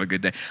much. Have a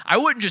good day. I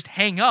wouldn't just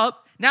hang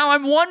up. Now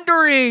I'm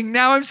wondering.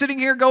 Now I'm sitting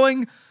here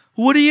going,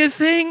 what do you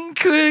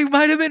think? It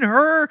might have been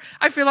her.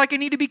 I feel like I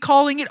need to be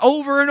calling it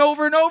over and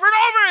over and over and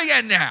over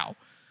again now.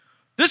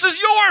 This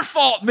is your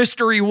fault,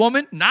 mystery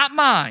woman, not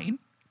mine.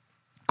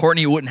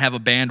 Courtney wouldn't have a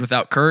band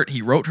without Kurt.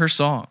 He wrote her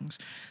songs.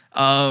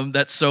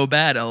 That's so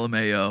bad,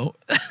 LMAO.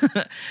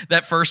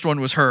 That first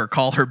one was her.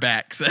 Call her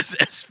back, says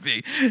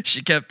SB.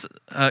 She kept,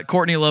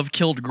 Courtney Love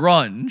killed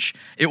grunge.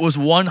 It was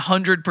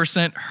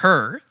 100%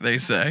 her, they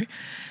say.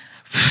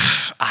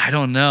 I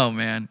don't know,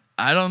 man.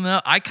 I don't know.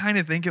 I kind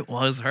of think it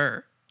was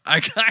her.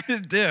 I kind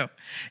of do.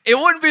 It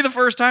wouldn't be the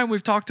first time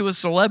we've talked to a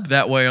celeb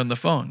that way on the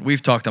phone.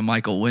 We've talked to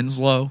Michael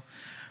Winslow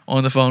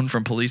on the phone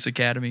from Police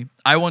Academy.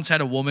 I once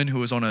had a woman who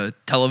was on a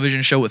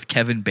television show with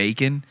Kevin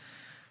Bacon.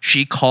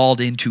 She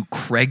called into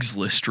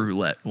Craigslist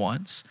roulette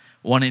once,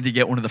 wanting to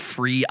get one of the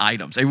free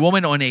items. A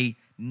woman on a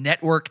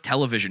network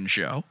television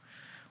show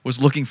was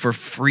looking for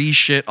free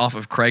shit off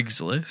of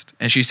Craigslist.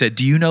 And she said,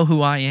 do you know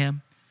who I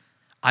am?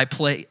 I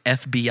play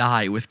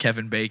FBI with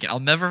Kevin Bacon. I'll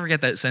never forget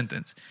that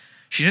sentence.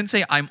 She didn't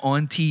say, I'm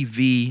on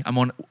TV. I'm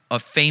on a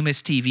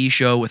famous TV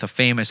show with a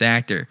famous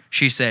actor.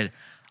 She said,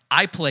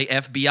 I play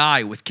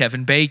FBI with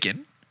Kevin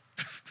Bacon.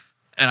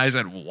 And I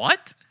said,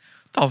 what?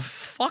 The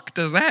fuck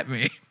does that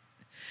mean?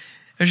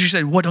 And she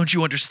said, what don't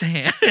you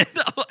understand?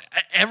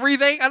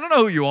 Everything? I don't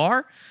know who you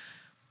are.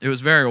 It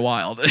was very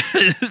wild.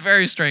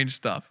 Very strange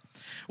stuff.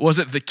 Was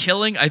it The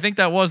Killing? I think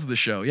that was the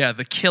show. Yeah,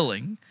 The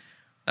Killing.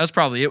 That's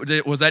probably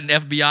it. Was that an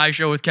FBI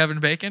show with Kevin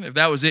Bacon? If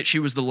that was it, she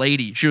was the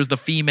lady. She was the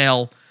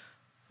female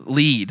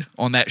lead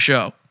on that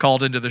show.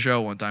 Called into the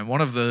show one time. One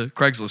of the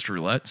Craigslist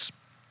roulettes.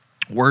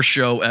 Worst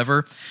show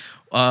ever.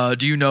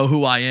 Do you know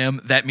who I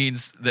am? That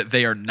means that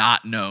they are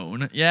not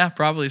known. Yeah,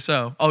 probably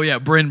so. Oh, yeah,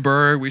 Bryn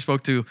Berg. We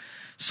spoke to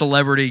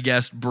celebrity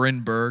guest Bryn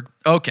Berg.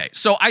 Okay,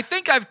 so I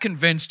think I've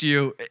convinced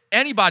you.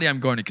 Anybody I'm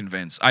going to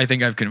convince, I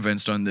think I've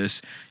convinced on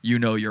this you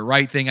know you're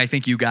right thing. I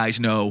think you guys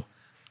know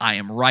I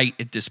am right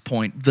at this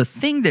point. The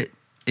thing that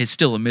is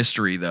still a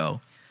mystery, though,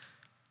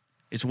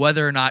 is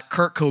whether or not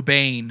Kurt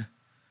Cobain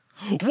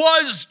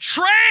was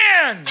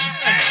trans.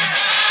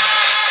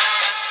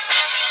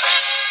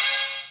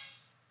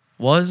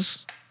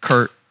 was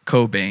Kurt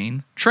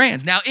Cobain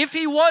trans? Now, if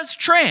he was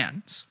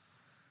trans,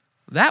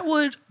 that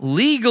would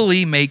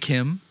legally make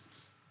him,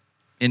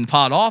 in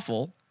Pod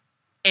Awful,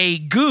 a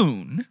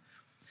goon.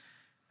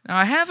 Now,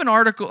 I have I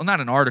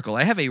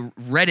have a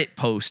Reddit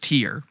post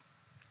here,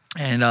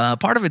 and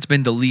part of it's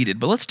been deleted,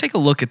 but let's take a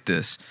look at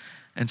this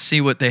and see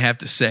what they have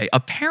to say.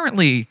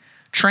 Apparently,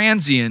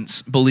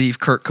 transients believe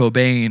Kurt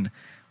Cobain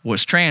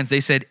was trans.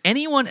 They said,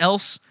 anyone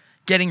else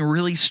getting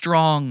really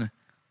strong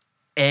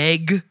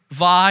egg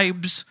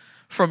vibes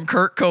from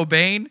Kurt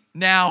Cobain?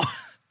 Now,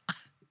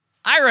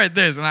 I read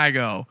this and I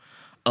go,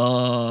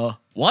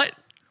 what?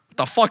 What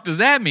the fuck does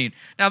that mean?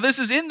 Now, this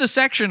is in the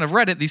section of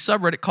Reddit, the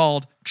subreddit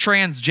called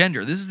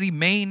Transgender. This is the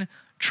main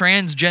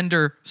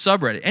transgender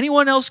subreddit.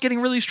 Anyone else getting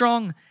really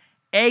strong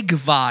egg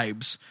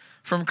vibes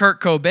from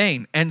Kurt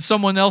Cobain? And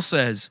someone else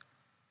says,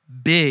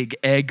 big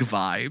egg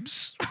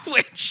vibes.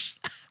 Which,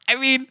 I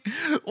mean,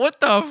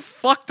 what the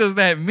fuck does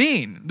that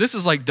mean? This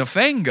is like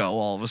Defango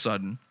all of a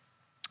sudden.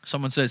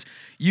 Someone says,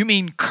 you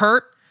mean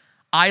Kurt?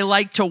 I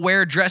like to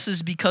wear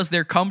dresses because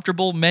they're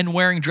comfortable. Men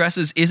wearing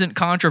dresses isn't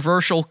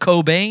controversial.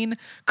 Cobain?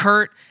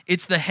 Kurt,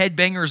 it's the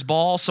headbanger's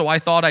ball, so I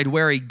thought I'd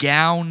wear a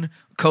gown.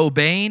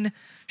 Cobain?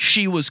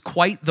 She was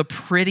quite the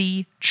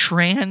pretty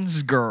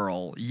trans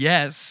girl.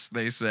 Yes,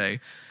 they say.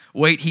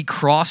 Wait, he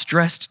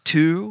cross-dressed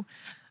too?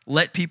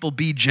 Let people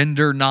be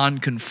gender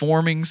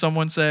non-conforming,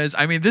 someone says.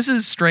 I mean, this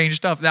is strange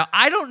stuff. Now,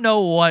 I don't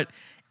know what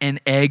an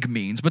egg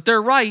means, but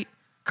they're right.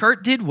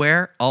 Kurt did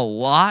wear a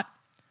lot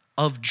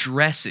of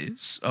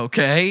dresses,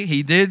 okay?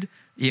 He did.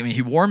 I mean,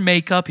 he wore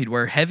makeup. He'd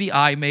wear heavy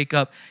eye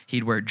makeup.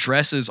 He'd wear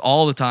dresses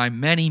all the time.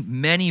 Many,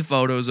 many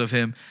photos of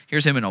him.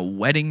 Here's him in a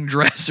wedding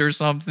dress or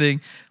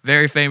something.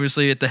 Very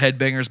famously at the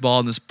Headbangers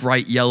Ball in this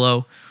bright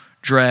yellow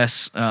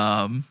dress.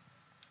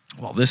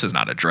 Well, this is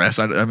not a dress.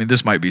 I mean,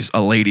 this might be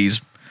a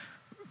lady's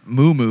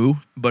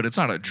muumuu, but it's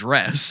not a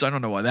dress. I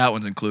don't know why that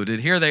one's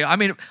included. I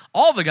mean,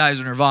 all the guys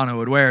in Nirvana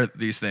would wear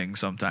these things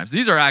sometimes.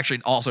 These are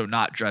actually also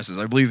not dresses.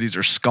 I believe these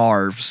are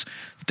scarves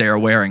that they are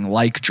wearing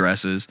like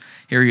dresses.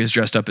 Here he is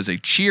dressed up as a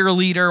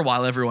cheerleader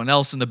while everyone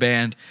else in the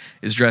band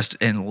is dressed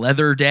in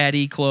leather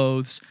daddy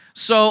clothes.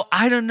 So,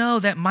 I don't know.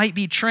 That might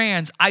be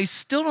trans. I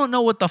still don't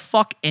know what the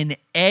fuck an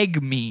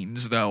egg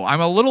means, though.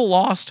 I'm a little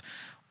lost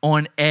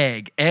on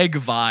egg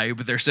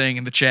vibe, they're saying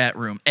in the chat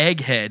room.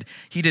 Egghead.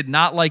 He did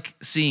not like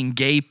seeing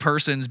gay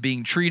persons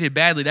being treated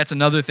badly. That's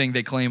another thing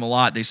they claim a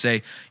lot. They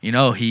say,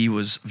 he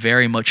was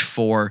very much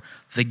for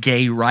the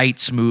gay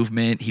rights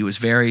movement. He was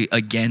very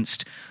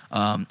against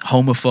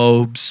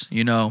homophobes,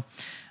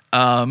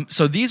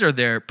 So these are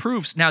their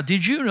proofs. Now,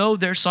 did you know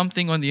there's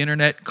something on the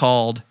internet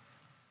called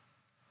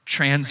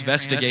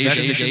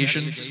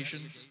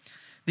transvestigation?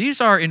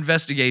 These are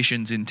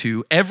investigations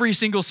into every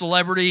single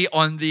celebrity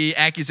on the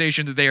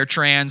accusation that they are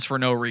trans for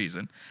no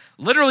reason.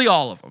 Literally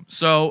all of them.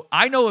 So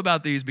I know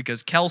about these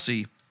because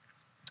Kelsey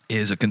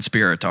is a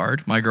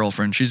conspiratard. My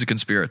girlfriend, she's a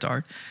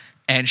conspiratard.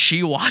 And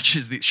she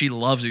watches these. She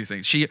loves these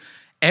things.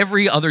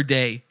 Every other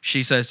day,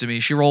 she says to me,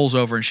 she rolls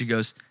over and she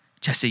goes,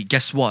 Jesse,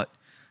 guess what?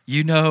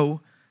 You know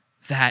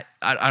that,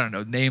 I don't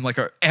know, name like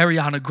her,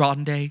 Ariana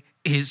Grande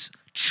is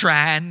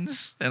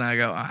trans? And I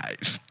go, I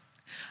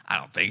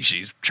don't think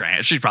she's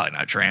trans. She's probably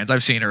not trans.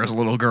 I've seen her as a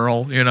little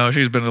girl.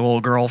 She's been a little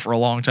girl for a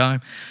long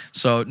time.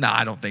 So, no,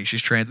 I don't think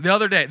she's trans. The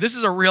other day, this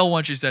is a real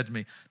one she said to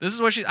me.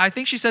 I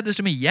think she said this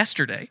to me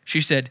yesterday.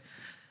 She said,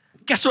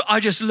 guess what I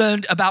just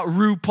learned about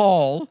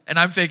RuPaul? And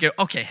I'm thinking,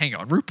 okay, hang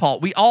on. RuPaul,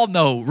 we all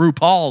know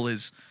RuPaul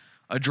is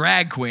a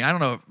drag queen. I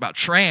don't know about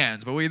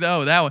trans, but we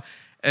know that one.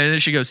 And then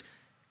she goes,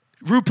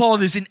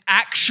 RuPaul is an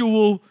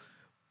actual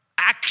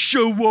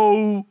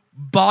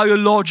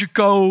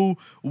biological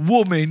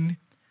woman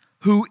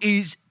who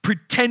is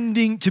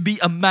pretending to be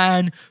a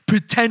man,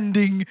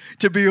 pretending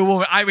to be a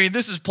woman. I mean,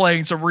 this is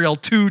playing some real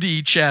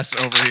 2D chess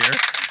over here.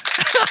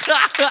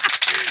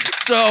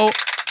 So,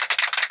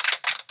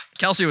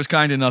 Kelsey was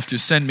kind enough to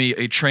send me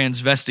a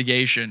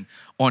transvestigation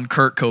on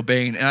Kurt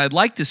Cobain, and I'd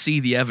like to see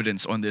the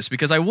evidence on this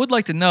because I would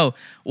like to know,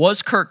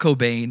 was Kurt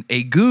Cobain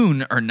a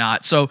goon or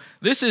not? So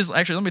this is,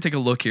 actually, let me take a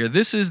look here.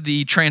 This is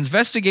the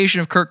transvestigation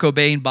of Kurt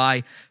Cobain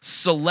by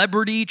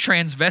Celebrity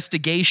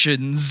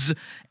Transvestigations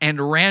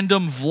and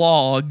Random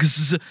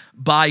Vlogs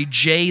by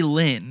Jay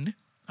Lynn,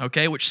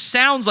 okay, which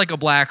sounds like a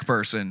black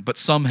person, but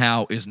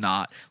somehow is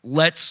not.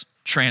 Let's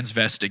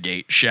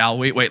transvestigate, shall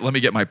we? Wait, let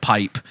me get my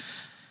pipe.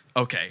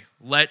 Okay,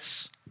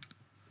 let's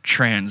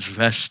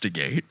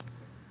transvestigate.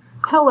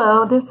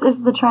 Hello, this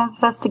is the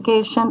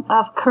transvestigation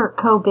of Kurt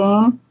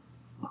Cobain,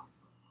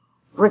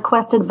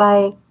 requested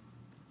by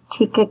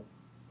Tika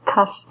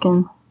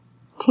Kushkin.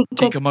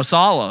 Tika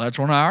Masala, that's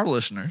one of our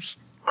listeners.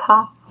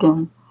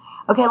 Koskin.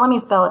 Okay, let me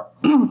spell it.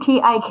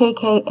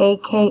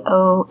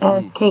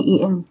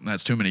 Tikkakakosken.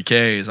 That's too many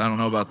Ks. I don't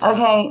know about that.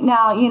 Okay,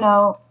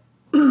 now,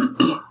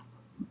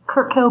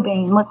 Kurt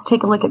Cobain. Let's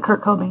take a look at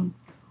Kurt Cobain.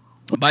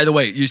 By the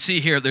way, you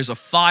see here, there's a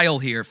file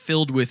here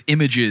filled with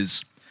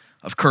images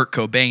of Kurt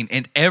Cobain,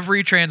 and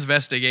every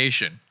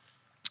transvestigation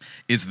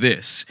is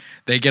this.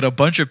 They get a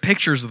bunch of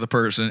pictures of the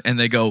person, and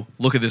they go,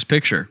 look at this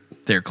picture.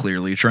 They're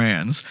clearly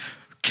trans.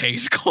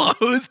 Case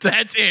closed.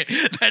 That's it.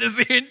 That is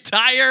the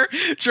entire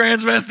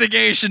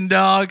transvestigation,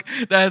 dog.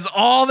 That's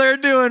all they're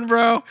doing,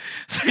 bro.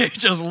 They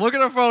just look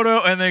at a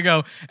photo and they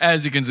go,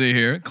 as you can see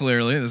here,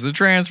 clearly, this is a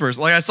trans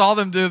person. Like I saw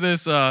them do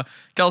this.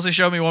 Kelsey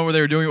showed me one where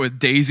they were doing it with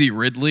Daisy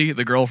Ridley,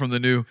 the girl from the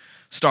new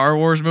Star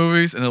Wars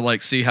movies, and they're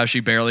like, see how she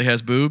barely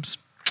has boobs?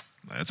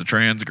 That's a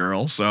trans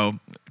girl. So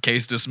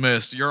case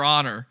dismissed. Your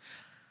Honor.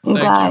 You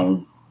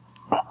guys,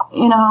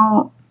 you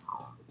know,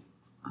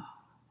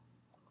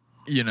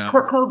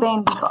 Kurt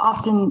Cobain was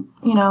often,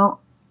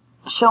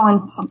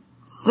 showing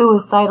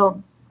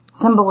suicidal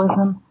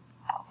symbolism,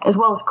 as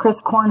well as Chris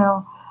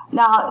Cornell.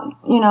 Now,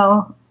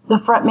 the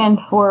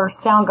frontman for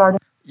Soundgarden.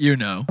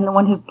 And the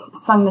one who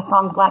sung the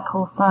song Black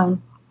Hole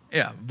Sun.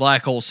 Yeah,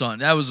 Black Hole Sun.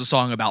 That was a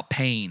song about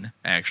pain,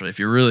 actually. If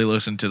you really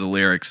listen to the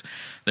lyrics,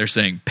 they're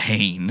saying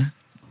pain.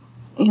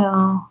 Black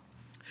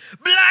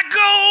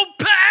hole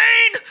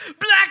pain!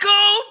 Black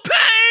hole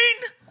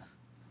pain!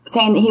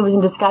 Saying that he was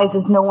in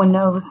disguises no one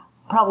knows.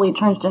 Probably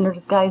transgender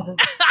disguises.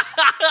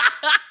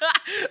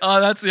 Oh,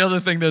 that's the other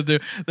thing they'll do.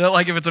 They'll,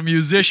 like, if it's a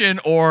musician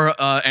or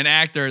an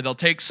actor, they'll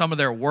take some of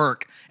their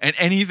work and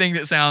anything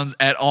that sounds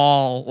at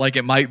all like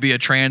it might be a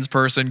trans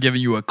person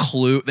giving you a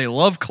clue. They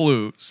love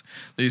clues,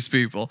 these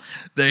people.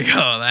 They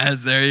go,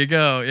 there you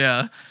go,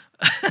 yeah.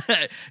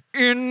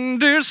 In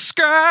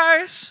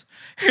disguise,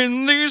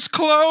 in these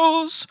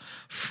clothes,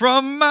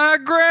 from my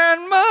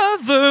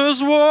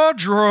grandmother's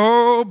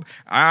wardrobe,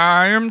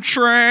 I am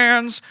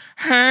trans,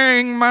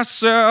 hang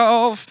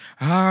myself,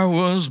 I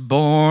was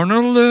born a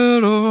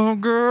little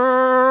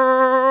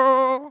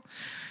girl.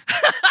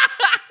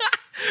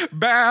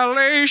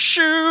 Ballet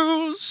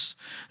shoes.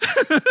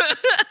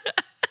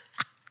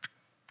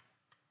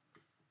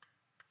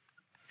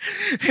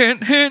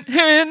 Hint, hint,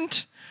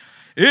 hint.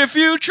 If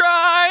you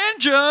try and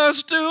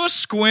just do a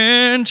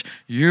squint,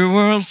 you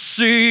will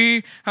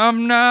see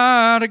I'm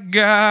not a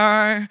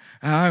guy.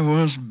 I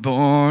was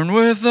born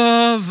with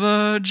a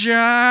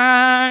vagina.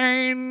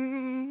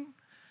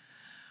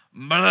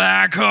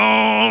 Black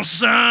hole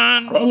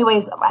sun. But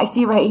anyways, I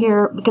see right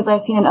here, because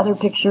I've seen in other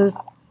pictures.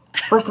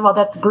 First of all,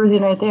 that's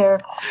bruising right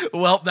there.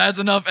 Well, that's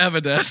enough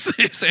evidence.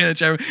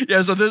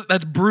 Yeah, so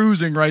that's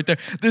bruising right there.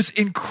 This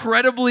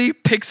incredibly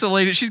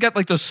pixelated, she's got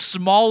like the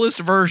smallest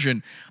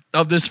version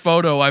of this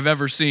photo I've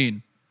ever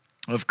seen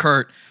of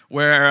Kurt,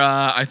 where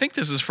I think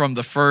this is from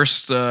the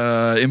first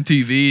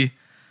MTV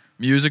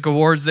Music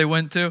Awards they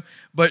went to,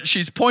 but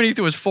she's pointing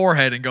to his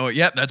forehead and going,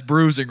 yep, that's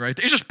bruising right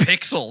there. It's just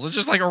pixels. It's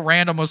just like a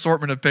random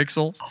assortment of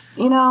pixels.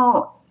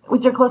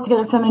 With your close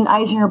together feminine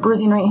eyes and your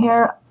bruising right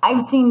here,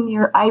 I've seen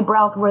your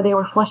eyebrows where they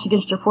were flush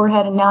against your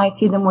forehead, and now I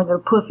see them where they're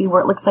poofy, where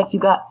it looks like you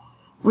got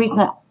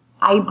recent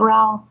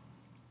eyebrow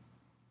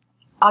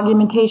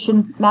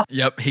augmentation.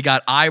 Yep, he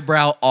got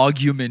eyebrow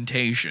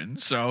augmentation,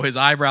 so his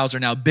eyebrows are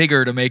now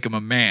bigger to make him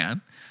a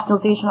man.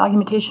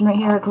 Augmentation right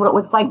here, it's what it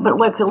looks like, but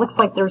it looks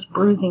like there's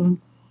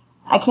bruising.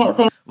 I can't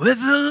say. With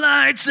the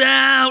lights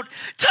out,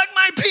 tuck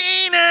my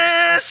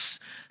penis.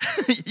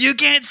 You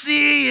can't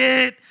see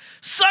it.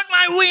 Suck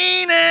my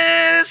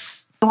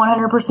weenus.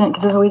 100%,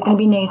 because there's always going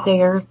to be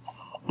naysayers.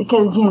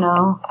 Because,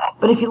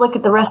 but if you look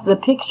at the rest of the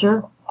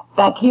picture,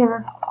 back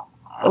here,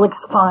 it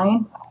looks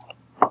fine.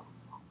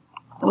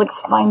 It looks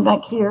fine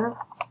back here.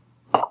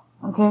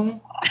 Okay?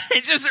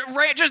 It's just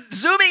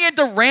zooming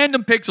into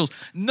random pixels.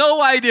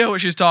 No idea what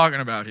she's talking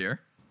about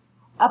here.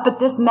 Up at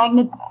this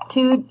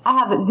magnitude, I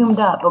have it zoomed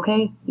up,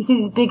 okay? You see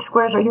these big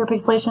squares right here,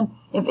 pixelation?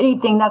 If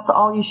anything, that's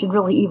all you should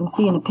really even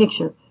see in a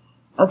picture.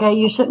 Okay,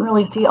 you shouldn't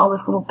really see all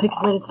this little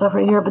pixelated stuff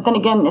right here, but then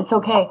again, it's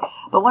okay.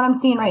 But what I'm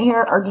seeing right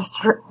here are just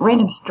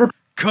random strips.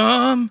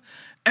 Come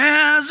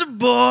as a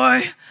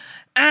boy,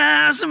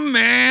 as a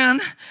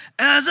man,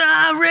 as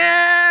I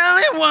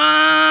really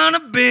want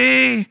to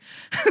be.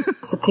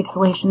 It's a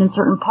pixelation in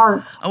certain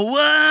parts. I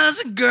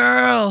was a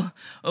girl,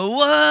 I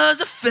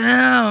was a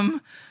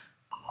femme.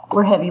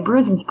 Where heavy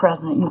bruising's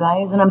present, you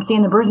guys, and I'm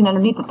seeing the bruising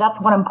underneath it. That's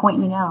what I'm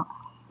pointing out.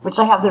 Which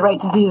I have the right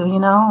to do,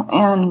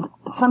 and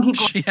some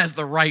people... She has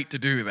the right to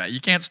do that. You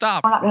can't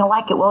stop. We're not going to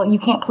like it. Well, you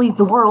can't please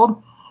the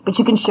world, but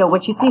you can show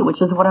what you see, which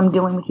is what I'm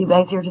doing with you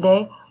guys here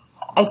today.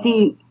 I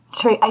see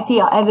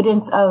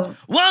evidence of...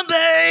 One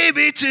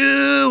baby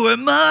to her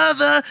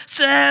mother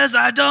says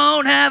I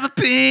don't have a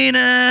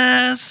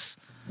penis.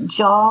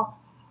 Jaw,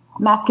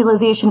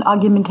 masculization,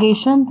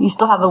 augmentation. You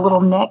still have a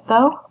little neck,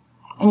 though.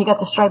 And you got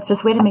the stripes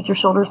this way to make your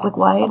shoulders look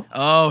wide.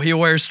 Oh, he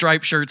wears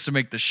striped shirts to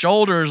make the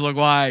shoulders look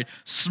wide.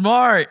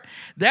 Smart.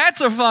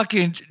 That's a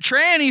fucking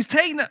trannies.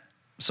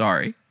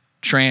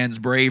 Trans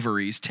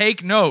braveries.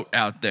 Take note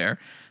out there.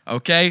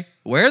 Okay?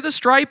 Wear the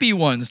stripy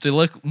ones to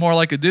look more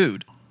like a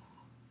dude.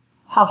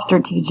 How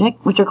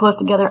strategic. With your close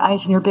together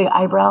eyes and your big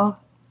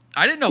eyebrows.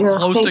 I didn't know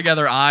close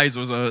together eyes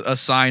was a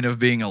sign of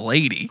being a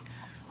lady.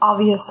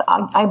 Obvious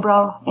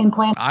eyebrow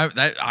implant.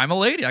 I'm a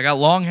lady. I got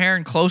long hair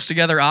and close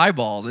together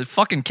eyeballs. It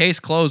fucking case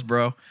closed,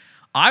 bro.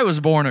 I was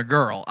born a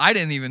girl. I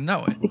didn't even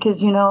know it. It's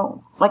because,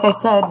 like I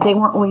said, they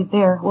weren't always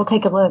there. We'll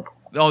take a look.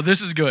 Oh,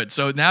 this is good.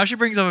 So now she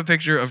brings up a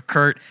picture of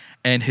Kurt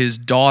and his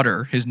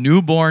daughter, his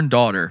newborn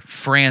daughter,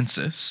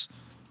 Frances.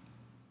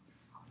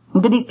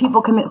 Did these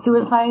people commit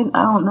suicide?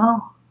 I don't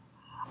know.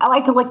 I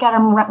like to look at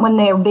them when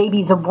their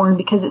babies are born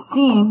because it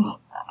seems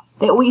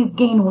they always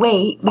gain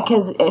weight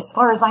because, as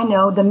far as I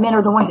know, the men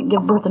are the ones that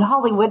give birth in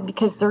Hollywood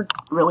because they're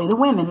really the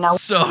women. Now,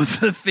 so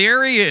the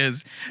theory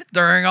is,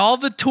 during all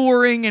the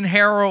touring and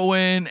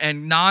heroin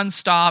and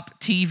nonstop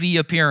TV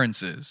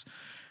appearances,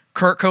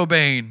 Kurt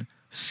Cobain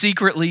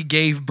secretly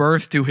gave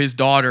birth to his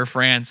daughter,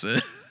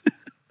 Frances.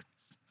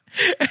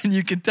 And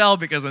you can tell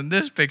because in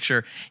this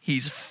picture,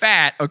 he's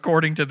fat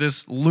according to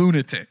this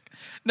lunatic.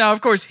 Now,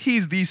 of course,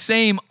 he's the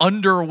same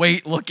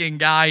underweight-looking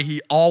guy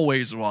he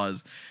always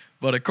was.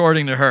 But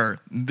according to her,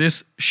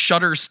 this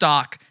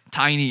Shutterstock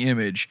tiny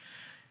image,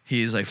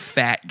 he is a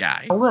fat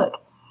guy.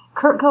 Look,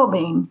 Kurt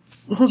Cobain,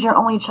 this is your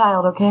only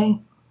child, okay?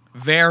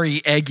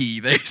 Very eggy,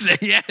 they say.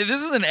 Yeah,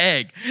 this is an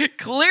egg.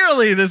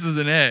 Clearly, this is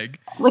an egg.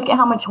 Look at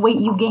how much weight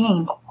you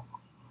gained.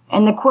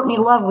 And the Courtney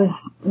Love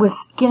was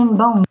skin and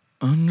bone.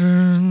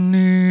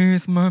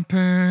 Underneath my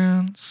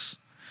pants,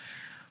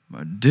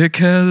 my dick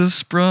has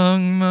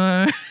sprung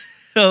my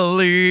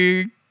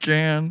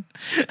can.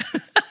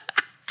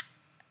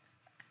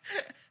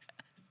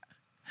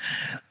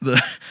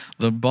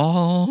 The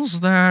balls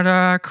that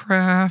I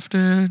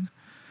crafted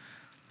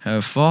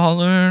have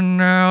fallen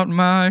out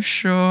my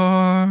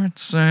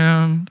shorts,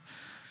 and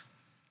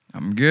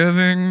I'm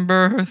giving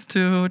birth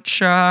to a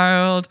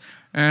child,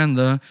 and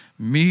the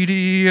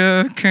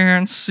media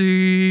can't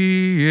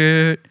see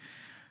it.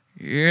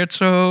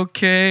 It's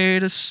okay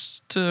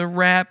to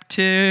rap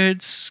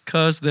tits,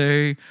 'cause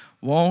they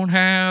won't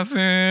have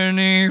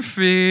any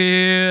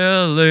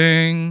feeling.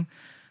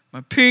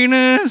 My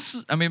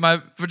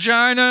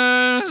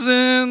vagina's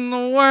in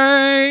the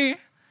way.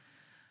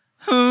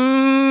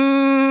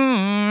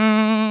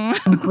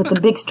 With the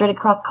big straight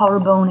across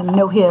collarbone and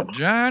no hips.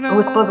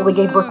 Who supposedly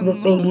gave birth to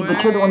this baby,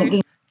 but you're the one that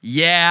gained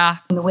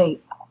the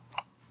weight.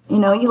 You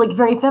know, you look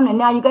very feminine.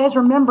 Now, you guys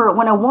remember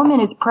when a woman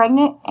is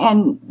pregnant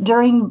and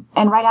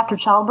right after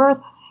childbirth,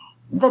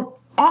 the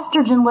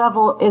estrogen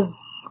level is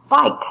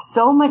spiked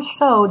so much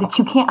so that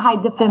you can't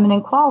hide the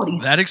feminine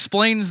qualities. That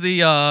explains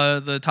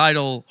the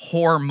title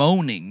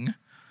hormoning.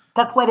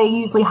 That's why they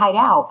usually hide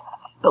out.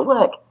 But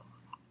look,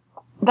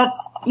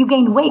 you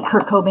gained weight,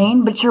 Kurt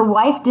Cobain, but your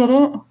wife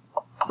didn't,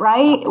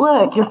 right?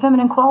 Look, your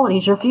feminine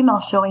qualities, your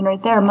female showing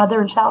right there,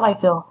 mother and child, I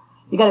feel.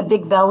 You got a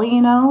big belly,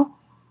 you know?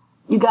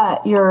 You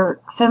got your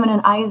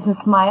feminine eyes and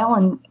smile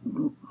and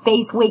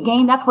face weight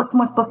gain. That's what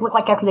someone's supposed to look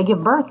like after they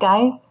give birth,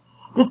 guys.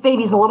 This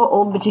baby's a little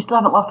old, but you still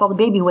haven't lost all the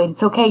baby weight.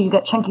 It's okay. You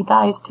got chunky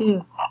thighs,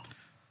 too.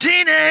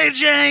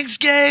 Teenage angst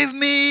gave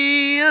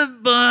me a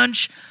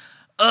bunch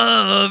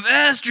of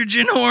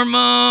estrogen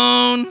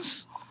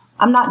hormones.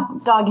 I'm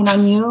not dogging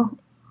on you,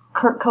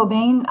 Kurt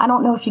Cobain. I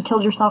don't know if you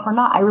killed yourself or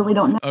not. I really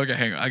don't know. Okay,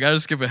 hang on. I got to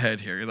skip ahead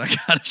here because I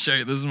got to show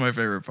you. This is my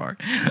favorite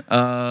part.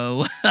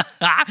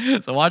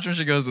 So watch when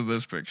she goes to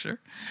this picture.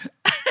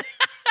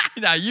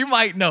 Now, you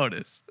might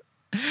notice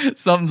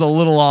something's a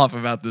little off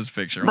about this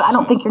picture. But I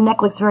don't think your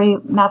neck looks very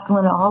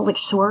masculine at all. It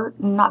looks short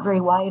and not very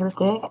wide or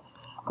thick.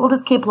 We'll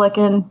just keep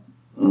looking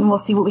and we'll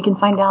see what we can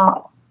find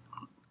out.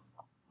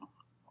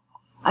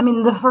 I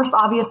mean, the first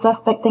obvious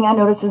suspect thing I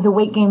noticed is a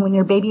weight gain when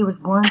your baby was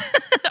born.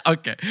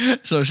 Okay,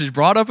 so she's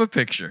brought up a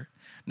picture.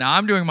 Now,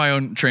 I'm doing my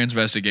own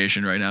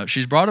transvestigation right now.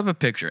 She's brought up a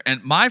picture,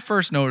 and my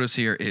first notice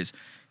here is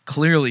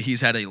clearly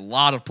he's had a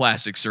lot of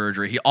plastic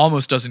surgery. He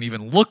almost doesn't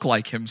even look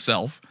like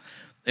himself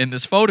in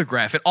this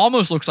photograph. It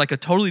almost looks like a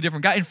totally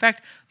different guy. In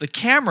fact, the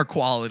camera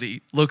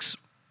quality looks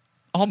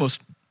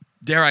almost,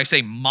 dare I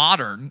say,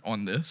 modern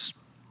on this.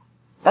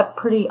 That's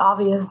pretty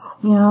obvious,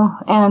 you know,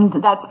 and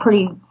that's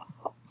pretty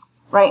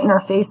right in our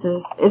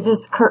faces. Is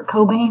this Kurt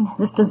Cobain?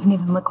 This doesn't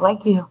even look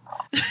like you.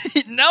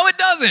 No, it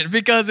doesn't,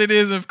 because it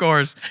is, of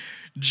course,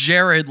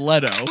 Jared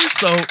Leto.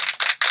 So,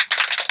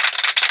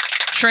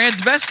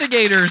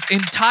 transvestigators'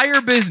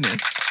 entire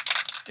business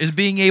is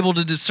being able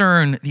to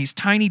discern these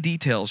tiny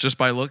details just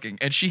by looking.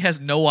 And she has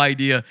no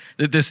idea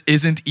that this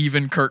isn't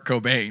even Kurt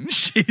Cobain.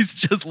 She's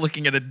just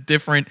looking at a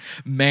different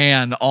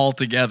man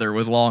altogether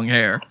with long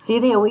hair. See,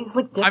 they always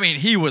look different. I mean,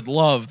 he would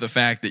love the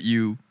fact that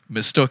you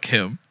mistook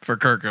him for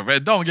Kurt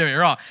Cobain. Don't get me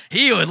wrong.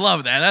 He would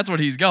love that. That's what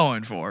he's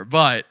going for.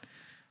 But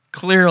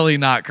clearly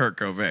not Kurt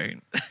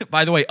Cobain.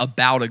 By the way,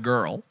 about a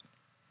girl.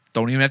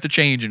 Don't even have to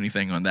change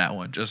anything on that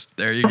one. Just,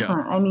 there you go.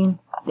 I mean,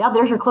 yeah,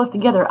 there's your close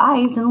together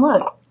eyes, and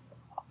look.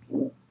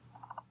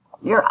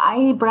 Your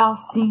eyebrows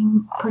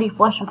seem pretty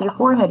flush with your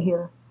forehead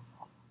here.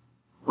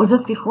 Was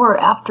this before or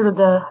after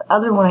the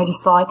other one I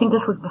just saw? I think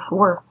this was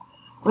before.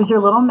 With your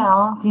little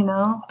mouth, you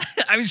know?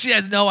 I mean, she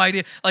has no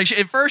idea. Like,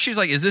 at first she's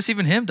like, is this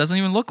even him? Doesn't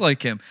even look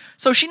like him.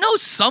 So she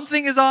knows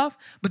something is off,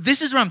 but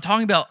this is what I'm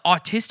talking about.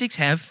 Autistics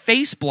have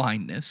face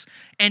blindness.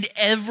 And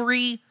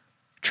every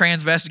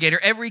transvestigator,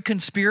 every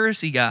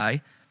conspiracy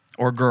guy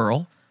or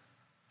girl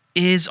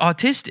is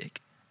autistic.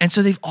 And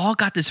so they've all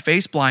got this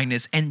face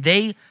blindness, and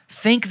they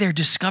think they're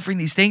discovering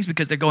these things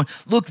because they're going,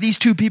 look, these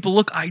two people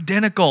look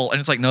identical. And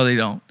it's like, no, they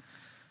don't.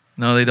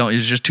 No, they don't.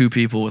 It's just two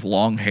people with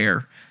long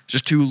hair.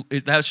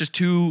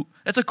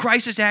 That's a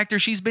crisis actor.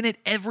 She's been at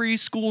every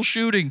school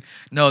shooting.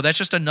 No, that's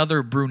just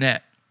another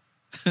brunette.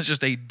 It's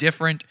just a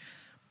different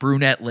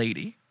brunette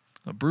lady.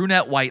 A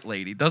brunette white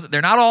lady.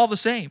 They're not all the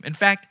same. In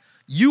fact,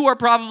 you are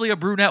probably a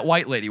brunette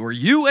white lady. Were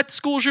you at the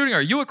school shooting?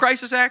 Are you a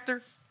crisis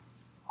actor?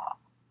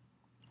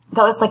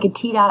 That looks like a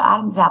teed out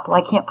Adam's apple.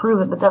 I can't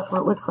prove it, but that's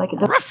what it looks like. It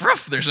Ruff,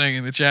 ruff, they're saying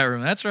in the chat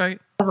room. That's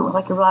right. Doesn't look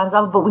like a real Adam's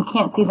apple, but we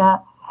can't see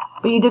that.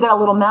 But you do got a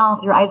little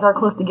mouth. Your eyes are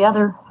close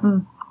together.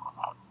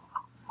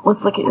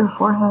 Let's look at your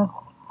forehead.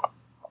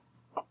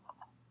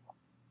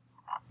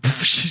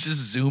 She's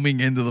just zooming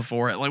into the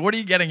forehead. Like, what are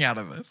you getting out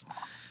of this?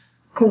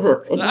 Because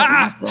it doesn't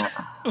like that.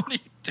 What are you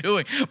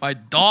doing? My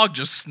dog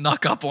just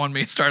snuck up on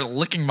me and started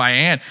licking my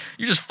hand.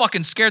 You just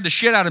fucking scared the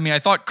shit out of me. I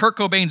thought Kurt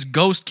Cobain's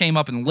ghost came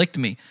up and licked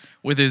me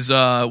with his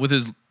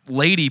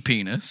lady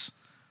penis.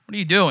 What are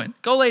you doing?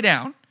 Go lay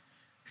down.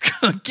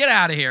 Get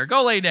out of here.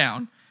 Go lay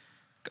down.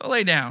 Go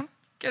lay down.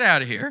 Get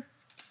out of here.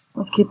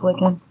 Let's keep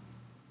looking.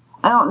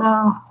 I don't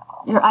know.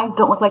 Your eyes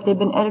don't look like they've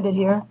been edited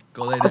here.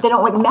 Go lay down. But they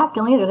don't look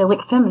masculine either. They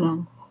look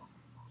feminine.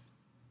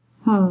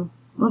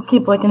 Let's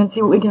keep looking and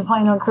see what we can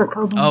find on Kurt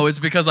Cobain. Oh, it's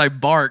because I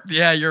barked.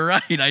 Yeah, you're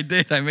right. I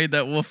did. I made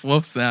that woof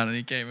woof sound and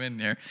he came in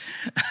there.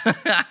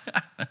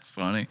 That's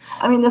funny.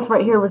 I mean, this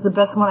right here was the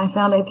best one I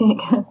found, I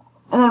think. And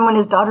then when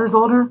his daughter's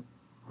older,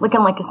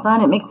 looking like a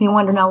son, it makes me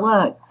wonder, now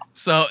look.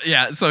 So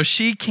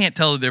she can't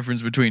tell the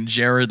difference between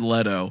Jared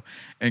Leto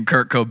and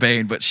Kurt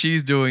Cobain, but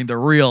she's doing the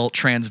real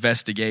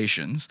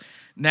transvestigations.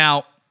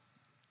 Now,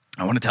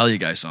 I want to tell you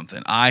guys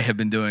something. I have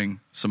been doing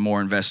some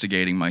more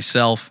investigating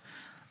myself.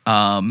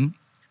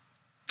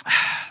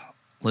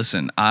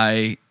 Listen,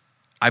 I've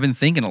been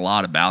thinking a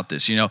lot about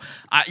this. You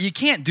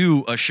can't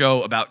do a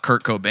show about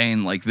Kurt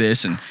Cobain like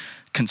this and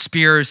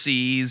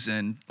conspiracies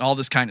and all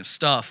this kind of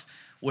stuff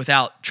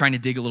without trying to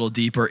dig a little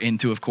deeper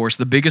into, of course,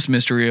 the biggest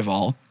mystery of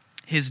all,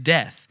 his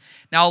death.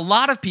 Now, a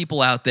lot of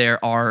people out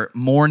there are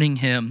mourning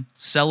him,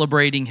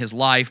 celebrating his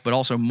life, but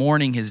also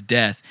mourning his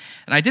death.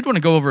 And I did want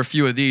to go over a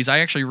few of these. I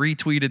actually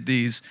retweeted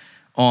these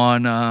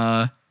on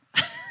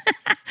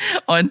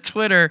on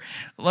Twitter.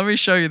 Let me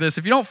show you this.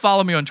 If you don't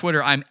follow me on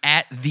Twitter, I'm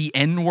at the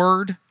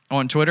N-word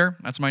on Twitter.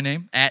 That's my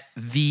name, at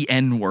the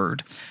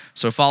N-word.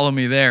 So follow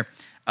me there.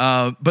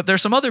 But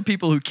there's some other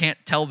people who can't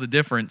tell the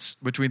difference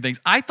between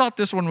things. I thought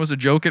this one was a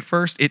joke at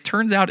first. It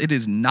turns out it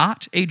is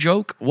not a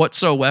joke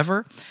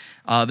whatsoever.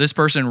 This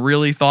person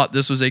really thought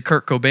this was a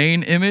Kurt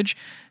Cobain image.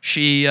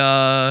 She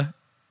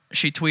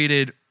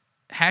tweeted,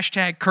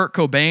 hashtag Kurt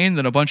Cobain,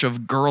 then a bunch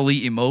of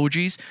girly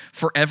emojis,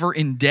 forever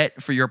in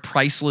debt for your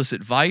priceless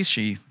advice.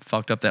 She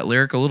fucked up that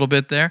lyric a little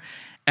bit there.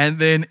 And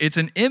then it's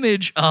an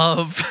image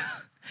of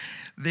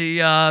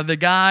the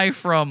guy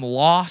from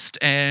Lost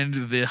and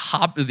the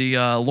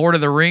Lord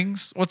of the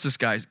Rings. What's this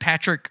guy?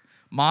 Patrick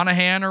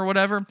Monahan or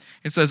whatever.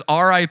 It says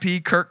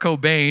R.I.P. Kurt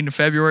Cobain,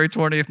 February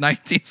 20th,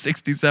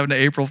 1967 to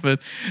April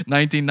 5th,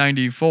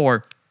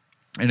 1994.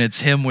 And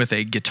it's him with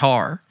a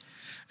guitar.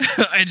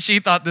 And she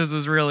thought this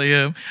was really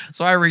him.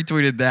 So I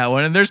retweeted that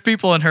one. And there's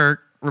people in her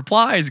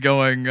replies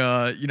going,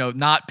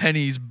 not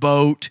Penny's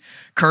boat.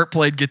 Kurt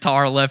played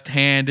guitar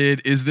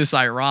left-handed. Is this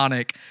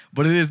ironic?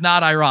 But it is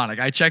not ironic.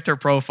 I checked her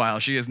profile.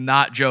 She is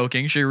not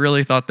joking. She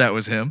really thought that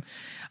was him.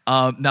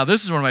 Now,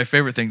 this is one of my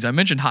favorite things. I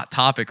mentioned Hot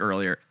Topic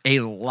earlier. A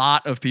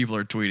lot of people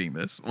are tweeting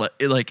this.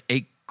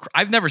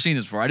 I've never seen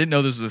this before. I didn't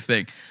know this was a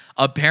thing.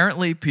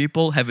 Apparently,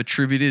 people have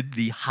attributed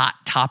the Hot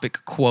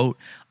Topic quote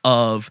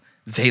of,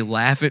 "They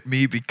laugh at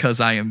me because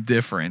I am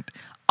different.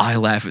 I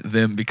laugh at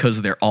them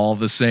because they're all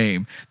the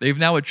same." They've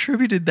now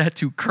attributed that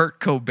to Kurt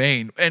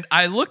Cobain. And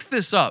I looked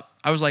this up.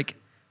 I was like,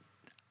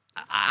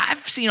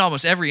 I've seen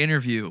almost every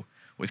interview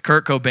with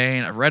Kurt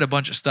Cobain. I've read a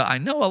bunch of stuff. I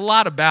know a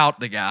lot about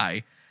the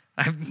guy.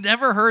 I've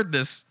never heard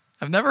this.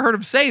 I've never heard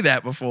him say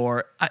that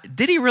before.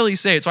 Did he really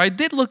say it? So I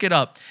did look it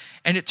up.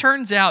 And it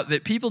turns out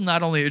that people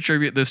not only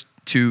attribute this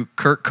to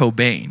Kurt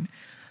Cobain,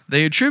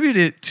 they attribute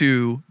it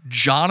to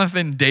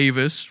Jonathan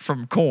Davis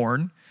from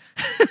Korn.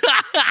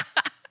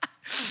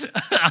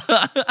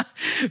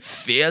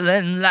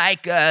 Feeling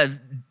like a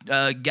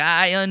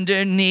guy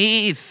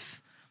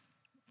underneath.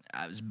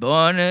 I was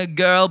born a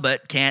girl,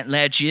 but can't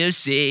let you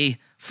see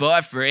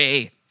for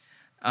free.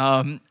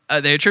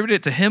 They attribute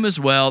it to him as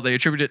well. They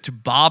attribute it to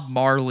Bob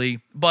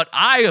Marley. But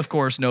I, of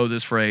course, know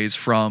this phrase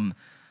from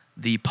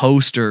the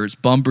posters,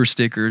 bumper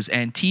stickers,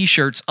 and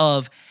T-shirts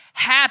of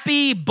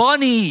Happy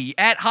Bunny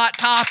at Hot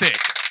Topic.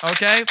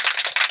 Okay?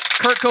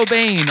 Kurt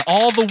Cobain,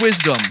 all the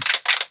wisdom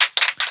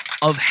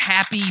of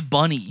Happy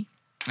Bunny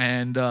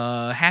and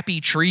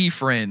Happy Tree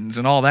Friends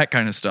and all that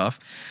kind of stuff.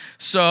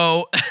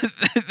 So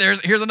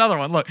here's another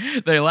one. Look,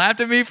 they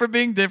laughed at me for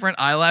being different.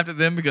 I laughed at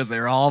them because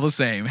they're all the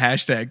same.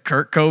 Hashtag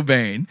Kurt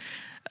Cobain.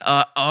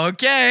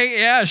 Okay,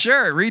 yeah,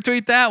 sure.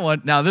 Retweet that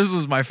one. Now, this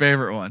was my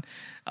favorite one.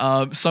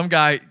 Some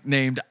guy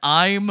named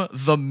I'm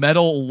the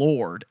Metal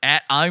Lord,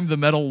 at I'm the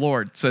Metal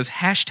Lord, says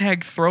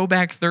hashtag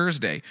Throwback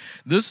Thursday.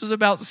 This was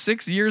about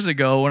 6 years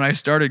ago when I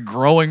started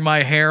growing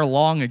my hair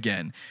long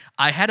again.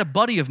 I had a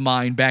buddy of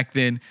mine back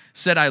then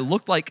said I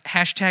looked like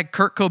hashtag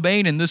Kurt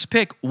Cobain in this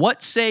pic.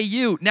 What say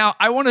you? Now,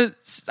 I want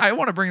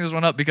to bring this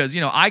one up because,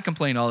 I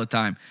complain all the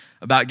time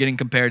about getting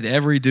compared to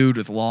every dude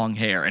with long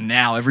hair. And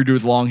now every dude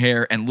with long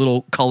hair and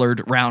little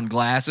colored round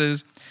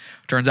glasses.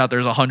 Turns out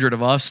there's 100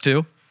 of us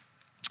too.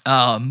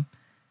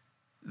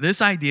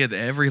 This idea that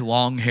every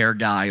long hair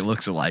guy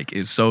looks alike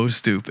is so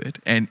stupid.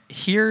 And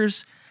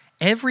here's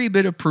every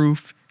bit of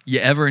proof you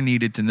ever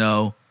needed to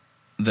know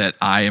that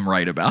I am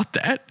right about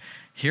that.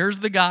 Here's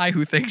the guy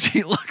who thinks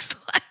he looks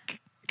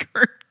like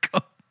Kurt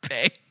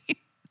Cobain.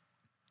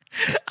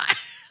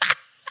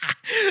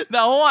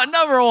 Now,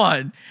 number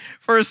one,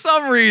 for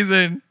some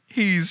reason,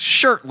 he's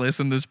shirtless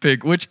in this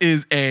pic, which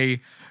is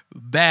a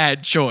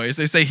bad choice.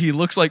 They say he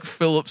looks like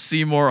Philip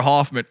Seymour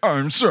Hoffman.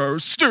 I'm so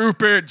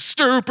stupid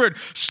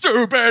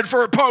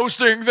for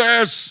posting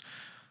this.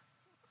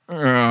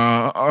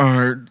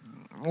 A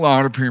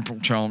lot of people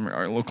tell me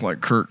I look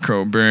like Kurt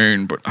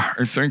Cobain, but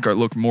I think I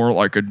look more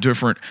like a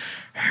different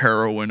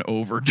heroin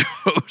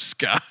overdose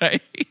guy.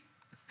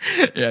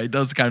 Yeah, he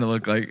does kind of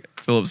look like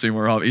Philip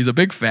Seymour Hoffman. He's a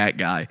big fat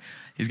guy.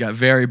 He's got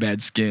very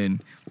bad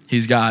skin.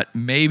 He's got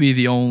maybe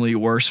the only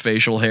worse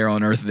facial hair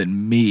on earth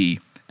than me.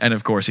 And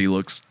of course, he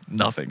looks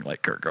nothing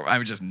like Kurt Cobain. I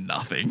mean, just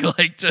nothing.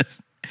 Like,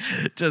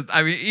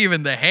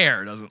 even the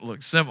hair doesn't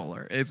look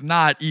similar. It's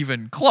not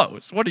even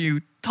close. What are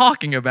you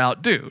talking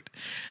about, dude?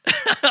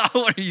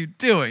 What are you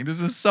doing? This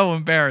is so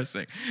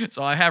embarrassing.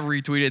 So I have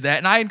retweeted that,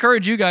 and I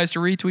encourage you guys to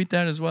retweet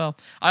that as well.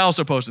 I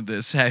also posted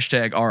this,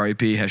 hashtag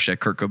RIP, hashtag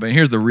Kurt Cobain.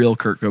 Here's the real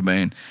Kurt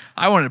Cobain.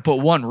 I wanted to put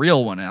one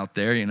real one out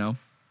there,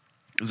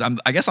 because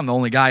I guess I'm the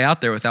only guy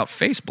out there without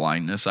face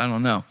blindness. I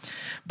don't know.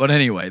 But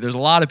anyway, there's a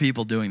lot of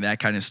people doing that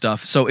kind of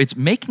stuff. So it's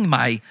making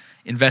my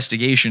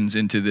investigations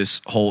into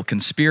this whole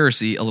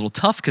conspiracy a little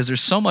tough because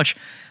there's so much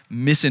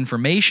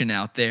misinformation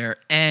out there.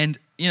 And,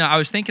 I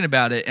was thinking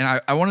about it, and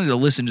I wanted to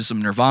listen to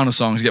some Nirvana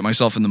songs, get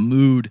myself in the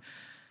mood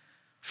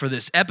for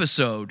this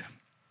episode.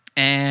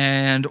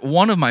 And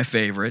one of my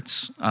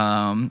favorites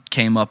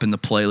came up in the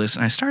playlist,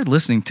 and I started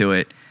listening to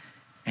it,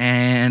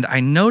 and I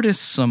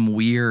noticed some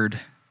weird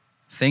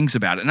things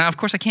about it. Now, of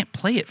course, I can't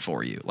play it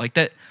for you. Like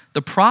that.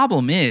 The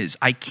problem is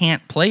I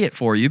can't play it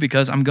for you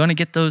because I'm going to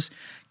get those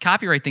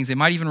copyright things. They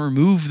might even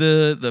remove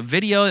the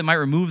video. They might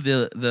remove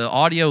the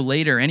audio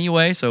later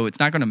anyway, so it's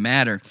not going to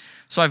matter.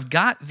 So I've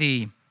got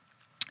a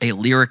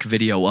lyric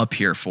video up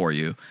here for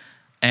you,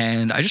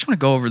 and I just want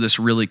to go over this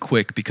really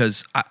quick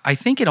because I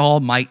think it all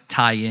might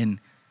tie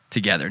in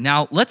together.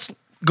 Now, let's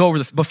go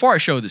over before I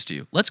show this to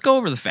you, let's go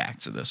over the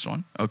facts of this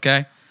one,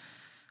 okay?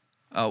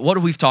 What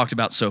have we talked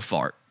about so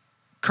far?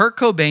 Kurt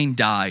Cobain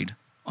died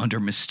under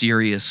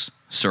mysterious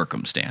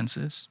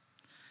circumstances.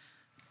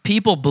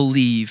 People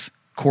believe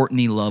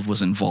Courtney Love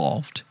was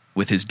involved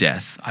with his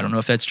death. I don't know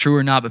if that's true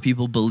or not, but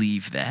people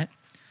believe that.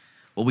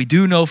 What we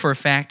do know for a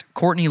fact,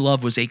 Courtney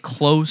Love was a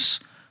close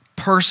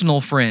personal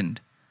friend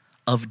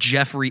of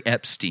Jeffrey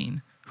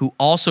Epstein, who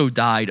also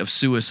died of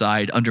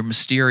suicide under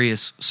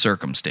mysterious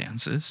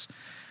circumstances.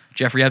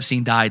 Jeffrey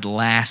Epstein died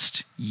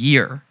last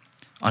year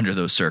under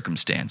those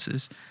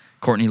circumstances.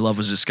 Courtney Love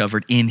was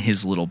discovered in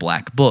his little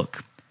black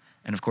book.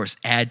 And of course,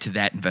 add to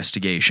that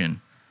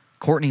investigation,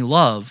 Courtney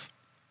Love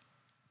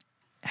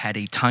had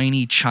a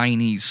tiny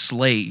Chinese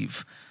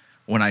slave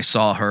when I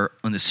saw her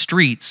on the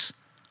streets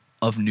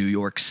of New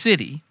York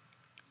City.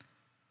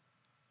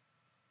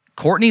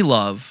 Courtney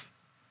Love,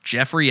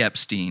 Jeffrey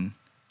Epstein,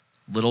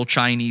 little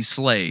Chinese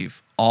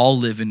slave, all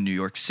live in New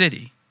York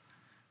City.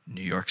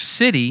 New York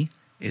City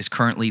is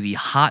currently the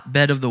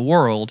hotbed of the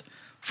world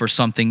for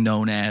something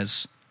known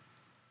as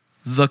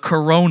the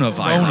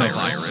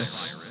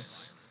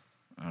coronavirus.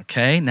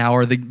 Okay, now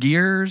are the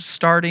gears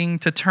starting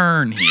to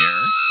turn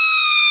here?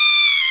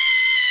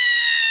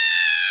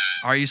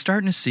 Are you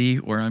starting to see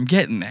where I'm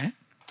getting at?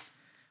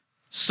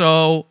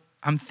 So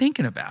I'm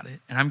thinking about it,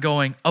 and I'm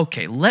going,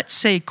 okay, let's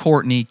say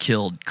Courtney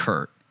killed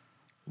Kurt.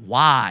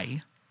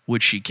 Why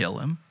would she kill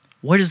him?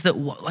 What is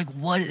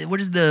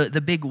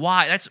the big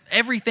why? That's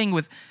everything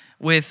with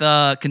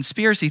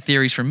conspiracy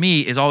theories for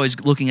me is always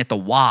looking at the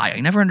why. I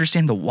never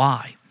understand the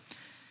why.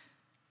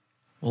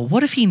 Well,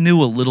 what if he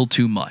knew a little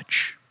too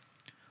much?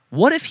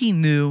 What if he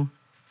knew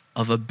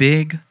of a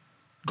big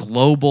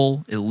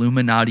global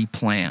Illuminati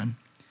plan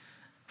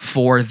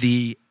for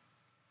the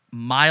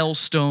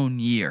milestone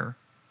year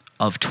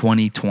of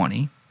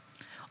 2020?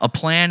 A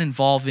plan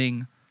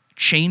involving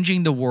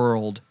changing the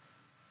world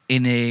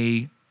in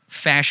a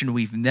fashion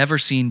we've never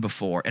seen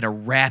before at a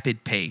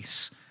rapid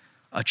pace.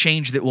 A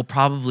change that will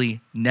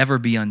probably never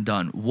be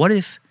undone. What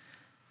if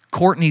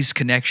Courtney's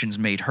connections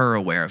made her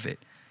aware of it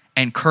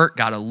and Kurt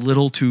got a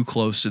little too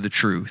close to the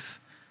truth?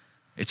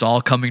 It's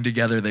all coming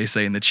together, they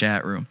say in the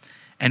chat room.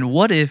 And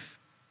what if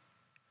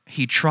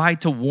he tried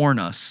to warn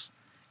us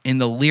in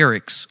the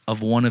lyrics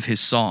of one of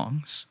his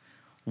songs?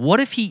 What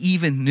if he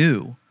even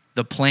knew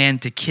the plan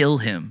to kill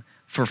him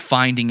for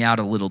finding out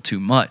a little too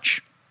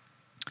much.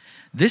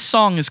 This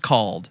song is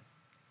called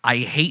I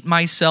Hate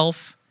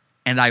Myself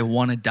and I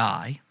Want to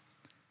Die,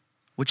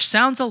 which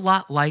sounds a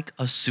lot like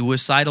a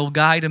suicidal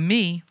guy to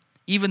me,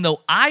 even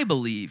though I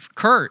believe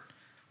Kurt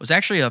was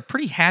actually a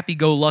pretty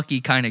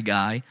happy-go-lucky kind of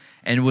guy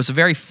and was a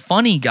very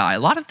funny guy. A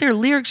lot of their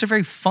lyrics are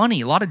very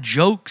funny, a lot of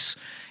jokes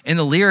in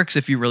the lyrics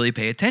if you really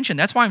pay attention.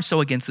 That's why I'm so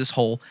against this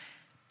whole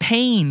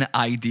pain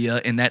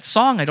idea in that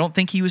song. I don't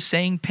think he was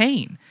saying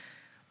pain.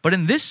 But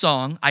in this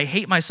song, I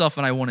Hate Myself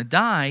and I Want to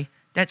Die,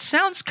 that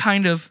sounds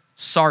kind of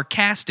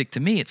sarcastic to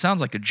me. It sounds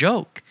like a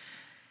joke.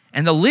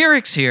 And the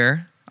lyrics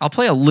here, I'll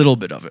play a little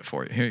bit of it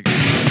for you. Here you go.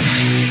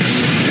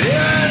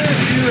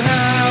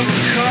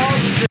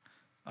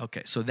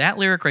 Okay, so that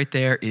lyric right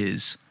there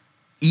is,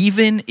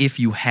 even if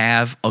you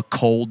have a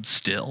cold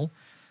still.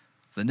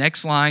 The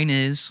next line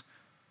is,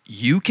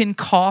 you can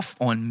cough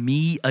on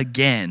me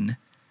again.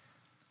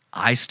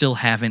 I still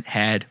haven't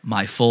had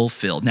my full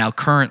fill. Now,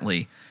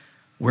 currently,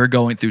 we're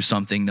going through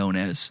something known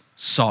as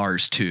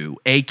SARS-2,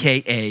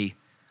 a.k.a.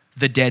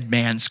 the dead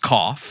man's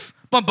cough.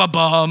 Bum, bum,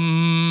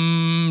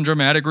 bum.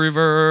 Dramatic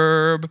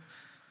reverb.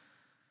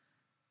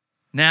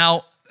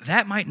 Now,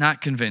 that might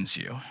not convince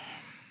you,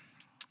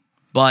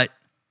 but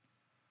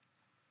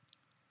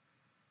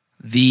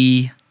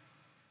the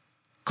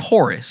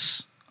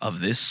chorus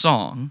of this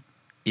song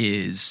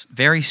is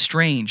very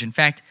strange. In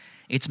fact,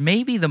 it's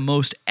maybe the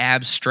most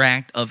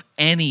abstract of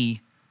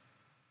any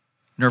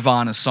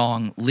Nirvana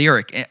song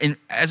lyric. And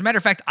as a matter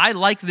of fact, I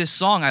like this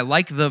song. I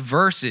like the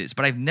verses,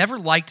 but I've never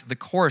liked the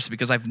chorus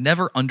because I've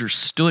never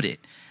understood it.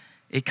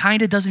 It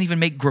kind of doesn't even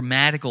make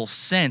grammatical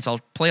sense. I'll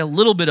play a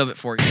little bit of it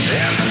for you.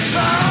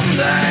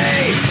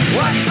 Someday,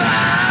 what's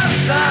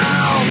that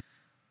sound?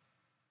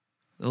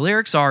 The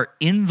lyrics are,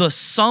 in the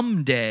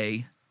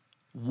someday,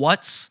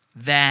 what's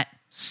that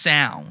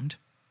sound?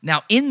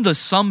 Now, in the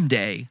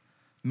someday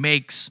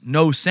makes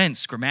no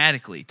sense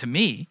grammatically to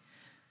me.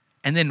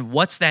 And then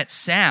what's that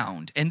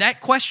sound? And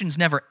that question's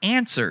never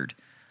answered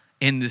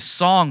in this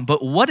song.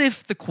 But what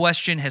if the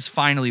question has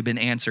finally been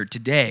answered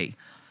today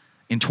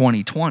in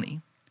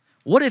 2020?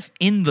 What if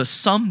in the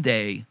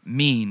someday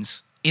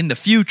means in the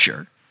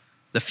future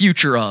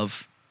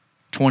of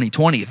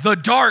 2020? The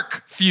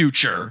dark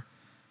future,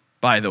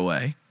 by the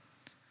way.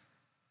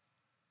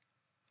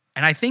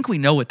 And I think we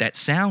know what that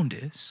sound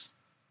is.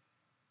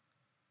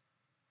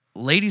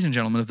 Ladies and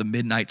gentlemen of the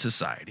Midnight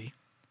Society,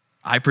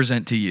 I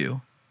present to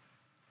you,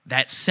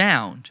 that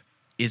sound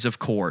is, of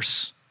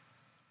course,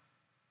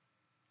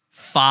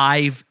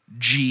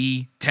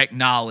 5G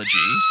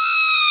technology.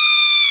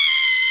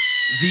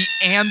 The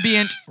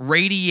ambient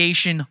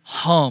radiation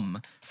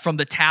hum from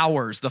the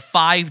towers, the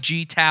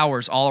 5G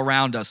towers all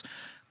around us,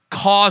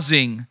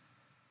 causing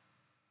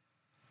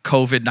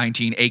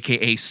COVID-19,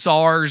 aka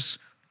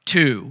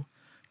SARS-2.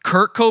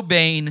 Kurt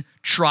Cobain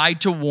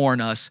tried to warn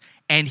us,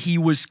 and he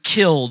was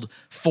killed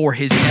for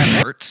his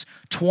efforts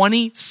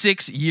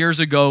 26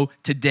 years ago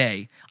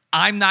today.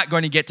 I'm not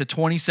going to get to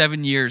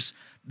 27 years,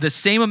 the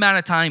same amount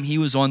of time he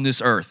was on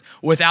this earth,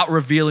 without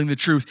revealing the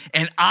truth.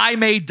 And I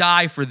may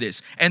die for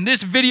this. And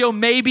this video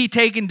may be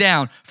taken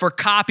down for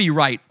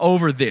copyright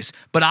over this,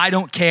 but I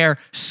don't care.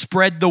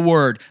 Spread the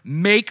word.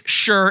 Make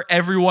sure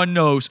everyone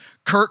knows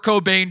Kurt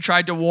Cobain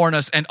tried to warn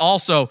us. And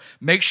also,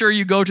 make sure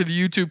you go to the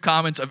YouTube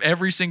comments of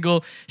every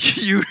single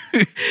You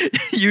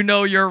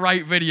Know You're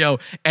Right video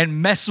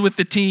and mess with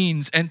the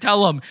teens and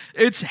tell them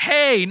it's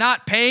hey,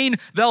 not pain.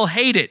 They'll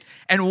hate it.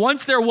 And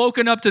once they're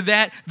woken up to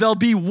that, they'll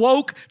be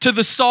woke to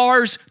the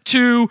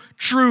SARS-2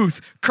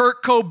 truth.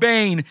 Kurt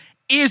Cobain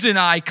is an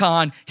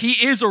icon. He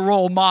is a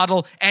role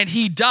model, and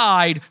he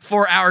died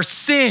for our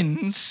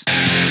sins.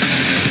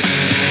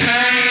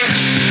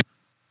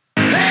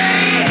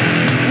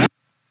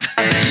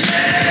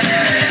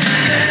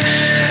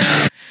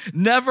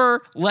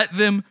 Never let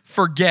them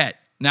forget.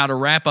 Now, to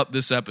wrap up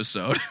this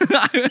episode,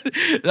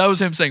 that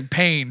was him saying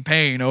pain,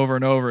 pain over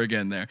and over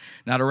again there.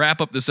 Now, to wrap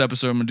up this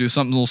episode, I'm going to do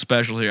something a little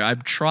special here.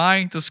 I'm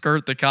trying to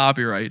skirt the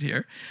copyright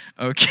here.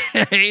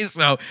 Okay,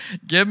 so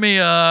give me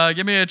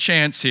a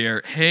chance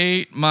here.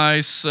 Hate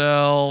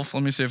myself.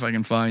 Let me see if I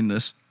can find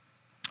this.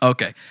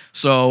 Okay,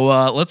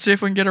 so let's see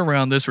if we can get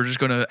around this. We're just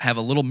going to have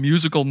a little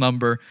musical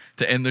number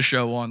to end the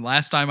show on.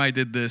 Last time I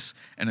did this,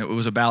 and it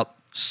was about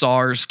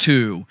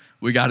SARS-2.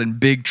 We got in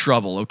big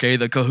trouble, okay?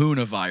 The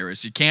kahuna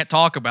virus. You can't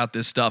talk about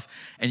this stuff,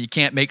 and you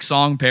can't make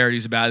song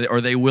parodies about it,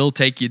 or they will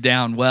take you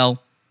down.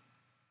 Well,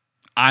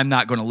 I'm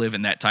not going to live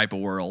in that type of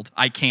world.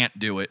 I can't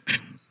do it.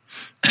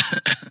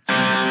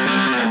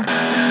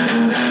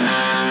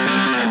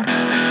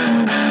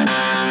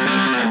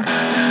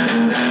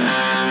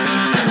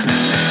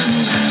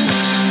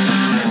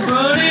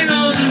 Runny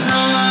nose and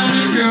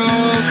runny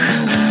joke.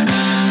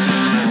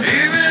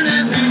 Even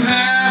if you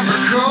have a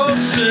cold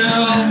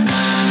still,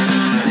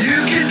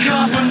 you can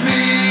cough on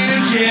me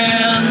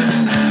again.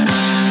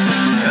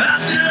 I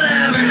still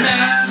haven't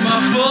had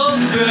my full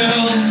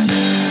fill.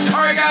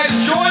 All right, guys,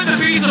 join the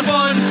Pizza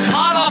Fund,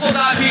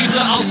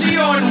 hotawful.pizza. I'll see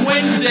you on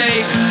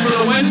Wednesday for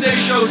the Wednesday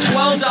show,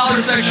 $12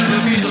 section of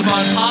the Pizza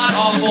Fund,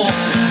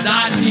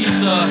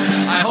 hotawful.pizza.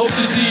 hope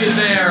to see you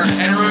there.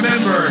 And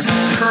remember,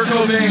 Kurt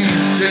Cobain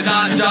did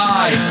not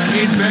die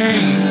in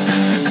vain.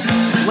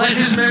 Let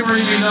his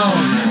memory be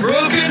known.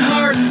 Broken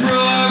heart and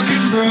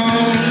broken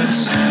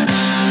bones.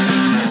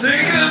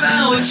 Think of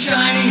how a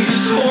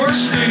Chinese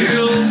horse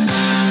feels.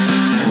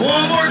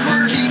 One more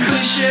quirky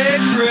cliche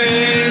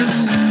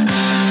phrase.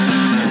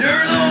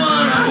 You're the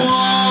one I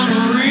want to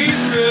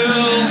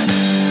refill.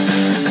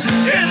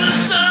 In the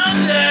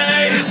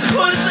someday,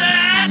 what's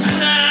that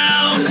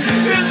sound?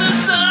 In the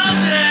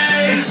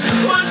someday,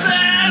 what's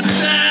that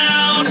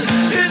sound?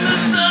 In the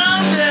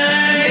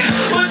someday,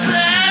 what's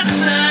that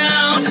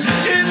sound?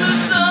 In the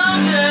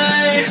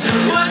someday,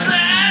 what's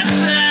that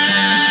sound?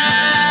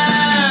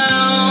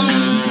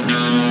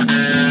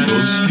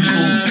 Most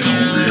people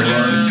don't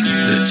realize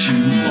that two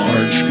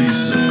large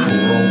pieces of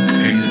coral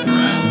painted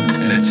round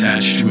and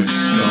attached to a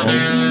skull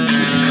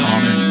with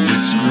common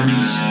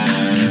whiskers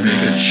can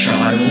make a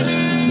child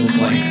look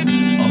like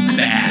a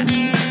bat.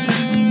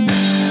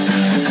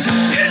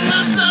 In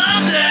the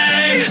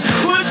someday,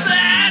 what's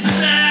that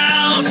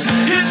sound?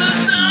 In the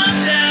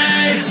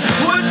someday,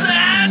 what's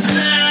that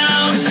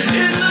sound?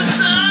 In the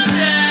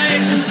someday,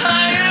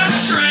 I am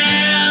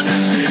trans.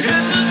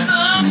 In the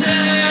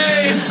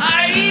someday,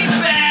 I eat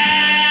bats.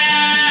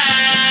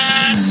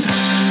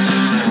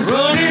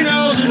 Runny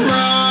nose and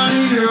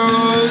runny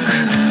yolk.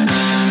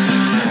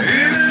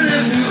 Even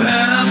if you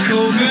have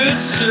COVID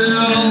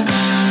still,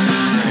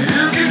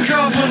 you can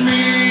cough on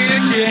me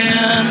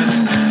again.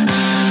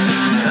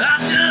 I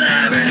still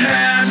haven't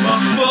had my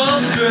full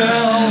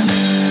fill.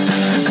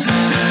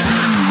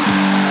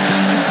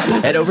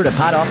 Head over to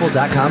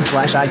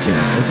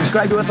podawful.com/iTunes and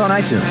subscribe to us on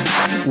iTunes.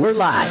 We're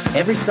live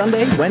every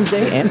Sunday,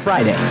 Wednesday, and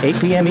Friday, 8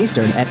 p.m.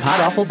 Eastern at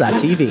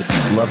podawful.tv.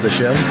 Love the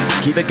show?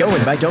 Keep it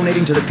going by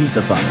donating to the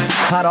Pizza Fund.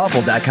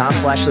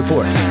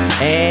 podawful.com/support.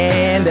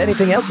 And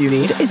anything else you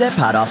need is at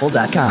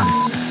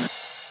podawful.com.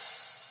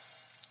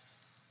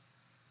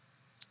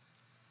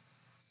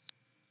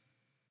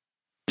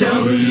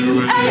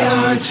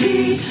 WART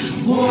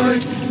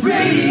Wart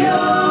Radio.